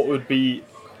 what would be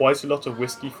quite a lot of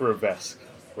whiskey for a Vesk,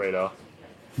 Radar.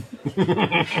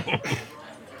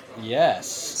 Yes.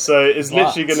 So it's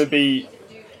literally going to be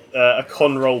a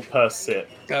con roll per sip.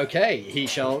 Okay, he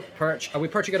shall perch. Are we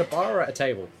perching at a bar or at a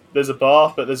table? There's a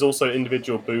bar, but there's also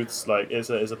individual booths. Like, it's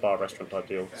a bar restaurant type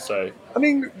deal. So, I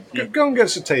mean, go and get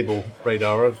us a table,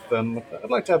 Radar. I'd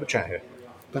like to have a chat here.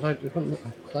 But I'd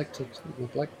like to.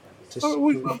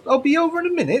 I'll be over in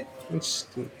a minute.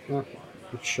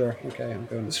 Sure. Okay, I'm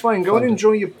going. It's fine. Go and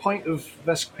enjoy your pint of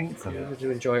Vesk paint I'm then. going to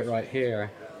enjoy it right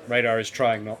here. Radar is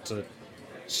trying not to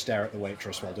stare at the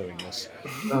waitress while doing this.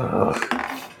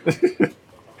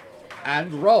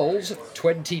 And rolls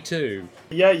 22.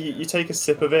 yeah, you take a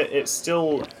sip of it. It's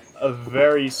still a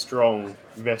very strong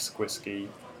Vesk whiskey,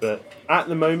 but at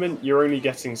the moment, you're only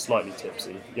getting slightly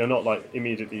tipsy. You're not, like,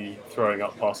 immediately throwing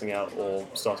up, passing out, or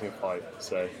starting a fight.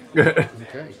 So,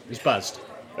 Okay. He's buzzed.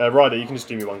 Ryder, you can just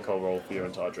do me one cold roll for your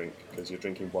entire drink, because you're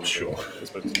drinking one drink as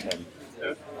opposed to 10.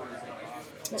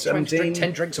 17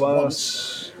 10 drinks at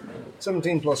plus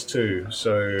 17 plus 2,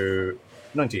 so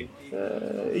 19.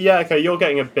 Yeah, okay, you're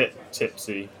getting a bit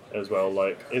tipsy as well.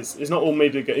 Like, it's not all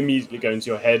immediately going to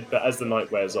your head, but as the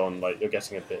night wears on, like, you're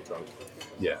getting a bit drunk.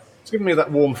 Yeah. It's giving me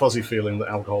that warm, fuzzy feeling that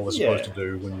alcohol is supposed to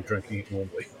do when you're drinking it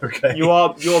normally. Okay.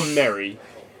 You're merry.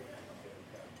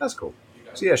 That's cool.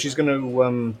 So yeah, she's going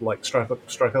to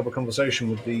strike up a conversation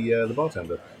with the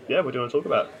bartender. Yeah, what do you want to talk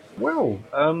about? Well,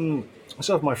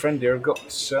 myself and my friend here have got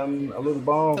a little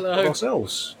bar of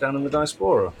ourselves down in the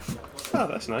diaspora. Oh,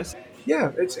 that's nice.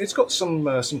 Yeah, it's got some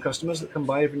customers that come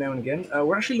by every now and again.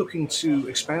 We're actually looking to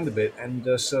expand a bit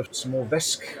and serve some more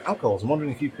Vesk alcohols. I'm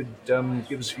wondering if you could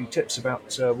give us a few tips about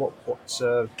what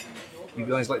you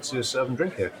guys like to serve and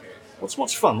drink here.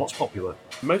 What's fun? What's popular?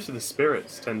 Most of the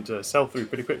spirits tend to sell through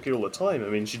pretty quickly all the time. I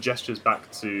mean, she gestures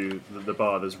back to the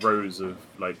bar. There's rows of,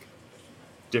 like,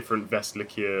 different Vesk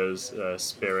liqueurs,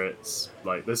 spirits.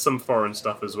 Like, there's some foreign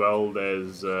stuff as well.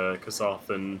 There's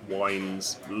Kasathan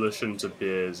wines, Lushunta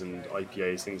beers and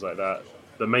IPAs, things like that.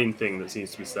 The main thing that seems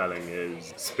to be selling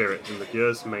is spirits and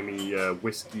liqueurs, mainly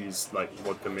whiskies like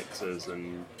vodka mixers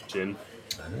and gin.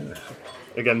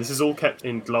 Again, this is all kept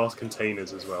in glass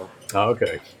containers as well. Oh,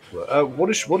 okay. What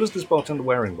is this bartender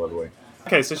wearing, by the way?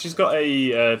 Okay, so she's got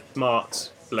a smart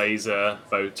blazer,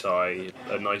 bow tie,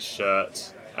 a nice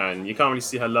shirt, and you can't really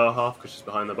see her lower half because she's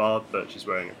behind the bar, but she's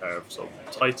wearing a pair of sort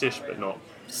of tightish but not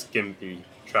skimpy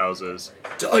trousers.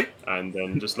 Tight. And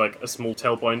then just like a small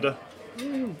tail binder.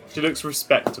 She looks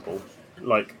respectable,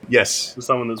 like Yes. for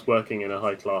someone that's working in a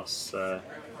high-class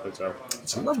hotel.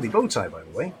 It's a lovely bow tie, by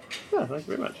the way. Yeah, thank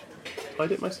you very much.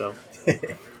 Tied it myself.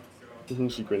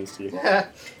 And she grins to you.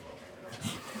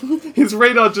 His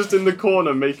Radar just in the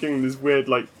corner making this weird,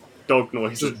 like, dog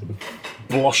noise. Just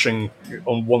blushing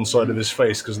on one side of his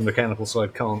face because the mechanical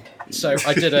side can't. So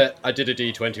I did a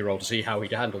D20 roll to see how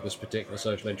he'd handle this particular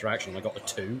social interaction. I got a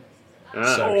 2.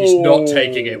 So he's not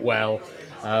taking it well.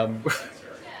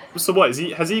 So what,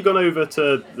 has he gone over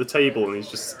to the table and he's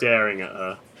just staring at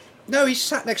her? No, he's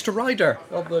sat next to Ryder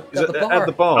at the bar. At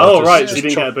the bar. Oh, right, so he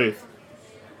didn't get a booth.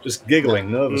 Just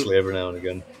giggling nervously every now and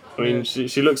again. I mean,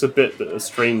 she looks a bit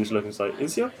strange looking. It's like,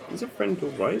 is your friend all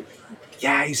right?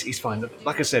 Yeah, he's fine.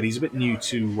 Like I said, he's a bit new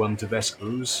to Vesk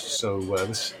booze, so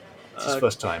this is his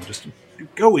first time. Just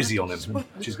go easy on him.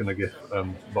 She's going to give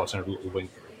bartender a little wink.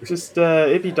 Just,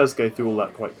 if he does go through all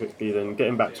that quite quickly, then get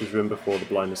him back to his room before the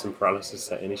blindness and paralysis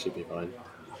set in. He should be fine.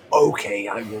 Okay,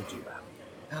 I will do that.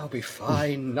 I'll be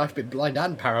fine. I've been blind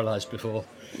and paralysed before.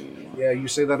 Yeah, you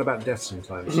say that about death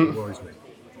sometimes. It worries me.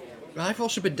 I've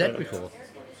also been dead before.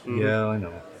 Yeah, I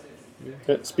know.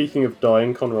 Speaking of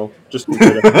dying, Conroll, just...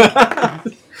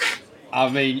 I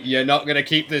mean, you're not going to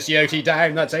keep this Yoti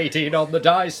down. That's 18 on the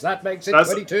dice. That makes it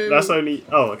 22. That's only...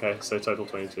 Oh, okay, so total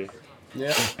 22.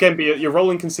 Yeah. Again, but you're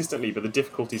rolling consistently, but the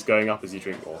difficulty's going up as you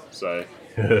drink more, so...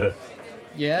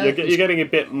 Yeah. You're getting a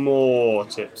bit more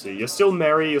tipsy. You're still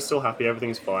merry, you're still happy,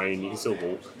 everything's fine, you can still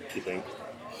walk, you think.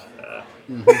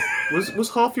 Was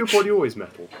half your body always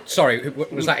metal? Sorry,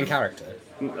 was that in character?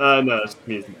 No, it's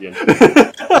me at the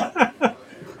end.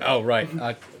 Oh, right.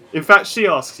 In fact, she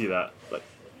asks you that. Like,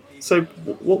 so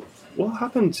what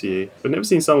happened to you? I've never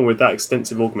seen someone with that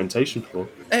extensive augmentation before.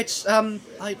 It's I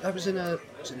was in a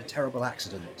terrible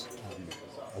accident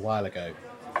a while ago,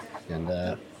 and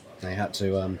I had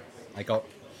to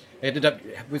ended up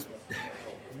with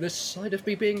this side of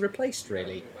me being replaced.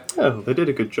 Really, Oh, they did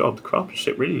a good job. The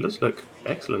craftsmanship really does look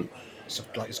excellent. so,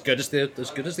 like as good as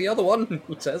the other one.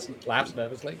 He says, and laughs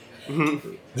nervously.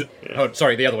 Oh,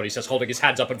 sorry, the other one. He says, holding his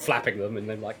hands up and flapping them, and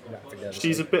then like laughing nervously.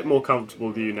 She's a bit more comfortable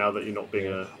with you now that you're not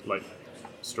being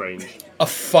strange. a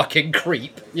fucking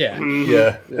creep. Yeah.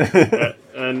 Yeah. Yeah.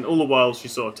 And all the while,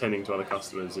 she's sort of tending to other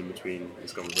customers in between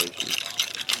this conversation.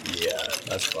 Yeah,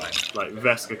 that's fine. Like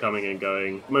Veska coming and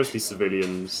going, mostly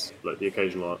civilians, like the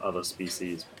occasional other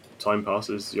species. Time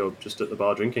passes, you're just at the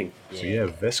bar drinking. So yeah,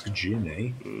 Vesk gin,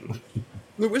 eh?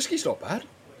 The whiskey's not bad.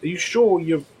 Are you sure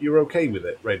you're okay with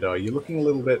it, Radar? You're looking a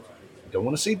little bit. You don't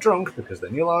want to say drunk because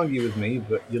then you'll argue with me,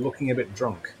 but you're looking a bit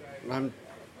drunk. I'm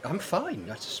fine.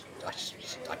 I just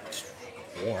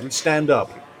warm. Stand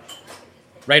up.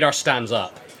 Radar stands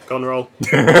up. Con roll.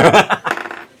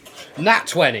 Nat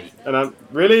 20. And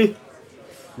really?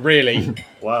 Really?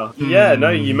 Wow. Yeah, no,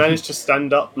 you managed to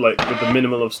stand up like with the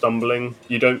minimal of stumbling.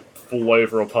 You don't fall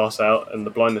over or pass out, and the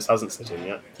blindness hasn't set in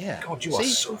yet. Yeah. God, you are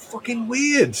so fucking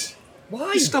weird.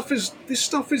 Why? This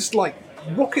stuff is like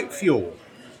rocket fuel.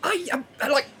 I am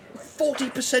like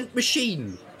 40%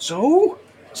 machine. So?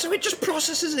 So it just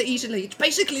processes it easily. It's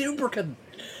basically lubricant.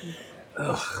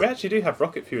 We actually do have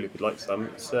rocket fuel if you'd like some.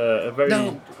 It's a very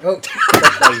No. Oh.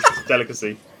 specialised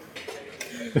delicacy.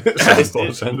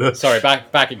 Sorry,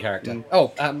 back in character.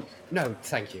 Oh, no,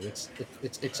 thank you. It's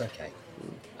okay.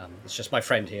 It's just my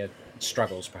friend here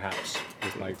struggles perhaps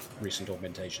with my recent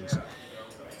augmentations.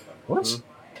 What?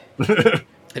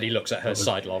 And he looks at her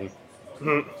sidelong.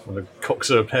 Well, it cocks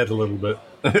her head a little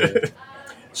bit.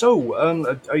 So,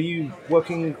 are you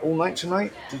working all night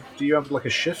tonight? Do you have like a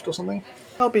shift or something?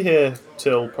 I'll be here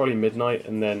till probably midnight,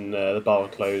 and then the bar will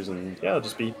close, and yeah, I'll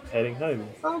just be heading home.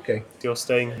 Oh, okay. You're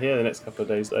staying here the next couple of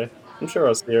days, though. I'm sure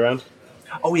I'll see you around.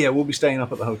 Oh yeah, we'll be staying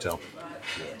up at the hotel.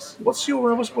 Yes. What's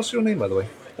your name, by the way?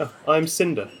 Oh, I'm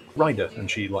Cinder. Ryder, and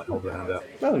she like holds her hand out.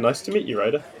 Oh, nice to meet you,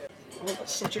 Ryder. Oh,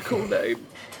 that's such a cool name.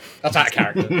 That's out of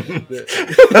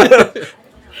character.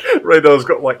 Radar's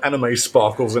got like anime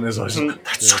sparkles in his eyes.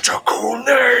 That's such a cool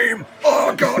name.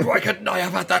 Oh god, why couldn't I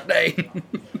have had that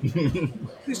name?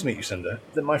 Pleased to meet you, Cinder.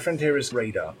 My friend here is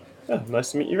Radar. Oh,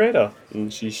 nice to meet you, Radar.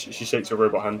 And she shakes your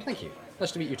robot hand. Thank you.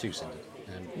 Nice to meet you too, Cindy.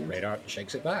 And Radar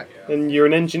shakes it back. And you're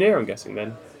an engineer, I'm guessing,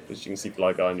 then? Because you can see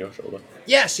Fly Guy on your shoulder.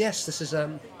 Yes, this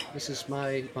is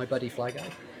my buddy Fly Guy.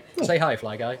 Say hi,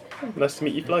 Fly Guy. Oh, nice to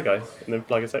meet you, Fly Guy. And then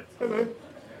Fly Guy says, hello.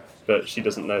 But she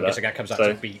doesn't know that. I guess that comes out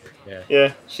so, to beep. Yeah.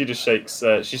 Yeah, she just shakes.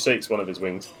 She shakes one of his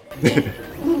wings.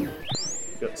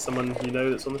 Got someone you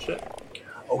know that's on the ship?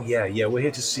 Oh yeah. We're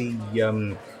here to see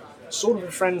sort of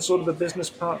a friend, sort of a business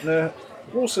partner.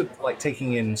 We're also like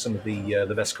taking in some of the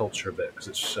Vest culture a bit because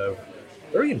it's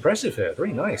very impressive here.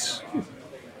 Very nice.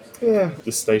 Yeah.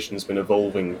 This station's been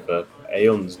evolving for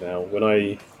aeons now. When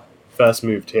I first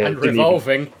moved here, And it didn't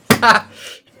revolving.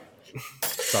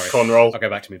 Sorry. Con roll. I'll go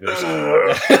back to me booze.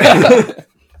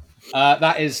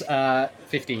 That is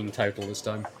 15 total this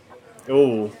time.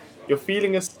 Oh, you're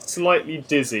feeling slightly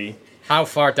dizzy. How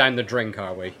far down the drink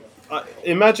are we?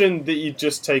 Imagine that you'd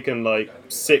just taken like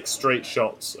 6 straight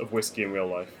shots of whiskey in real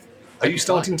life. Are you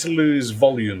starting to lose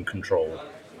volume control?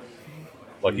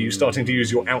 Like, are you starting to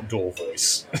use your outdoor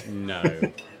voice? No.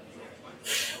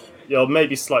 You're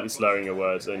maybe slightly slurring your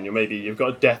words, and you've got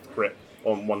a death grip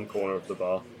on one corner of the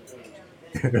bar.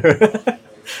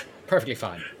 Perfectly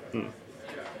fine.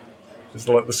 It's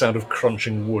like the sound of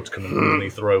crunching wood coming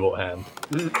underneath the robot hand.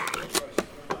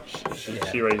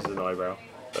 She raises an eyebrow.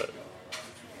 But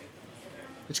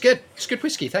It's good. It's good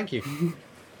whiskey, thank you.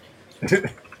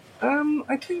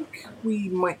 I think we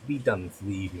might be done for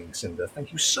the evening, Cinder.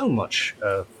 Thank you so much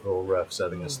for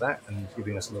serving us that and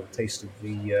giving us a little taste of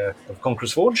the of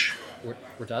Conqueror's Forge.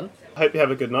 We're done. I hope you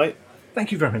have a good night.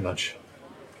 Thank you very much.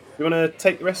 You want to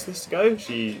take the rest of this to go?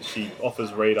 She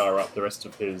offers Radar up the rest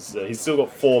of his... he's still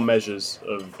got 4 measures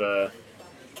of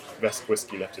Vesk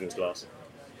whiskey left in his glass.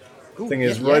 Ooh, Thing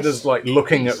is, yes. Ryder's like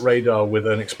looking at Radar with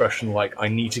an expression like, I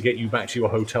need to get you back to your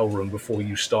hotel room before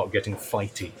you start getting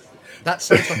fighty. That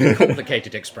sounds like a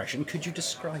complicated expression. Could you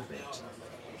describe it?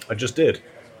 I just did.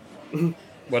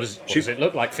 What does it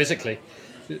look like physically?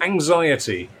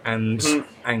 Anxiety and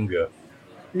anger.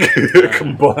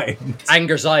 Combined.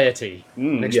 Anxiety,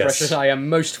 an expression yes. I am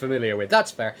most familiar with.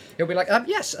 That's fair. He'll be like,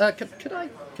 yes, could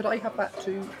I have that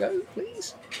to go,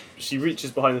 please? She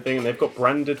reaches behind the thing, and they've got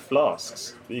branded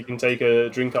flasks that you can take a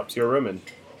drink up to your room in.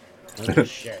 Oh,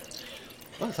 shit.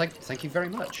 Well, thank you very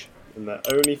much. And they're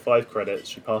only 5 credits.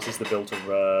 She passes the bill to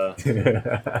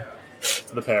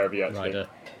the pair of you, actually. Ryder.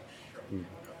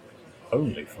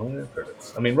 Only 5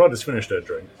 credits. I mean, Ryder's finished her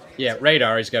drink. Yeah,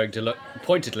 Radar is going to look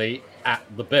pointedly at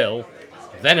the bill,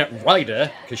 then at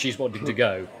Ryder, because she's wanting to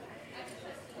go.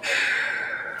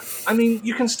 I mean,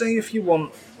 you can stay if you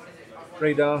want,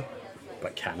 Radar.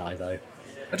 But can I, though?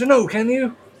 I don't know, can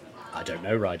you? I don't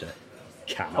know, Ryder.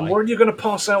 Can I'm I? worried you're going to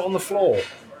pass out on the floor.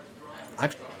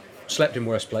 I've slept in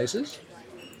worse places.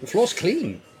 The floor's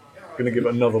clean. Going to give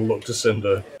another look to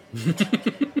Cinder.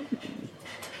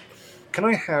 Can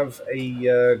I have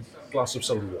a glass of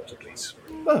soda water, please?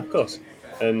 Oh, of course.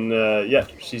 And yeah,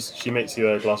 she makes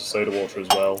you a glass of soda water as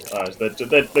well.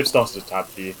 They've started a tab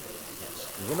for you.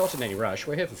 We're not in any rush.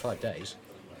 We're here for 5 days.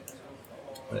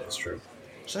 That's true.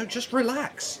 So just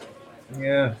relax.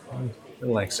 Yeah, I'm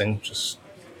relaxing. Just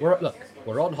We're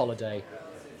on holiday.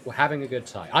 We're having a good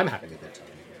time. I'm having a good time.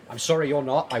 I'm sorry you're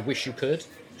not. I wish you could.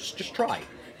 Just try.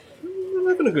 I'm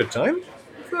having a good time.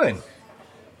 Fine.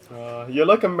 You're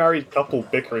like a married couple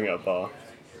bickering at a bar.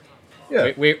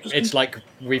 Yeah. It's like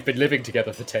we've been living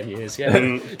together for 10 years,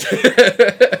 yeah.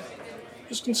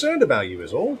 Just concerned about you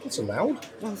is all. That's allowed.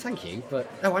 Well, thank you, but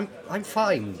no, I'm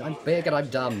fine. I'm big and I'm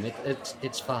dumb.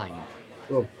 It's fine.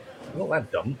 Well, not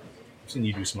that dumb. I've seen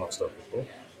you do smart stuff before.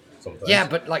 Sometimes. Yeah,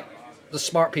 but like the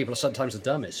smart people are sometimes the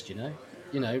dumbest, you know?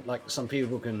 You know, like some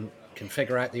people can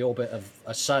figure out the orbit of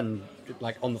a sun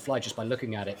like on the fly just by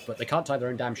looking at it, but they can't tie their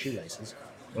own damn shoelaces.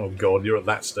 Oh god, you're at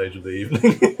that stage of the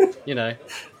evening. You know?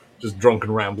 Just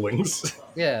drunken ramblings.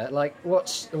 Yeah, like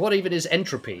what even is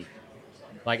entropy?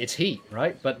 Like it's heat,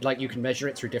 right? But like you can measure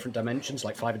it through different dimensions,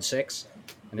 like 5 and 6,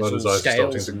 and it's His all eyes are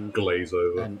starting scales to and glaze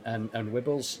over. and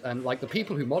wibbles, and like the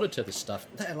people who monitor this stuff,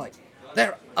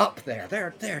 they're up there.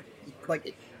 They're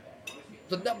like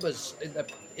the numbers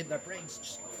in their brains.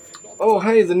 Just Oh,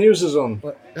 hey, the news is on.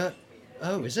 But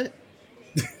oh, is it?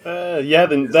 Yeah,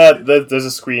 then there's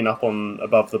a screen up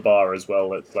above the bar as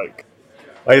well. It's like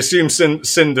I assume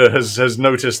Cinder has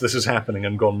noticed this is happening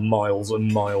and gone miles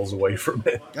and miles away from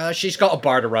it. She's got a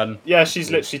bar to run. yeah, she's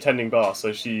literally tending bar,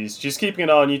 so she's keeping an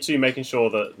eye on you two, making sure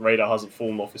that Radar hasn't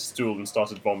fallen off his stool and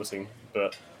started vomiting.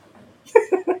 But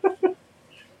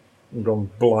And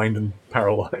gone blind and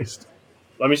paralysed.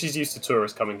 I mean, she's used to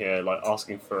tourists coming here, like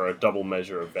asking for a double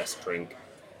measure of best drink,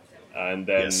 and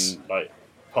then Yes. like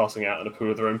passing out in a pool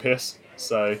of their own piss.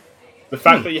 So the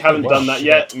fact that you haven't done that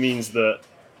yet means that,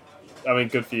 I mean,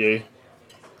 good for you.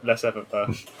 Less effort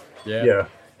per. Yeah.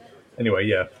 Anyway,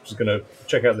 yeah, just going to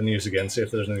check out the news again, see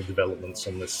if there's any developments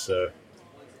on this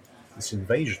this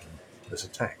invasion, this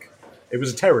attack. It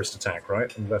was a terrorist attack,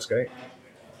 right, in Westgate?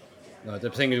 No,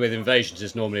 the thing with invasions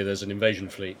is normally there's an invasion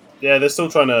fleet. Yeah, they're still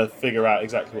trying to figure out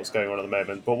exactly what's going on at the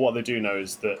moment. But what they do know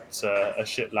is that a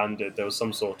ship landed, there was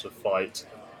some sort of fight,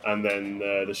 and then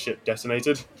the ship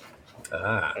detonated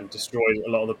and destroyed a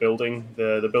lot of the building.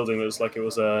 The building looks like it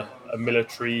was a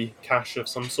military cache of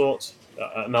some sort,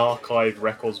 an archive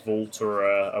records vault or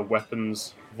a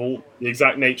weapons vault. The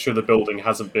exact nature of the building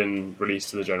hasn't been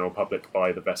released to the general public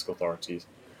by the Vesk authorities.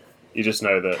 You just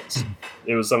know that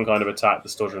it was some kind of attack. They're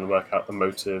still trying to work out the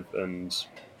motive and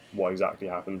what exactly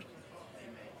happened.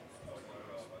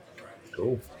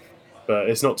 Cool. But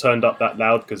it's not turned up that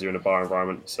loud because you're in a bar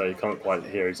environment, so you can't quite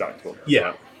hear exactly what.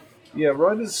 Yeah. Yeah,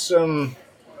 Ryder's going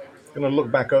to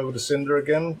look back over to Cinder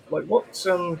again. Like, what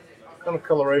kind of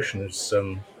coloration is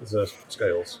the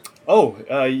scales? Oh,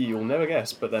 you'll never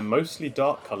guess, but they're mostly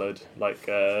dark coloured, like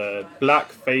black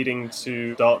fading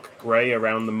to dark grey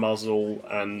around the muzzle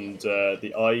and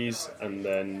the eyes, and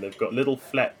then they've got little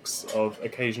flecks of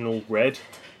occasional red,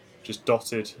 just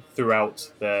dotted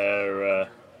throughout their,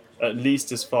 at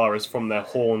least as far as from their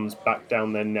horns back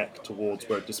down their neck towards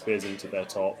where it disappears into their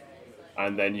top.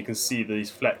 And then you can see these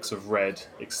flecks of red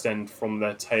extend from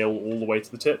their tail all the way to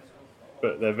the tip,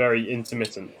 but they're very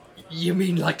intermittent. You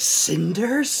mean like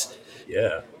cinders?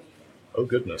 Yeah. Oh,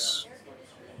 goodness.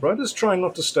 Ryder's trying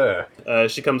not to stare.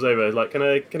 She comes over, like, can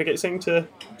I get something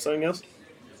else?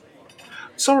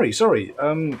 Sorry.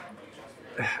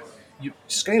 Your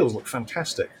scales look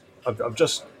fantastic. I've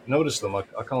just noticed them. I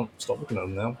can't stop looking at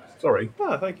them now. Sorry.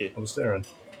 Ah, thank you. I was staring.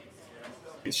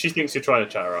 She thinks you're trying to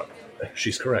chat her up.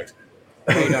 She's correct.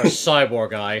 Our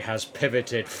cyborg eye has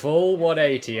pivoted full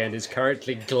 180 and is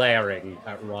currently glaring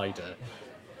at Ryder.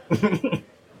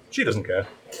 She doesn't care.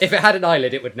 If it had an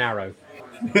eyelid, it would narrow.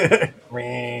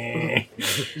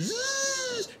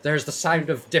 There's the sound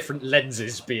of different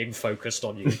lenses being focused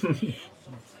on you.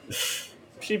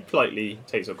 She politely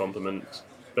takes your compliment,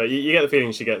 but you get the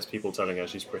feeling she gets people telling her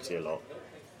she's pretty a lot.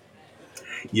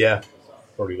 Yeah,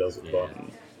 probably does at the bar.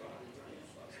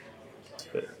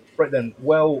 But Right then,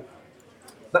 well,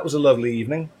 that was a lovely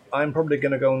evening. I'm probably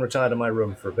going to go and retire to my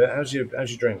room for a bit. How's your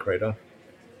drink, Radar?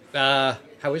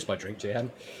 How is my drink, GM?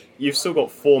 you've still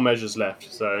got 4 measures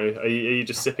left, so are you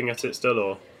just sipping at it still,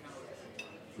 or...?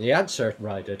 The answer,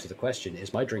 Ryder, to the question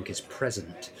is my drink is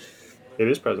present. It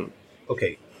is present.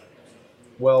 Okay.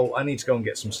 Well, I need to go and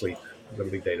get some sleep. I've got a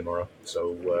big day tomorrow,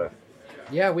 so...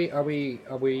 Yeah, are we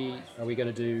going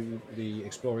to do the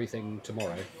exploring thing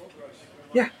tomorrow?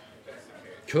 Yeah.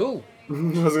 Cool. I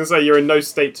was going to say, you're in no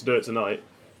state to do it tonight.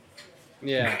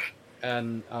 Yeah,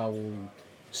 and I'll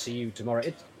see you tomorrow.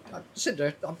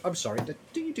 Cinder, I'm sorry,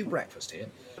 do you do breakfast here?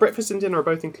 Breakfast and dinner are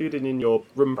both included in your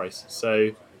room price,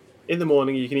 so in the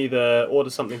morning you can either order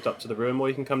something up to the room or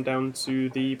you can come down to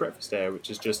the breakfast area, which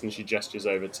is just, and she gestures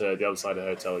over to the other side of the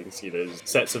hotel. You can see there's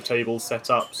sets of tables set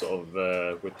up, sort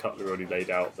of with cutlery already laid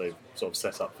out. They've sort of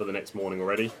set up for the next morning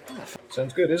already.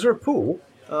 Sounds good. Is there a pool?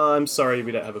 I'm sorry,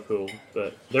 we don't have a pool,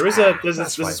 but there's a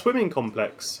fine. swimming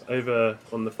complex over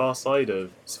on the far side of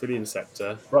civilian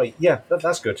sector. Right, yeah,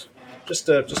 that's good. Just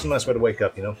a nice way to wake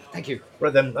up, you know. Thank you.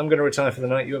 Right then, I'm going to retire for the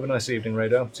night. You have a nice evening,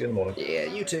 Radar. See you in the morning. Yeah,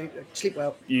 you too. Sleep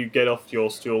well. You get off your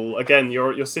stool again.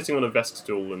 You're sitting on a Vesk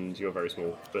stool and you're very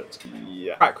small, but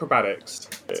yeah. Acrobatics.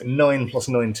 9 plus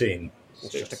 19.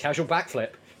 It's just a casual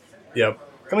backflip.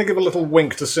 Yep. Can I give a little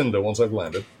wink to Cinder once I've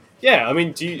landed? Yeah, I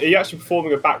mean, are you actually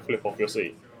performing a backflip off your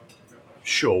seat?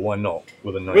 Sure, why not?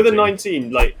 With a 19. With a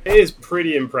 19, like, it is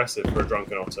pretty impressive for a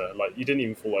drunken otter. Like, you didn't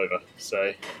even fall over,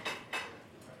 so...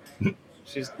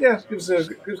 She's... Yeah, gives a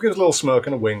little smirk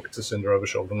and a wink to Cinder over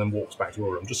shoulder and then walks back to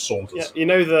her room, just saunters. Yeah, you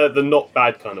know the not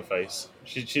bad kind of face.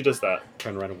 She does that.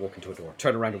 Turn around and walk into a door.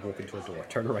 Turn around and walk into a door.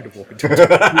 Turn around and walk into a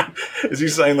door. Is he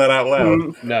saying that out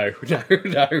loud? No.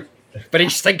 But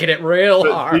he's thinking it real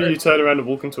But hard. do you turn around and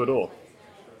walk into a door?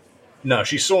 No,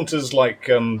 she saunters, like,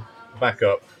 back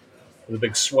up with a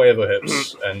big sway of her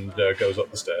hips and goes up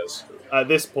the stairs. At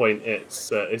this point, it's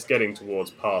getting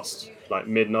towards past, like,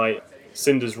 midnight.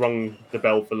 Cinder's rung the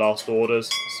bell for last orders,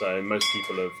 so most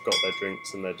people have got their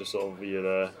drinks and they're just sort of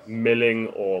either milling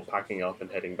or packing up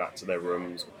and heading back to their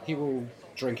rooms. He will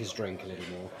drink his drink a little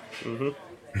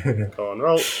more. Go on,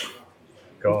 roll.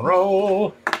 Go on,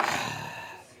 roll!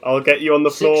 I'll get you on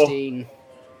the floor. 16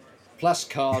 plus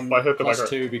con By hook or by plus crook.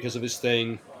 2 because of his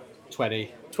thing.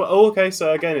 20. Oh, okay,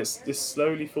 so again, it's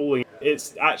slowly falling.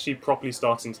 It's actually properly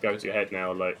starting to go to your head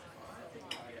now, like...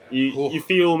 You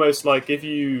feel almost like if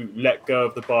you let go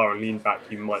of the bar and lean back,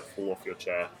 you might fall off your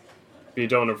chair. But you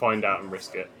don't want to find out and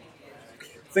risk it.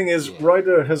 Thing is,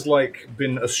 Ryder has, like,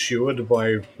 been assured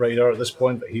by Radar at this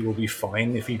point that he will be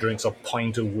fine if he drinks a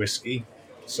pint of whiskey.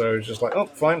 So it's just like, oh,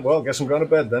 fine, well, guess I'm going to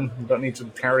bed then. Don't need to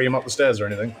carry him up the stairs or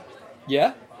anything.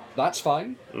 Yeah, that's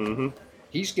fine. Mm-hmm.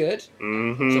 He's good.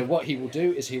 Mm-hmm. So what he will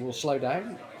do is he will slow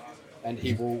down and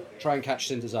he will try and catch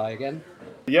Cinder's eye again.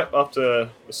 Yep, after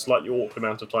a slightly awkward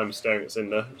amount of time staring at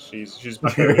Cinder, she's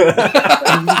back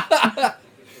over.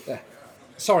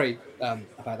 Sorry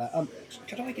about that.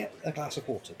 Could I get a glass of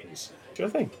water, please? Sure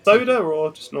thing. Soda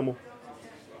or just normal?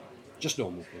 Just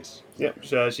normal, please.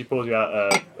 Yep, she pours you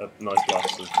out a nice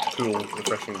glass of cool,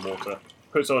 refreshing water.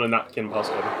 Puts it on a napkin and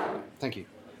passes it over. Thank you.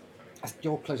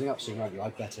 You're closing up soon, aren't you?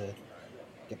 I'd better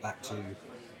get back to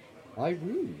my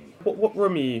room. What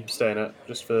room are you staying at,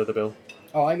 just for the bill?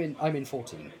 Oh, I'm in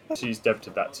 14. She's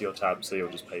debited that to your tab, so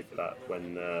you'll just pay for that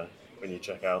when you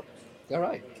check out. All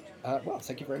right. Well,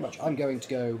 thank you very much. I'm going to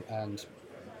go and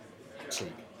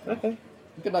sleep. Okay.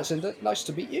 Good night, Cinder. Nice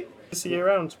to meet you. See you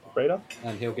around, Radar.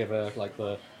 And he'll give her like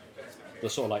the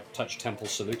sort of like touch temple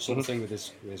salute sort of thing with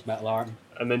his metal arm.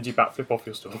 And then do you backflip off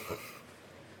your stool?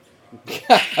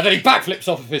 And then he backflips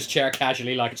off of his chair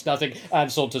casually like it's nothing and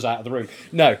saunters out of the room.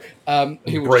 No,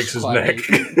 he will Breaks just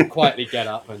his neck. quietly get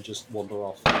up and just wander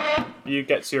off. You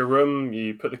get to your room,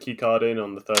 you put the key card in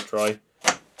on the third try.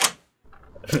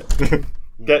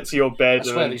 Get to your bed,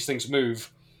 I swear these things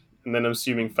move. and then I'm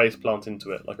assuming face plant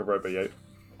into it like a robo-yoke.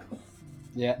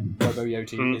 Yeah, Robo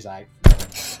Yoti is out.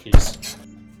 Peace.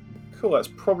 Cool, that's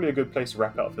probably a good place to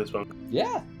wrap up for this one.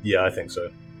 Yeah. Yeah, I think so.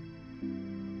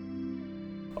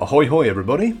 Ahoy hoy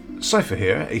everybody, Cypher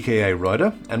here, aka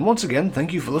Ryder, and once again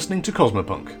thank you for listening to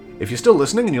Cosmopunk. If you're still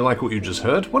listening and you like what you just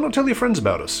heard, why not tell your friends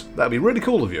about us? That'd be really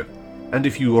cool of you. And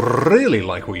if you really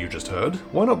like what you just heard,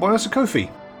 why not buy us a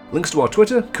Ko-fi? Links to our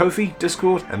Twitter, Ko-fi,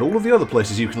 Discord, and all of the other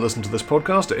places you can listen to this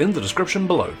podcast are in the description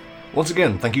below. Once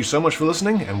again, thank you so much for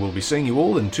listening, and we'll be seeing you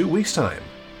all in 2 weeks' time.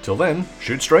 Till then,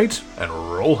 shoot straight and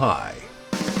roll high.